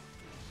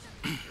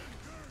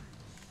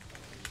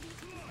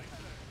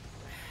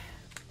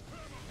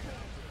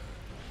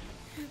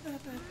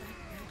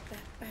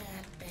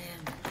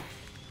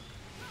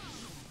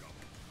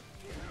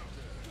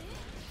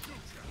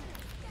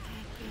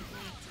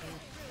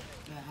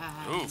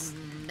 Oof.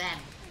 Bam.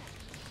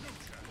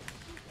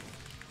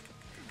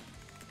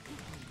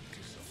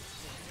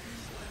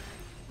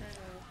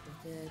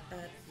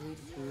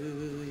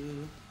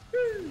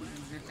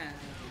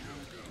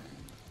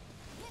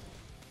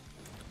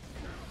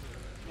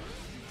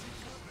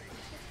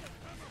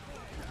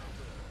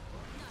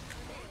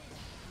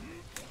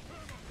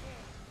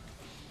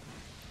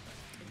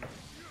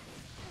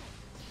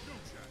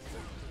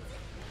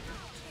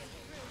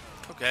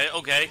 Okay,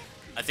 okay.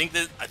 I think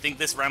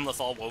this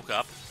Ramlethal woke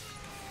up.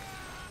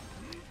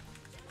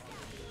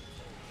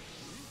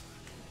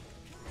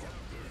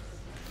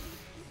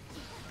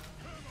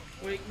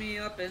 Wake me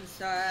up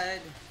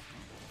inside.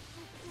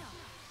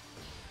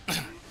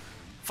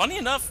 Funny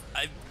enough,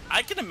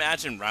 I can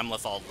imagine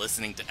Ramlethal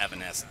listening to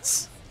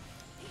Evanescence.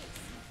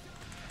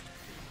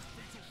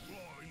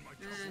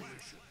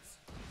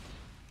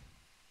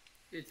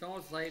 It's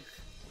almost like...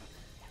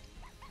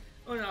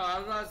 Oh no, I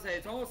was about to say,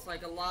 it's almost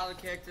like a lot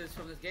of characters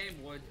from this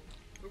game would.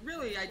 But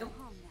really, I don't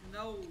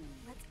know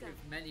if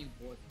many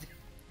would.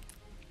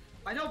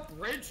 I know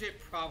Bridget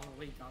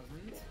probably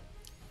doesn't.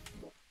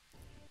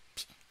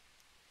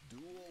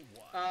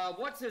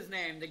 What's his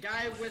name? The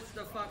guy with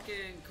the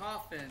fucking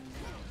coffin.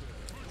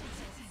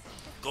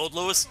 Gold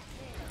Lewis?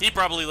 He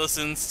probably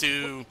listens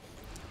to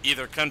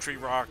either country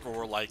rock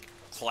or, like,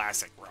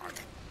 classic rock.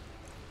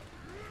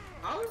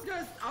 I was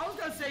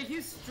gonna say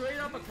he's straight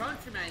up a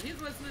countryman. He's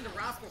listening to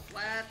Rascal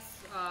Flatts,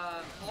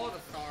 all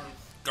the stars.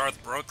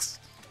 Garth Brooks?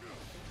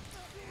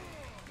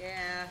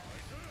 Yeah.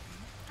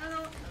 I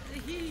don't.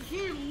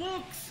 He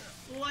looks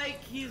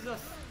like he's a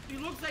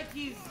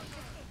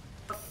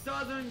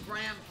southern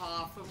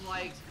grandpa from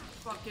like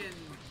fucking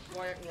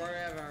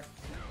wherever.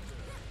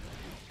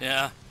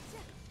 Yeah.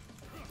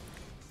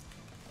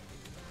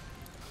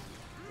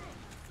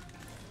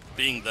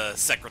 Being the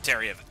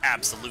Secretary of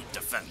Absolute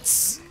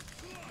Defense.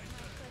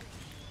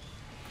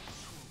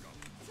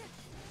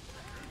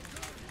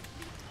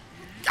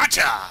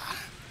 Gotcha!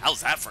 How's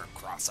that for a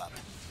cross-up?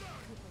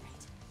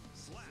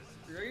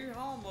 Straight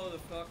home,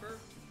 motherfucker.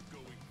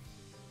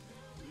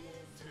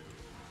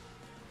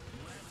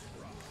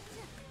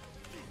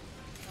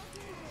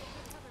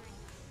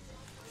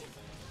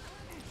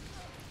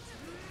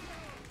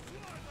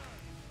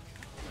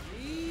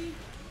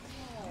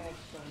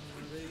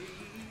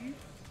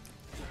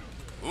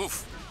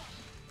 Oof.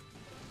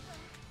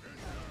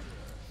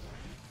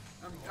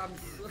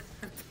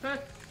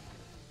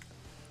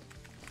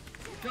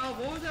 God,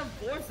 what was that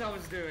voice I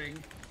was doing?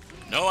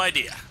 No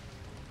idea.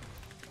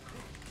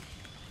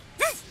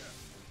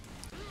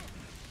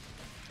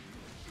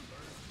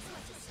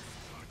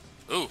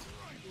 Ooh.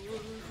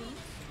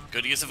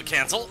 Good use of a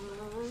cancel.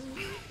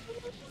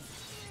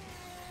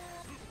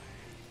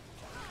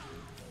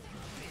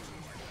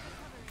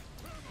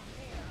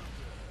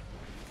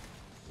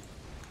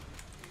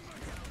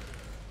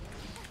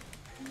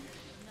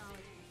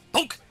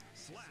 Poke!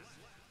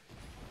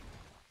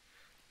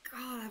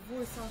 God, that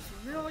voice sounds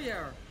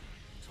familiar.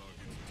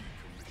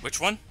 Which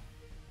one?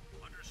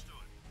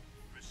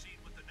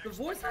 The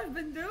voice I've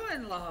been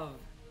doing, love.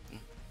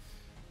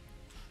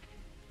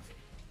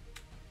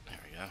 There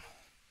we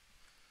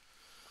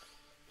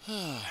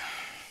go.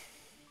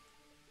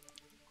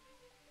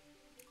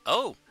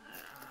 Oh!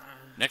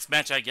 Next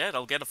match I get,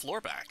 I'll get a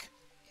floor back.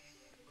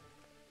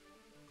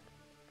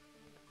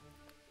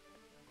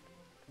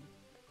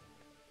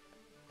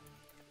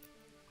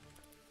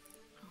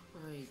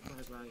 Right.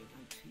 Oh,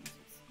 Jesus.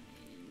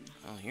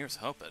 Oh, here's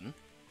hoping.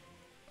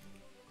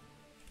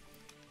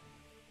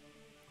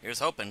 Here's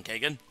hoping,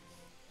 Kagan.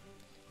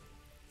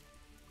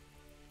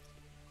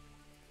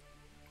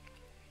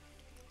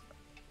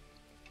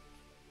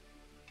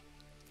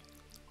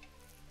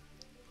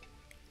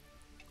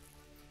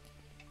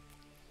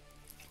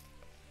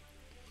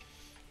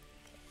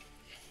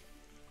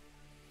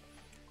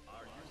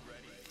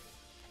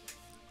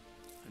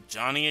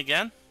 Johnny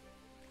again?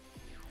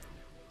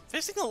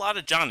 Facing a lot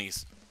of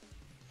Johnnies.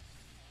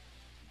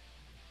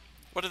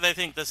 What do they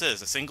think this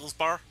is? A singles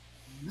bar?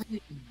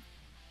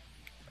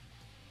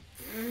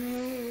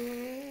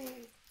 Hey!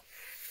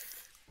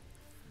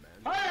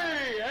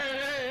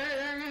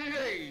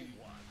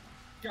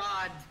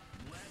 God.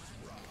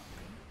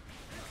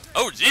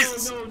 Oh,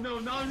 Jesus! No,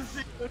 not to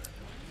see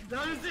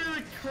the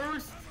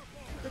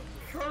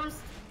cursed,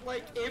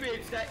 like,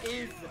 image that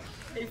is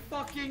a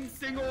fucking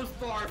singles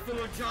bar full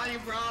of Johnny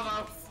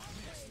Bravos.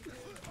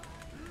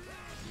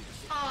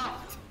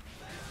 Ah!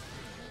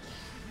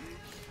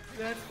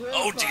 That's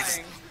Oh, Jesus!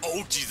 horrifying.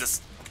 Oh,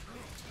 Jesus!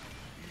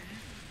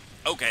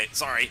 Okay,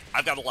 sorry.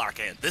 I've got to lock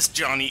in. This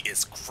Johnny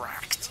is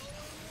cracked.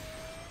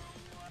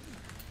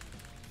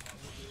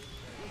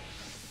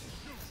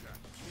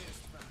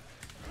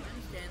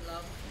 Understand,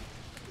 love.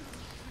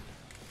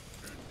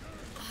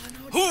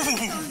 Ooh.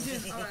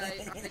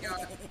 Alright,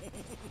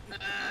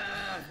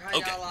 I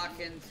Okay. got lock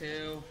in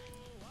too.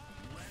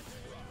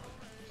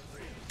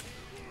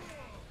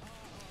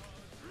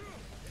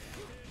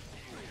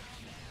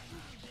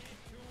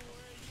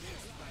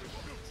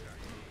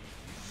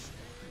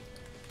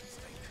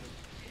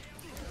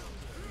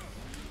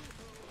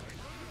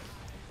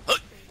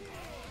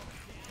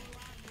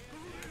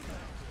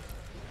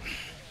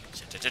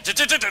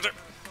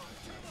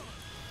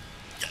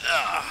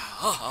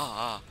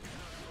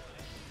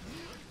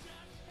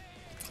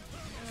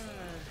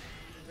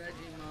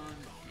 Vegemon.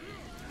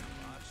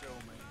 Macho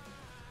man.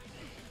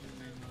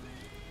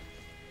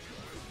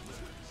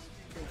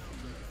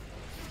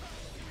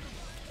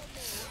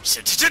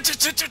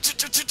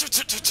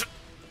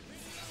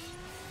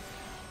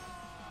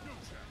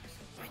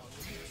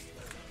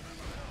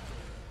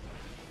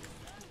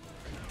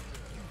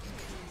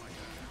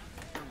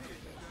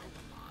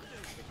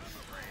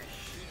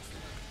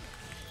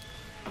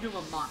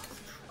 Numa Mox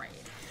trash.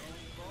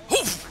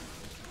 Oof.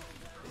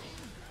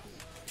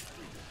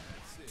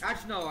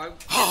 Actually, no, I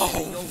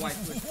Oh. your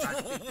wife was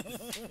that's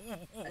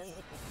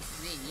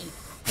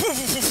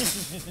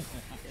me.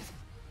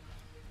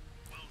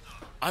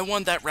 I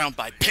won that round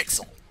by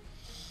pixel.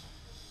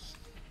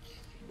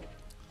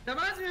 That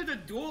reminds me of the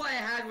duel I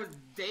had with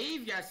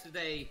Dave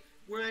yesterday,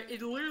 where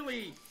it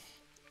literally,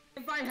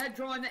 if I had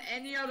drawn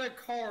any other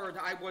card,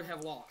 I would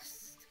have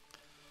lost.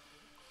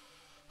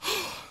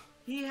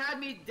 He had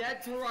me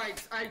dead to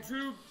rights. I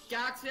drew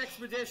Galaxy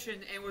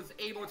Expedition and was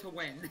able to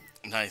win.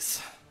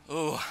 Nice.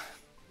 Ooh.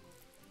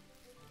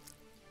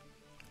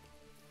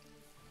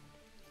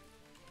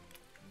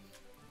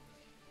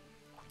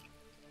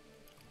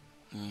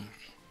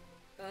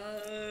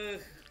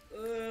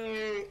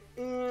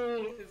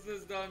 It's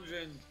this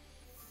dungeon.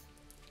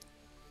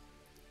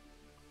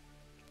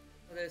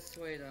 Oh, this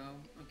way though.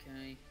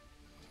 Okay.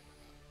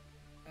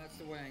 That's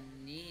the way I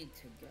need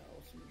to go.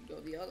 So I'm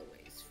gonna go the other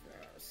ways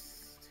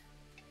first.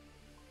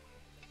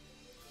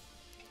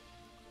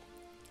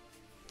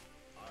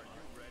 Are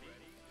you ready?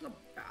 A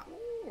battle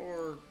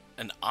or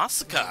An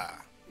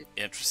Asuka.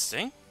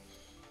 Interesting.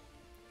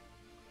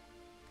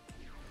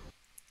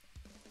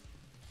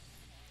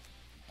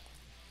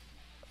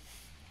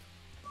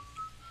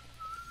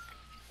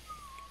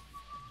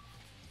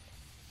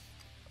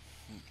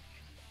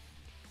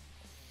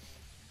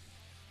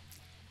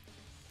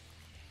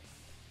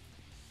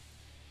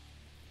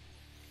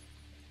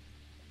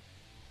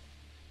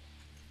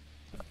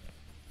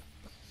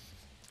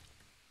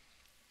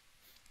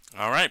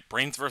 All right,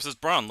 brains versus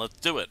brawn. Let's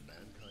do it.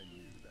 Mankind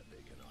knew that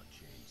they cannot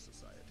change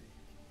society.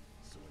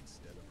 So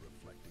instead of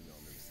reflecting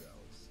on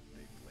themselves,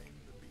 they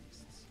blamed the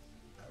beasts.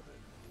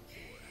 Heaven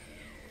or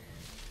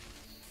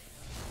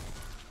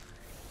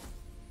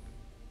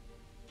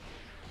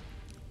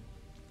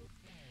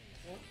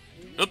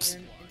hell. Oops.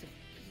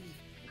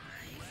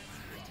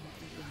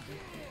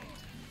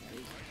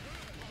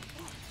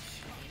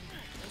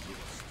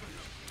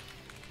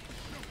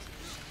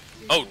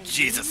 Oh,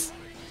 Jesus.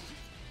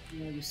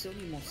 No, you still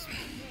need more speed.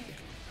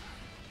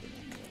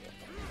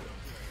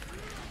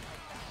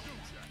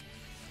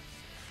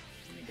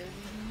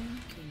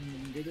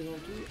 Can Digital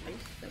do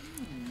ice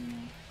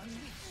thing?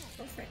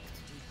 Perfect.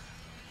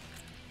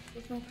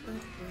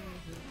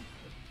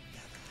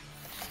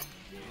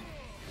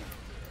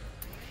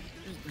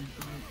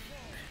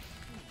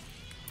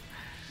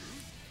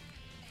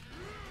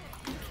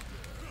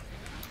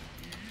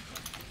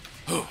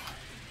 Whew.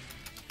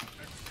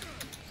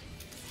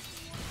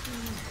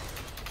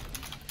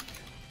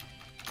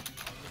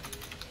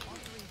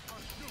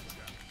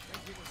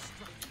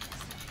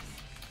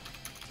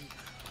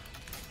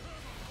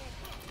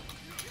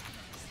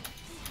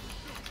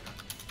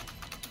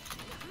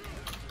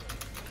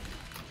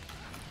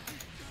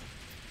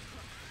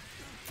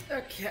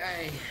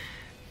 Okay.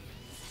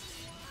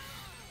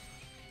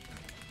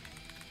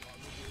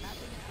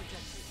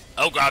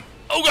 Oh god!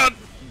 Oh god!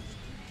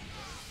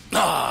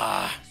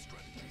 Ah!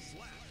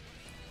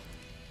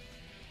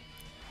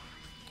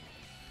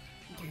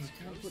 Okay,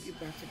 I'll put you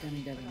back to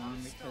Demi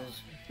Devon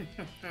because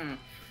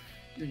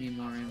you need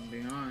more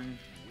NBR.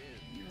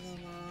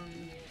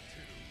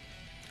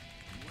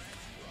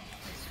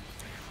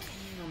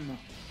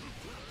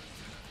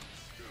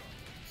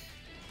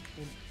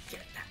 We'll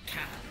get that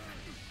cat.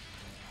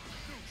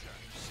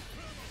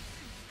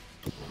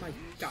 My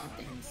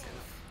goddamn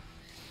self.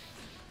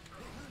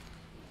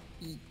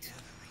 Eat,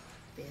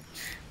 bitch.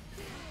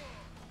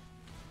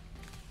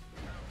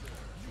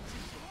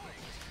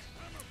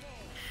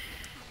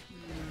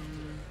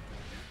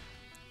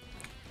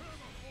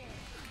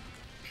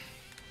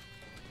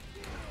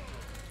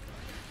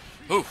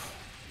 Ooh!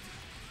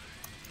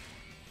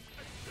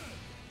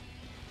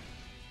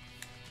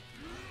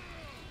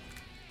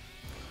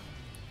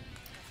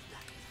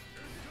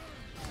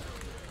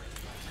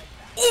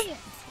 Oh!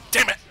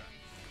 Damn it!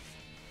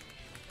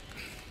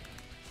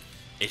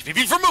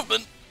 HPP for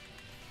movement!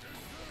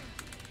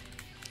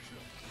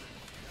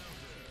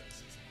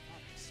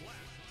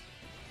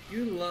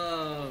 You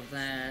love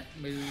that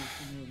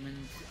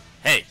movement.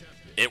 Hey,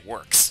 it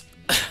works.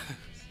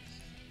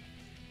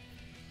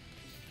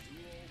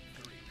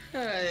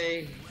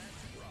 Hey.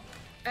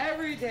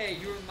 Every day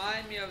you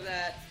remind me of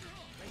that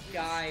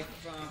guy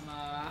from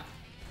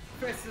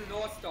Chris the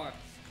North Star.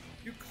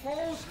 You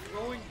call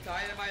throwing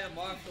dynamite a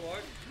martial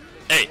art?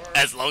 Hey,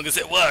 as long as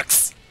it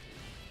works.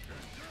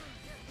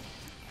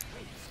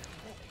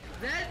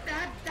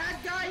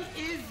 That guy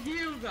is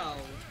you though.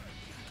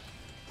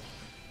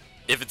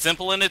 If it's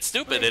simple and it's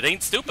stupid, it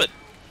ain't stupid.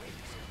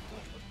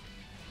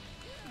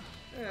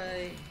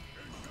 Hey.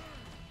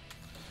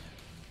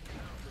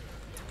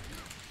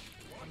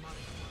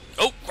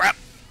 Oh, crap!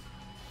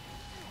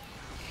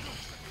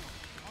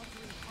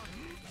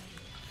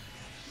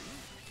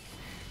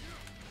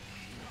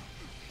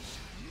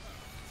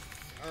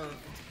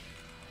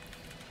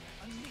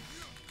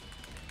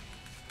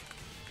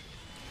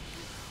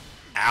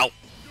 Ow.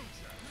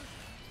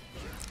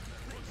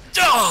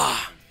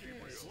 Ah!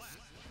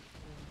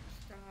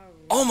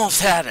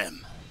 Almost had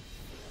him.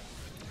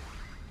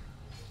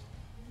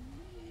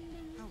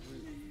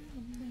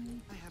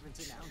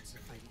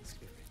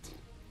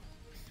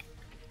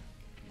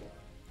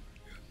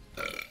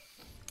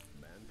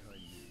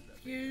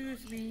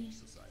 me?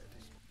 Society.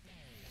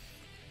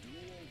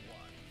 Duel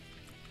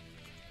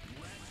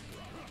 1. Let's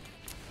rock.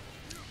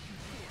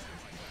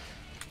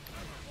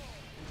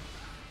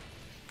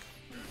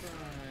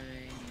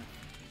 Fine.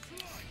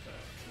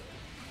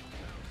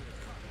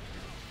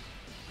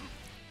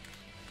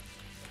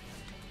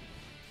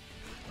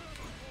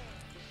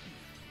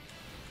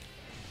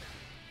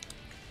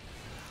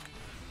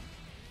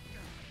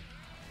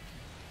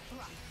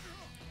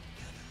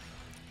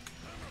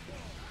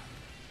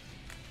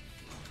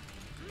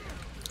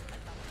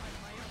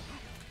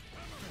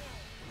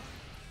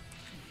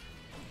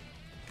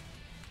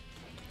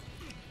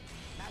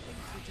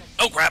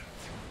 Oh crap!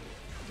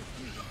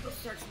 Let's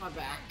stretch my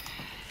back.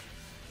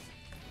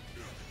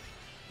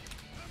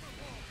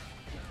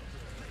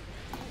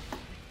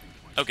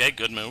 Okay,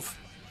 good move.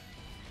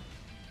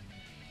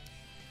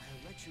 I'll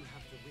let you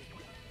have the win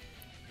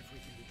if we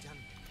can be done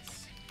with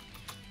this.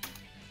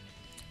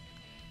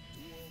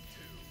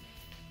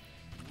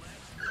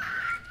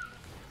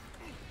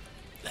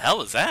 The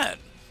hell is that?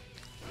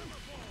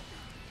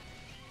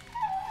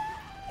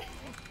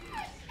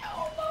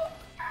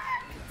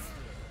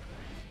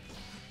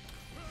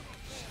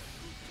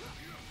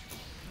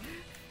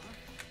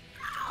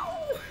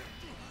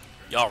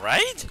 You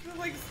alright? Just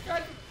like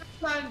scratch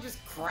my back and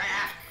just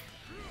crack.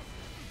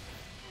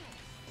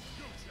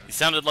 You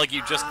sounded like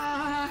you just...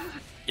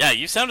 Yeah,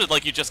 you sounded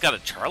like you just got a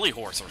Charlie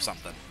horse or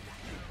something.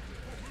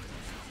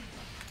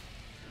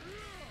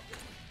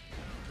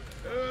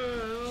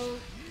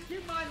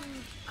 Keep on.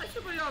 I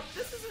should bring up.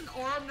 This is an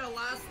arm that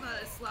last night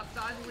I slept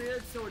on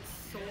weird, so it's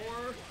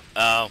sore.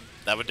 Oh,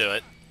 that would do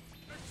it.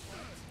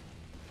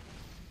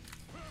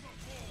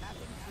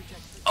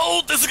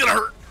 Oh, this is gonna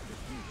hurt!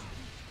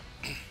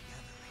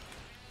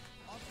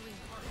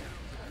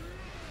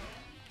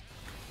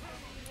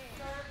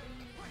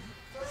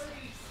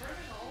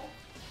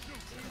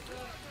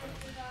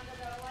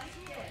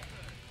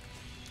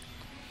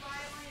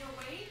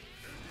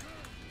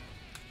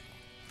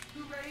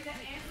 Ready to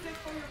answer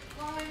for your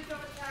crimes of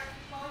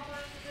attacking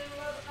Margaret in the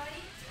middle of the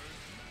night?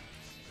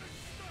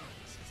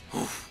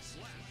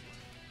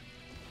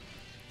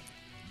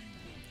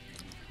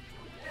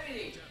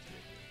 Deputy,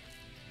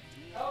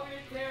 help me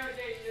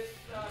interrogate this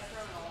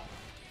criminal.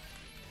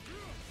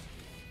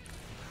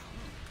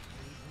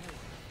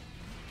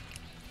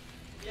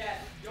 Yes,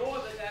 you're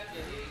the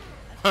deputy.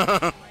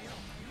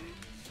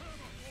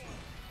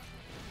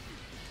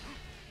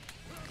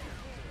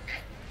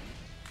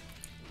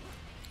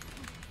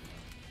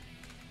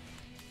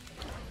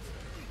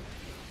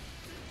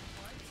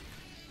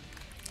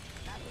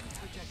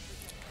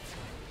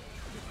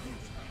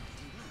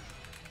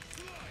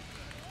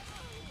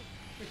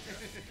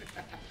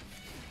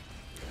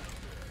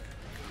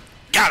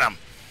 Got him!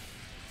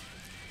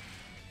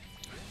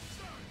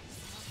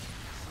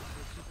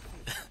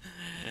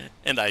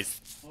 And I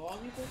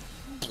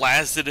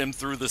blasted him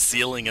through the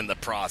ceiling in the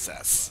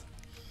process.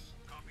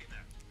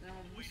 Now,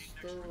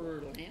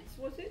 Mr. Lance,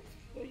 was it?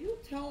 Will you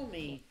tell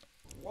me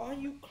why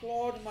you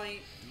clawed my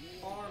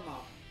arm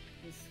up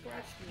and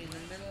scratched me in the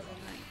middle of the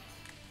night?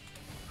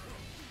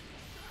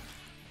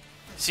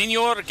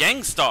 Senor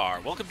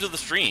Gangstar, welcome to the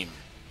stream.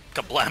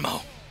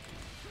 Kablamo.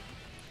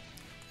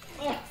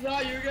 Oh, I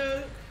thought you were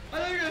gonna. I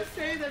thought you were gonna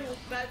say that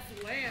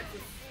that's Lance,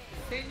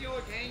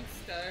 Senor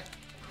Gangster.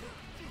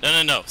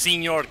 No.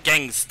 Senor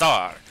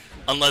Gangstar.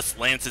 Unless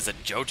Lance is a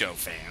Dojo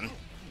fan.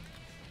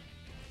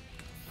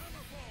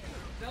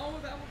 No,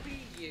 that would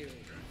be you.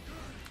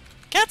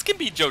 Cats can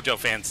be Dojo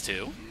fans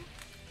too.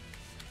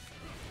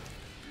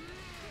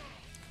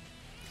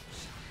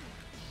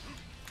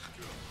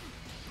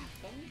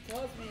 Someone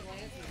tells me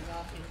Lance is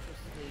not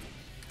interested.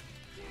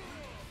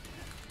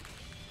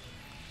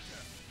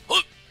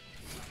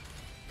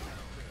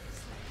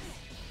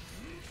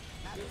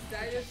 Did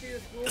I just see the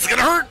school This is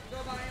gonna hurt! go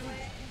by,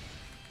 Lance?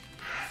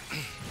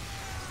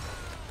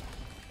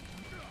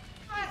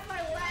 That's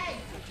my leg!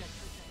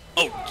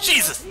 Oh,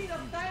 Jesus! Need a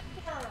better,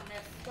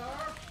 mister!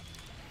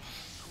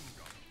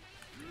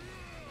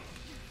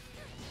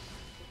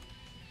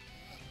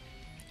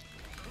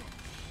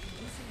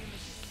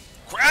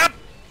 Crap!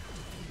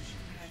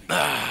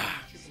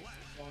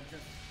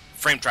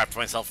 Frame trapped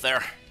myself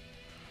there.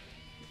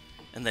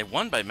 And they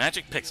won by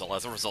Magic Pixel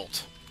as a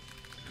result.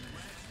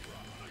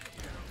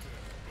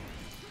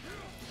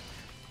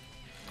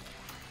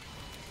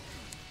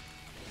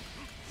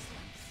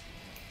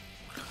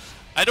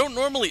 I don't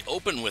normally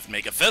open with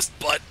Mega Fist,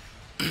 but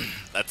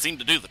that seemed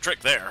to do the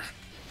trick there.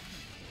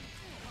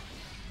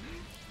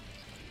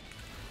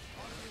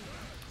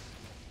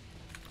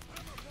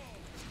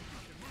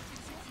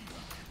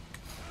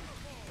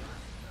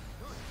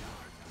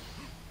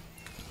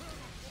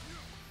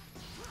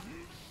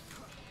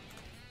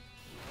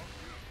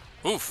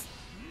 Oof.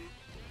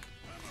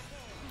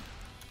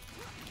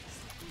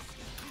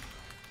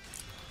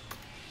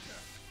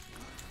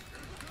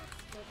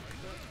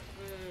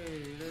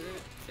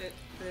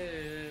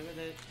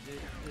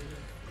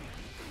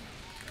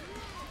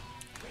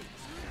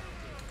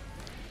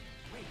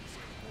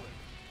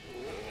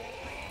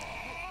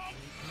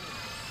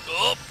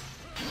 Oh.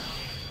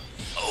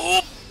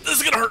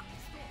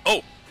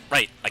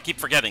 keep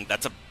forgetting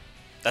that's a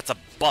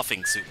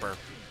buffing super.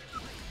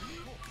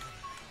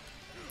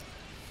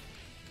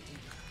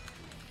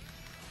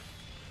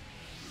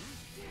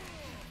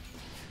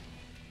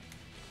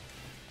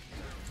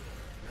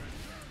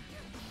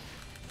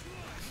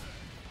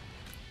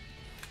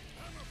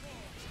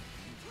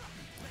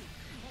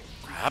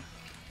 Grab.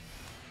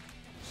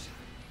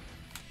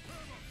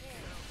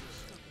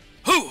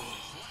 Whew.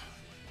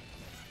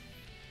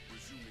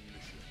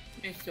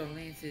 Mr.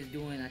 Lance is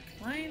doing a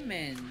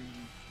climbing.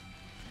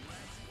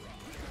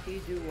 He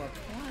do a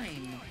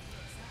climb.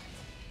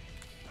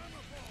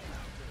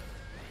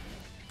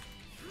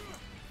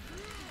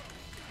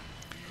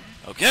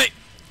 Okay.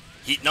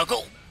 Heat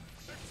knuckle.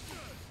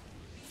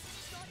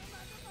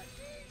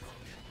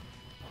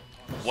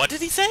 What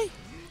did he say?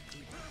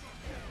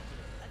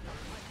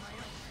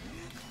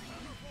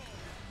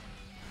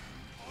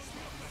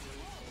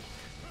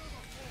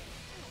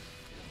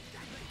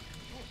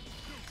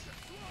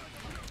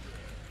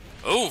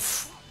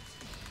 Oof.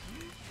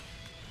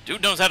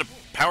 Dude knows how to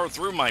power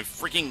through my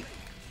freaking...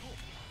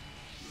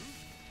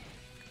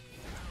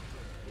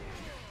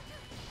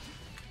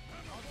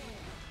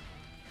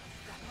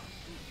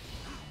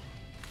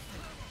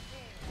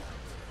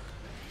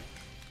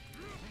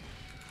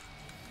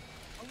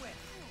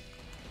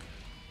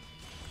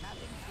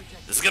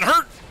 This is gonna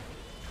hurt!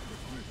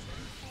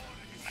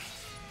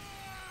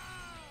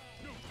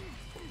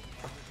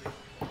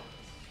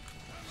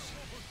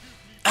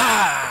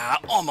 Ah!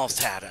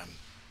 Almost had him.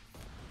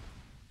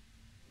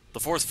 The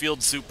force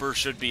field super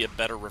should be a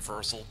better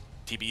reversal,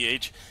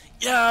 TBH.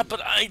 Yeah,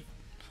 but I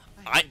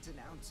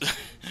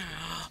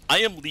I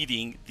am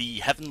leading the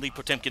Heavenly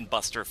Potemkin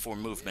Buster for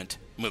movement.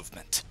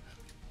 Movement.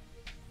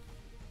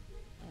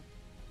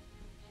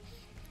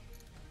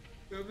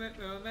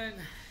 Movement.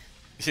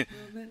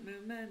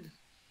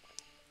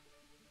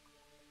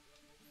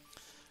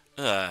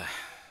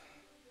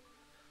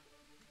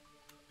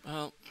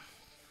 Well...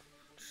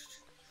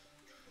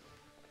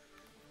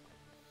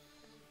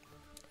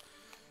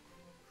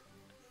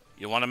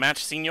 You want a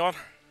match, senor?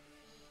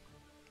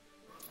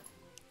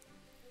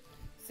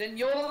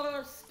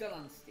 Senor Skull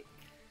on Stick.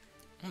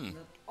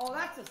 Oh,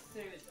 that's a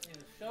serious thing to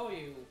show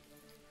you.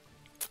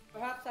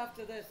 Perhaps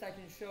after this I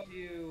can show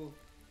you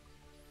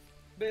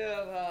a bit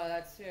of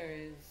that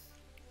series.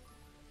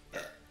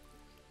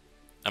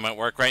 I'm at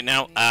work right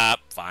now?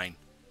 Fine.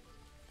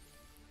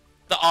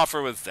 The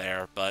offer was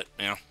there, but,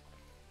 you know.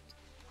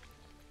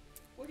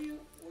 What do you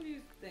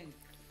think?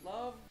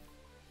 Love?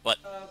 What?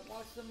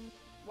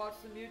 Watch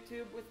some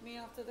YouTube with me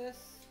after this?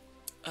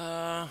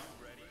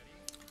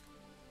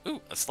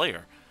 Ooh, a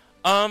Slayer.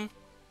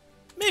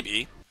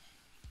 Maybe.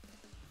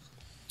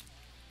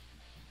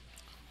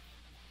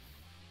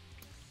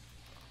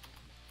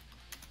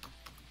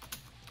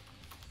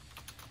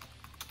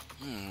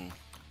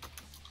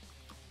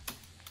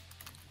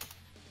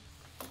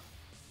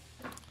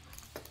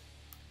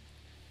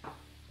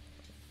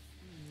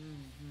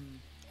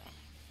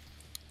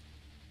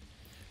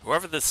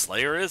 Whoever this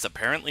Slayer is,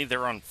 apparently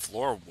they're on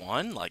floor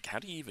 1? Like, how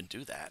do you even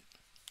do that?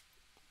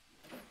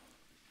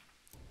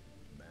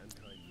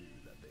 Mankind knew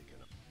that they can.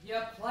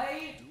 You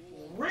played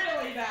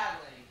really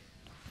badly.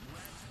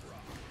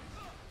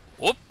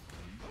 Whoop!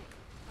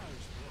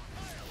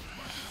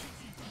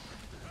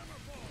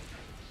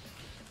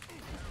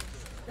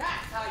 That's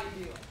how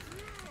you do it.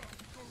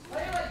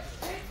 Play like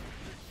shit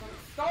from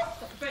start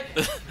to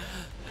finish.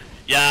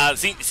 Yeah,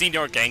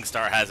 Senior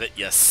Gangstar has it.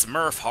 You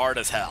smurf hard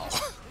as hell.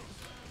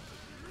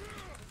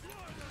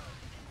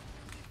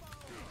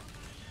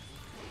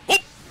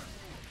 Whoop!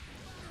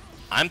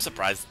 I'm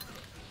surprised.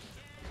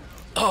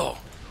 Oh!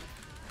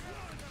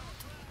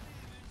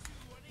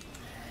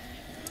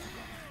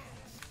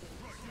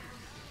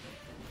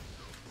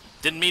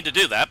 Didn't mean to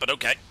do that, but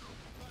okay.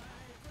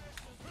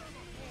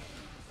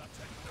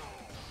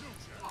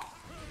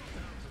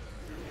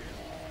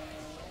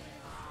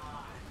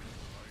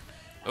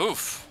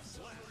 Oof.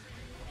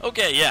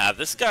 Okay, yeah,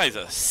 this guy's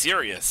a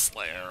serious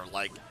Slayer.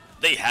 Like,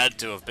 they had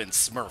to have been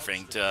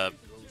smurfing to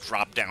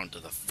drop down to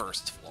the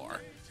first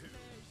floor.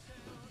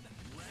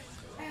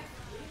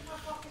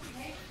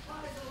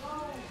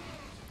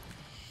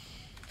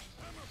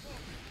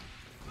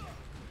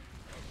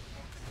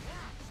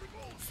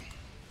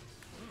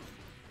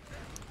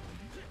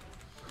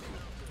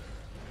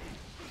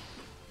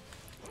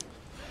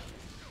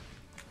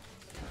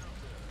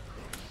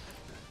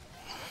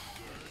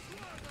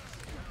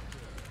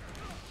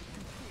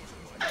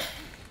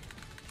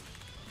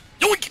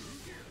 Yoink!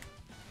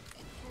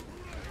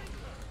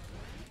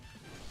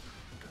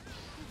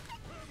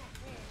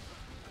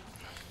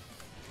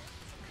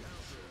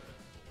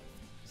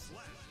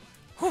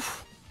 Whew.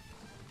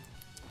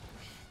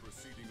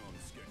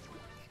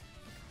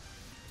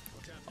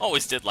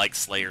 Always did like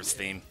Slayer's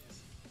theme.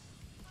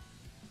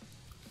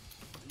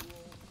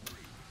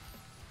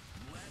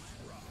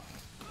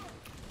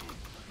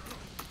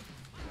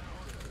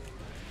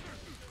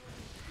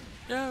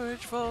 You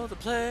reach for the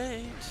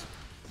plate,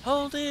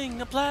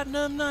 holding a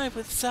platinum knife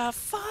with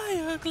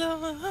sapphire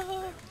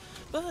glow,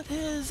 but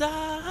his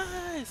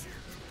eyes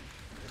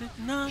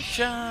did not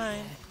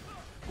shine.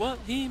 What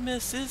he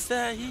missed is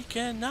that he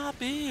cannot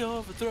be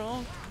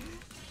overthrown.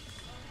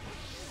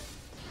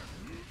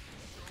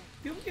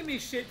 People give me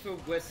shit for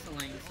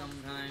whistling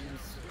sometimes.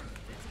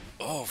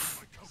 Oh.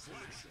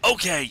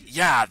 Okay,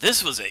 yeah,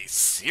 this was a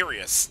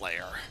serious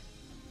Slayer.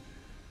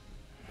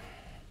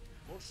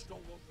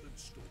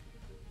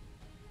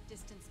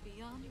 Distance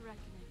beyond reckoning.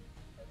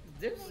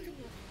 This.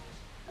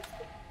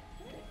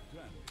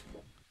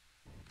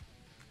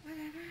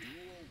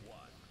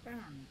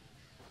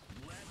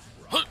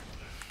 Huh.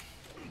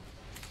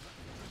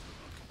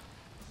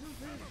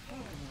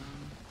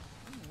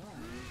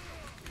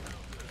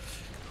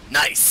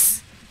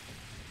 Nice.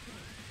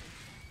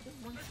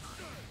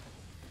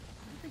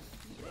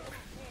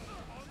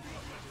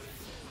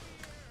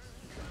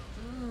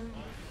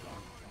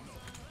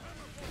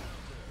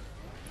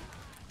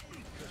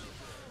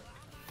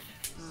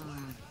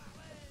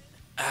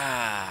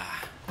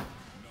 Ah.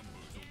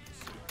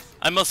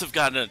 I must have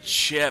gotten a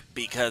chip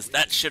because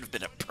that should have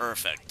been a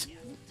perfect.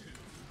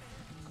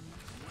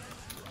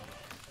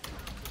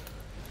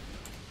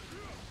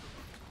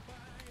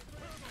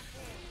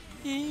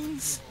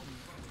 Means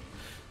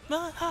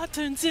my heart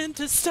turns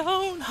into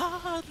stone,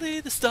 hardly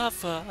the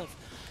stuff of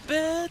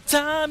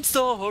bedtime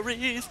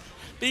stories.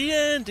 The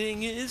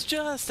ending is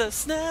just a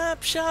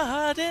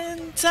snapshot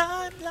in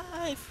time.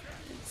 Life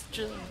is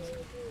just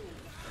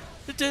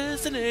the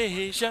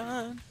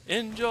destination.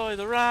 Enjoy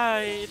the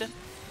ride.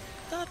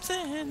 Ups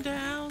and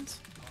downs.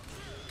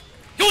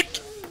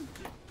 Yoink!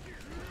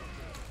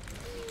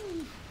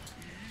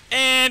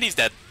 And he's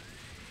dead.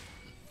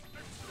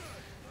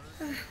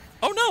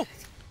 Oh no!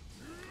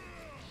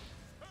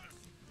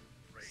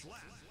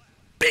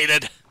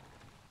 Baited.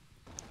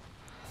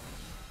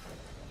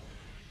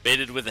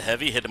 Baited with a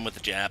heavy, hit him with a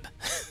jab.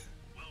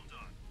 Well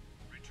done.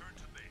 Return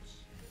to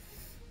base.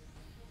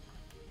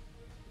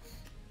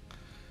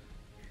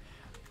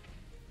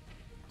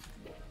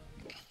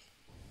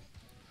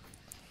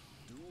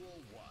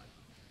 Duel 1.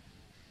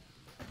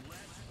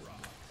 Let's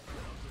rock.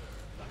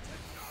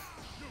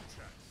 No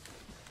chance.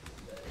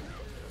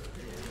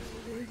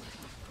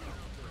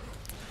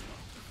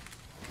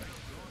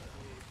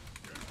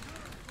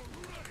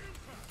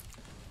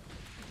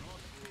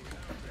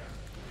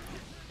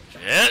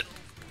 Shit.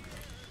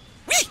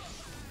 Whee!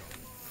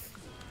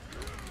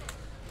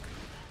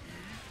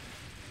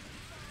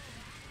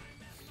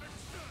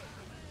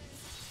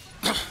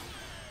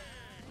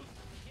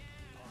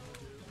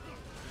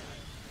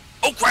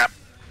 Oh crap!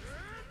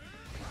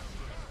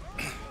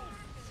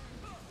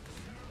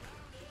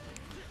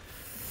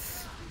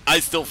 I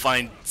still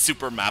find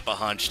Super Mappa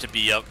Hunch to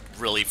be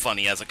really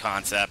funny as a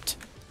concept.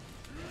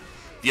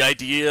 The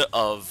idea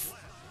of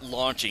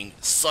launching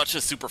such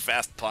a super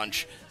fast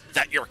punch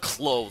that your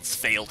clothes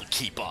fail to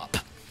keep up.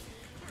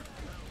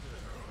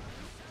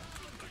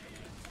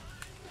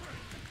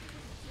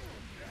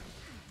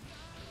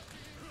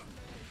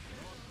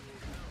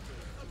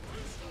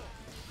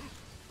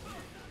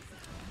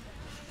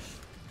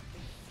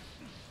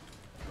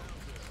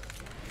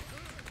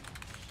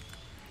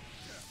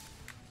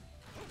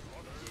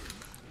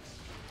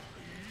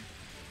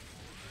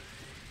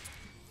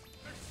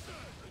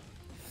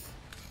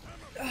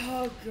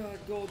 Oh god,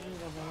 golden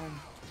one.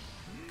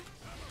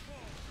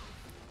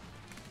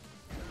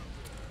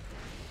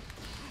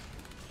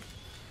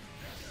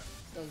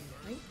 The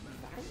light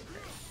virus.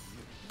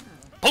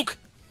 Poke!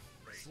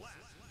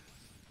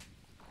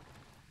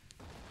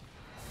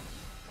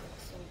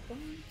 So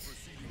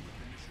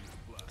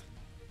what?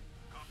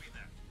 Copy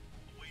that.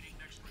 Awaiting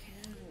next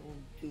ring.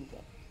 Can do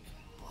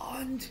a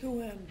ton to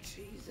him,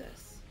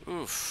 Jesus.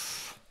 Oof.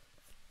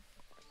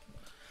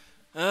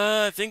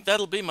 I think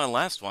that'll be my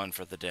last one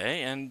for the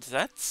day, and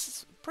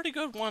that's a pretty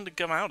good one to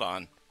come out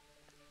on.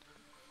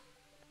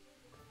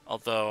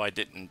 Although I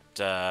didn't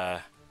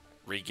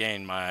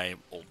regain my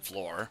old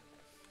floor.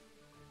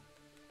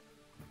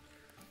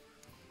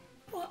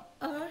 What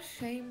a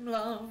shame,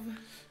 love.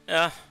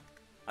 Yeah,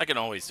 I can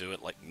always do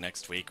it like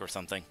next week or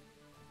something.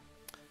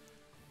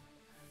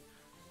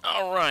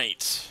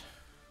 Alright.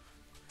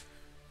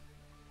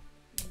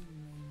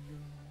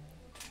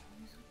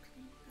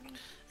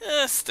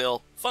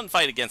 Still, fun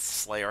fight against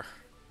Slayer.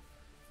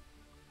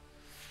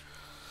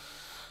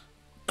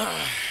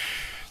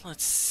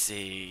 Let's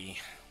see.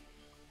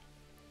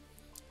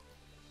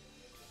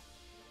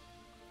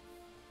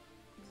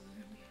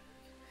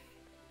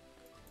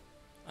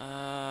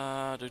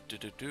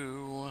 Do.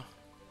 Do.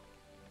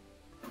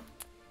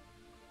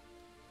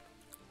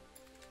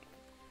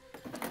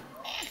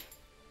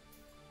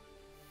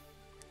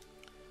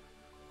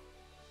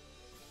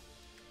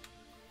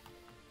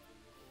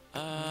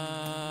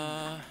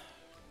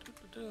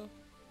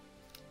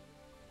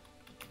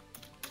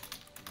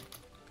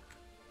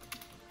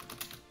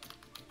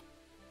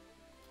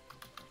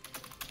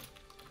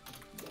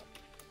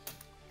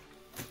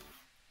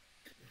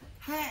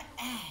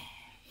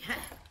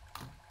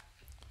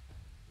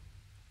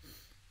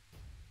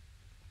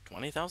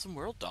 $20,000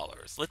 world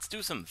dollars. Let's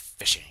do some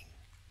fishing.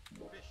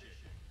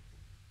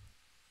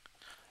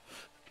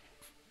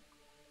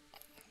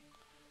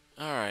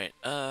 Alright,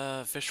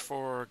 fish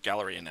for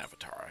gallery and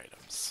avatar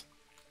items.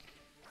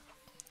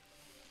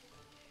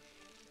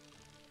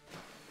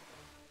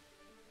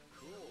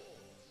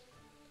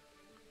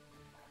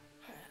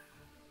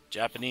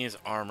 Japanese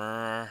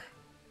armor.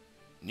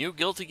 New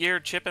Guilty Gear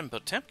Chip and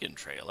Potemkin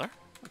trailer.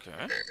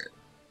 Okay.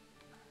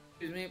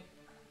 Excuse me.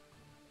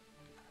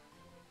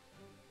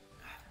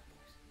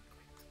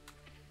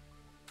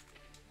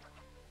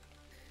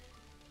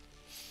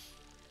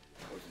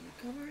 Poison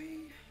recovery.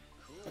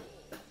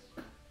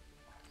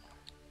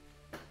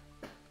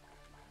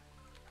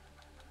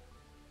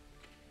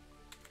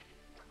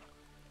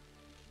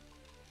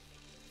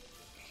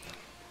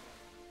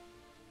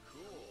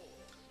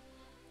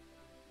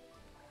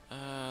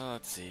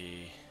 Let's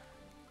see.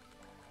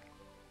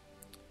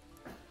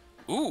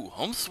 Ooh,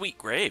 Home Sweet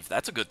Grave.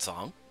 That's a good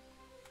song.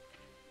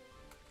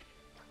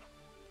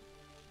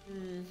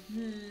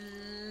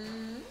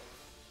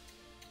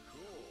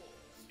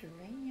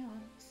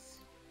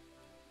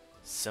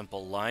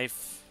 Simple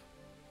Life.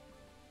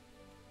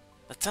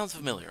 That sounds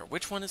familiar.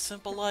 Which one is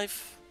Simple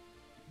Life?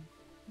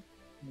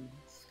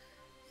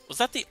 Was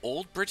that the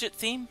old Bridget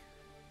theme?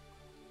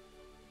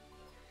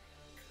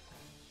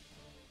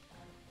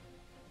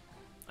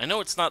 I know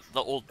it's not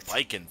the old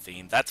Viking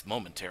theme. That's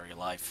Momentary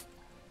Life.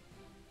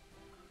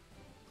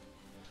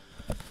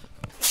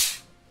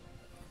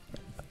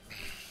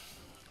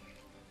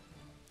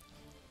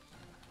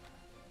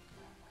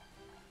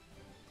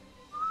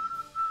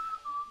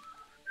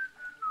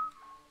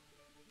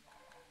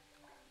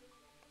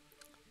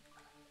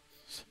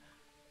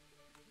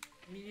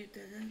 Immediate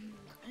dead end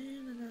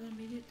and another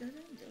immediate dead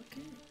end.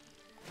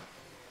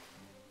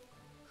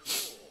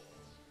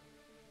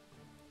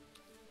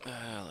 Okay.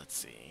 Let's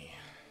see.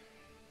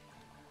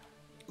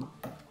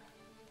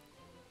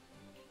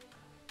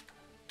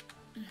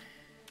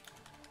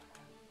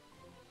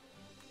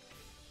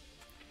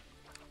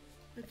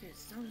 Okay,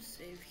 it's time to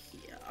save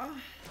here.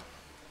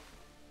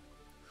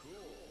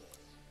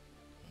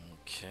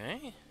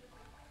 Okay.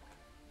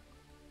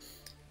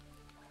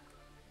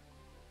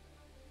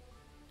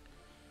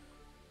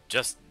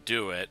 Just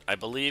do it. I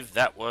believe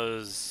that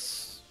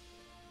was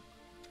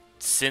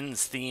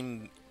Sin's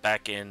theme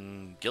back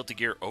in Guilty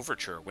Gear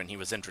Overture when he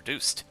was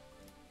introduced.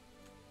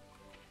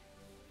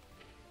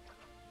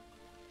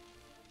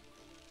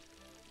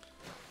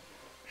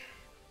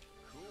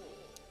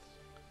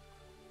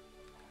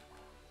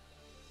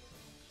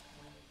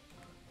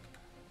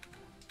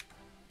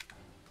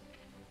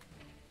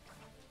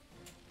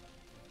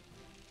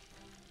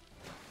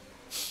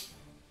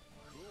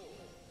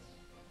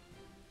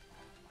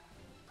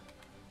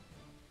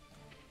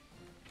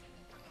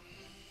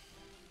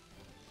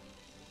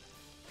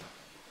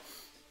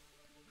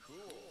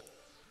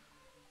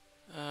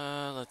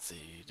 Let's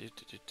see.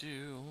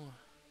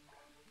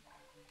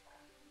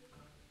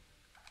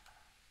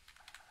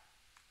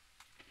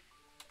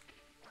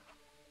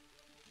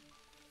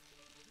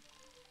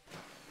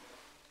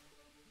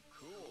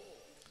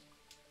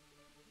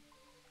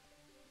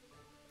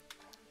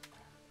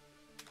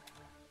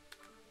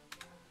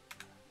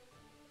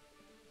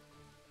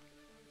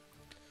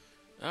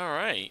 All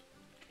right.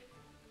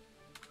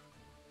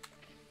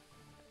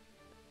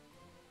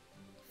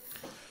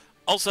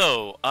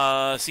 Also,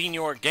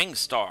 Senior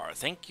Gangstar,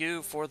 thank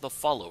you for the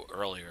follow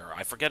earlier.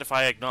 I forget if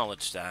I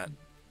acknowledged that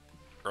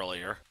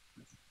earlier.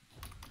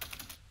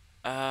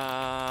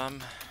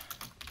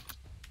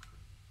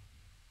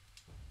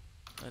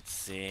 Let's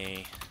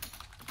see.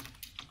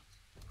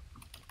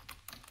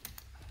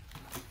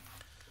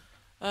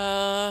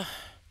 That'll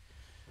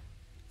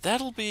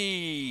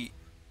be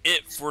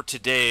it for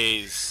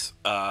today's,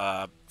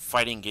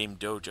 Fighting Game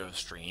Dojo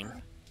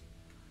stream.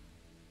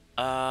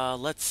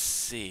 Let's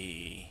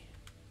see.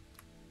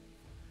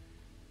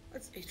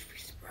 Let's HP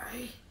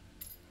spray.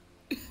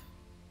 That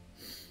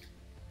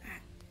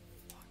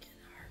fucking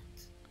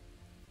hurts.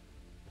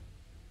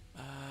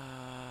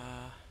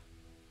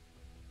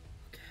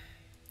 Okay.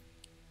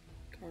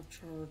 Card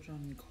charge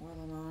on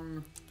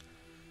Qualamon.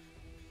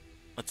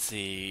 Let's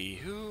see.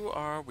 Who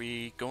are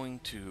we going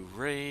to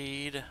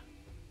raid?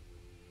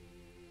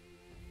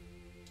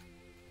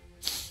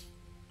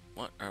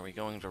 What are we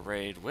going to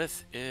raid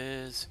with?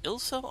 Is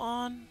Ilsa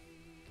on?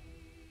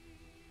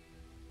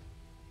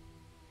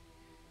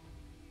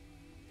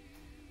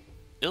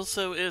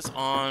 Ilso is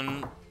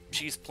on.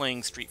 She's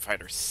playing Street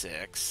Fighter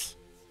 6.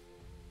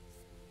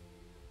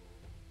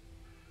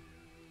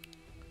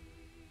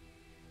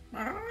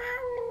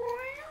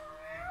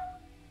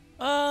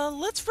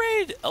 Let's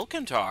raid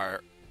Elkantar,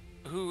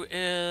 who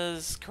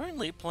is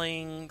currently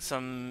playing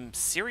some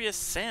Serious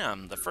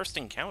Sam, the first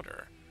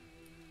encounter.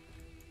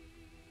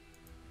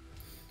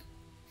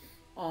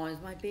 Oh, is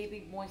my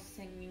baby boy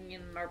singing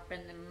and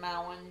merping and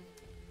mowing?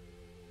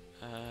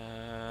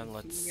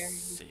 Let's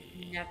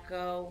see.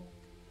 Neko.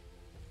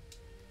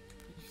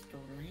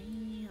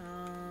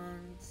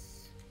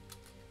 Leons.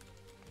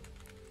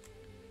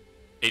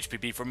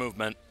 HPP for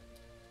movement.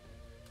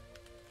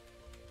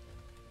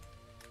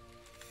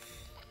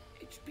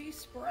 HP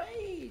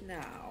spray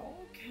now,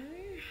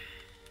 okay.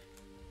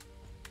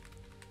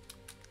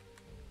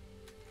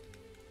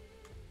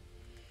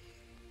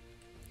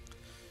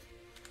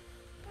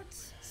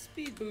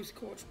 speed boost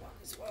coach one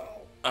as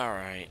well.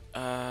 Alright,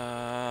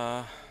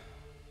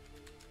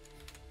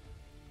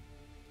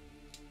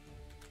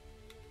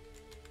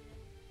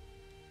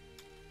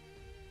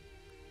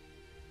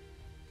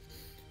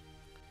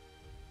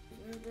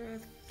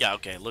 Breath. yeah,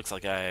 okay, looks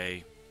like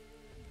I...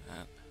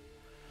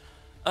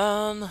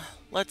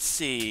 let's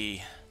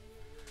see.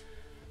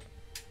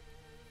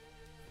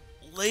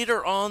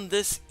 Later on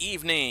this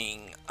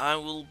evening, I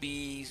will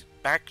be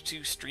back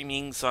to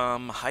streaming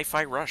some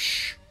Hi-Fi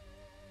Rush.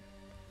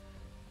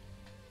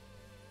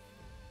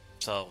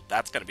 So,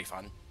 that's gonna be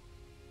fun.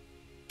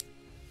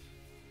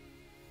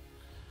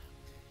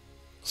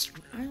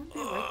 I'll be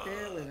right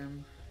there with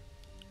him.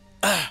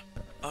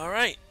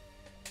 Alright.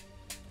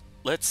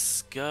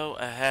 Let's go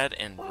ahead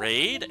and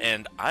raid,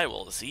 and I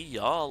will see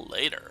y'all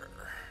later.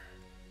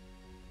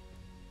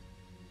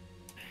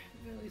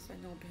 At least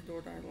I know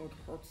Pandora Dialogue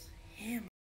hurts him.